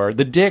shower,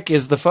 the dick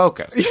is the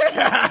focus.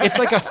 Yeah. It's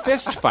like a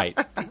fist fight.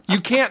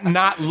 You can't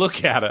not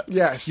look at it.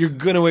 Yes. You're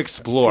going to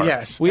explore.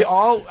 Yes.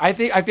 I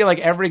feel like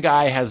every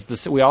guy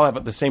has we all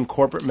have the same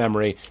corporate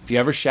memory. If you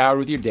ever showered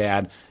with your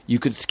dad, you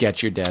could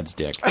sketch your dad's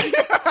dick.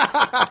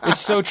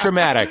 It's so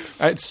traumatic.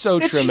 It's so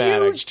traumatic.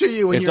 It's huge to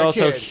you when you're a kid.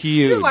 It's also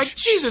huge. You're like,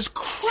 Jesus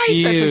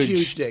Christ, that's a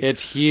huge dick.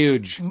 It's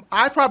huge.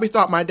 I probably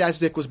thought my dad's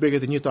dick was bigger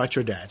than you thought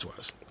your dad's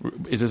was.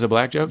 Is this a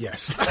black joke?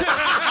 Yes.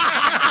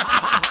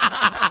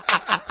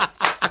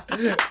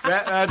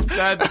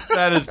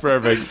 That is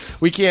perfect.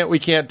 We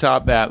can't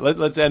top that.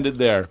 Let's end it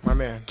there. My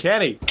man.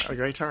 Kenny. A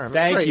great time.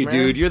 Thank you,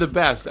 dude. You're the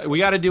best. We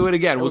got to do it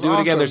again. We'll do it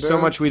again. There's so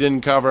much we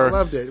didn't cover. I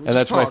loved it. And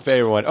that's my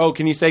favorite one. Oh,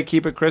 can you say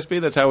keep it crispy?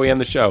 That's how we end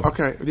the show.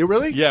 Okay. You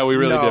really? Yeah, we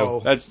really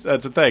do. That's a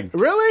thing.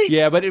 Really?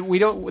 Yeah, but we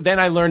don't.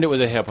 Then I learned it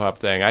was a hip hop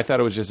thing. I thought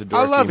it was just a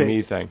dorky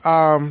me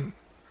thing.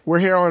 We're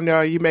here on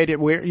You Made It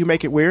Weird. You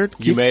Make It Weird.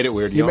 You Made It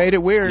Weird. You Made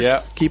It Weird.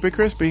 Yeah. Keep it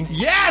crispy.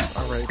 Yes!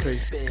 All right,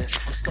 peace.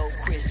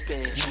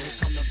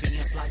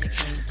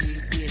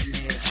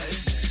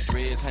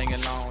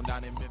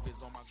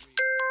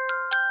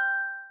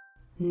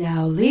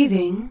 Now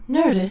leaving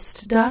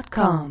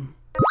Nerdist.com.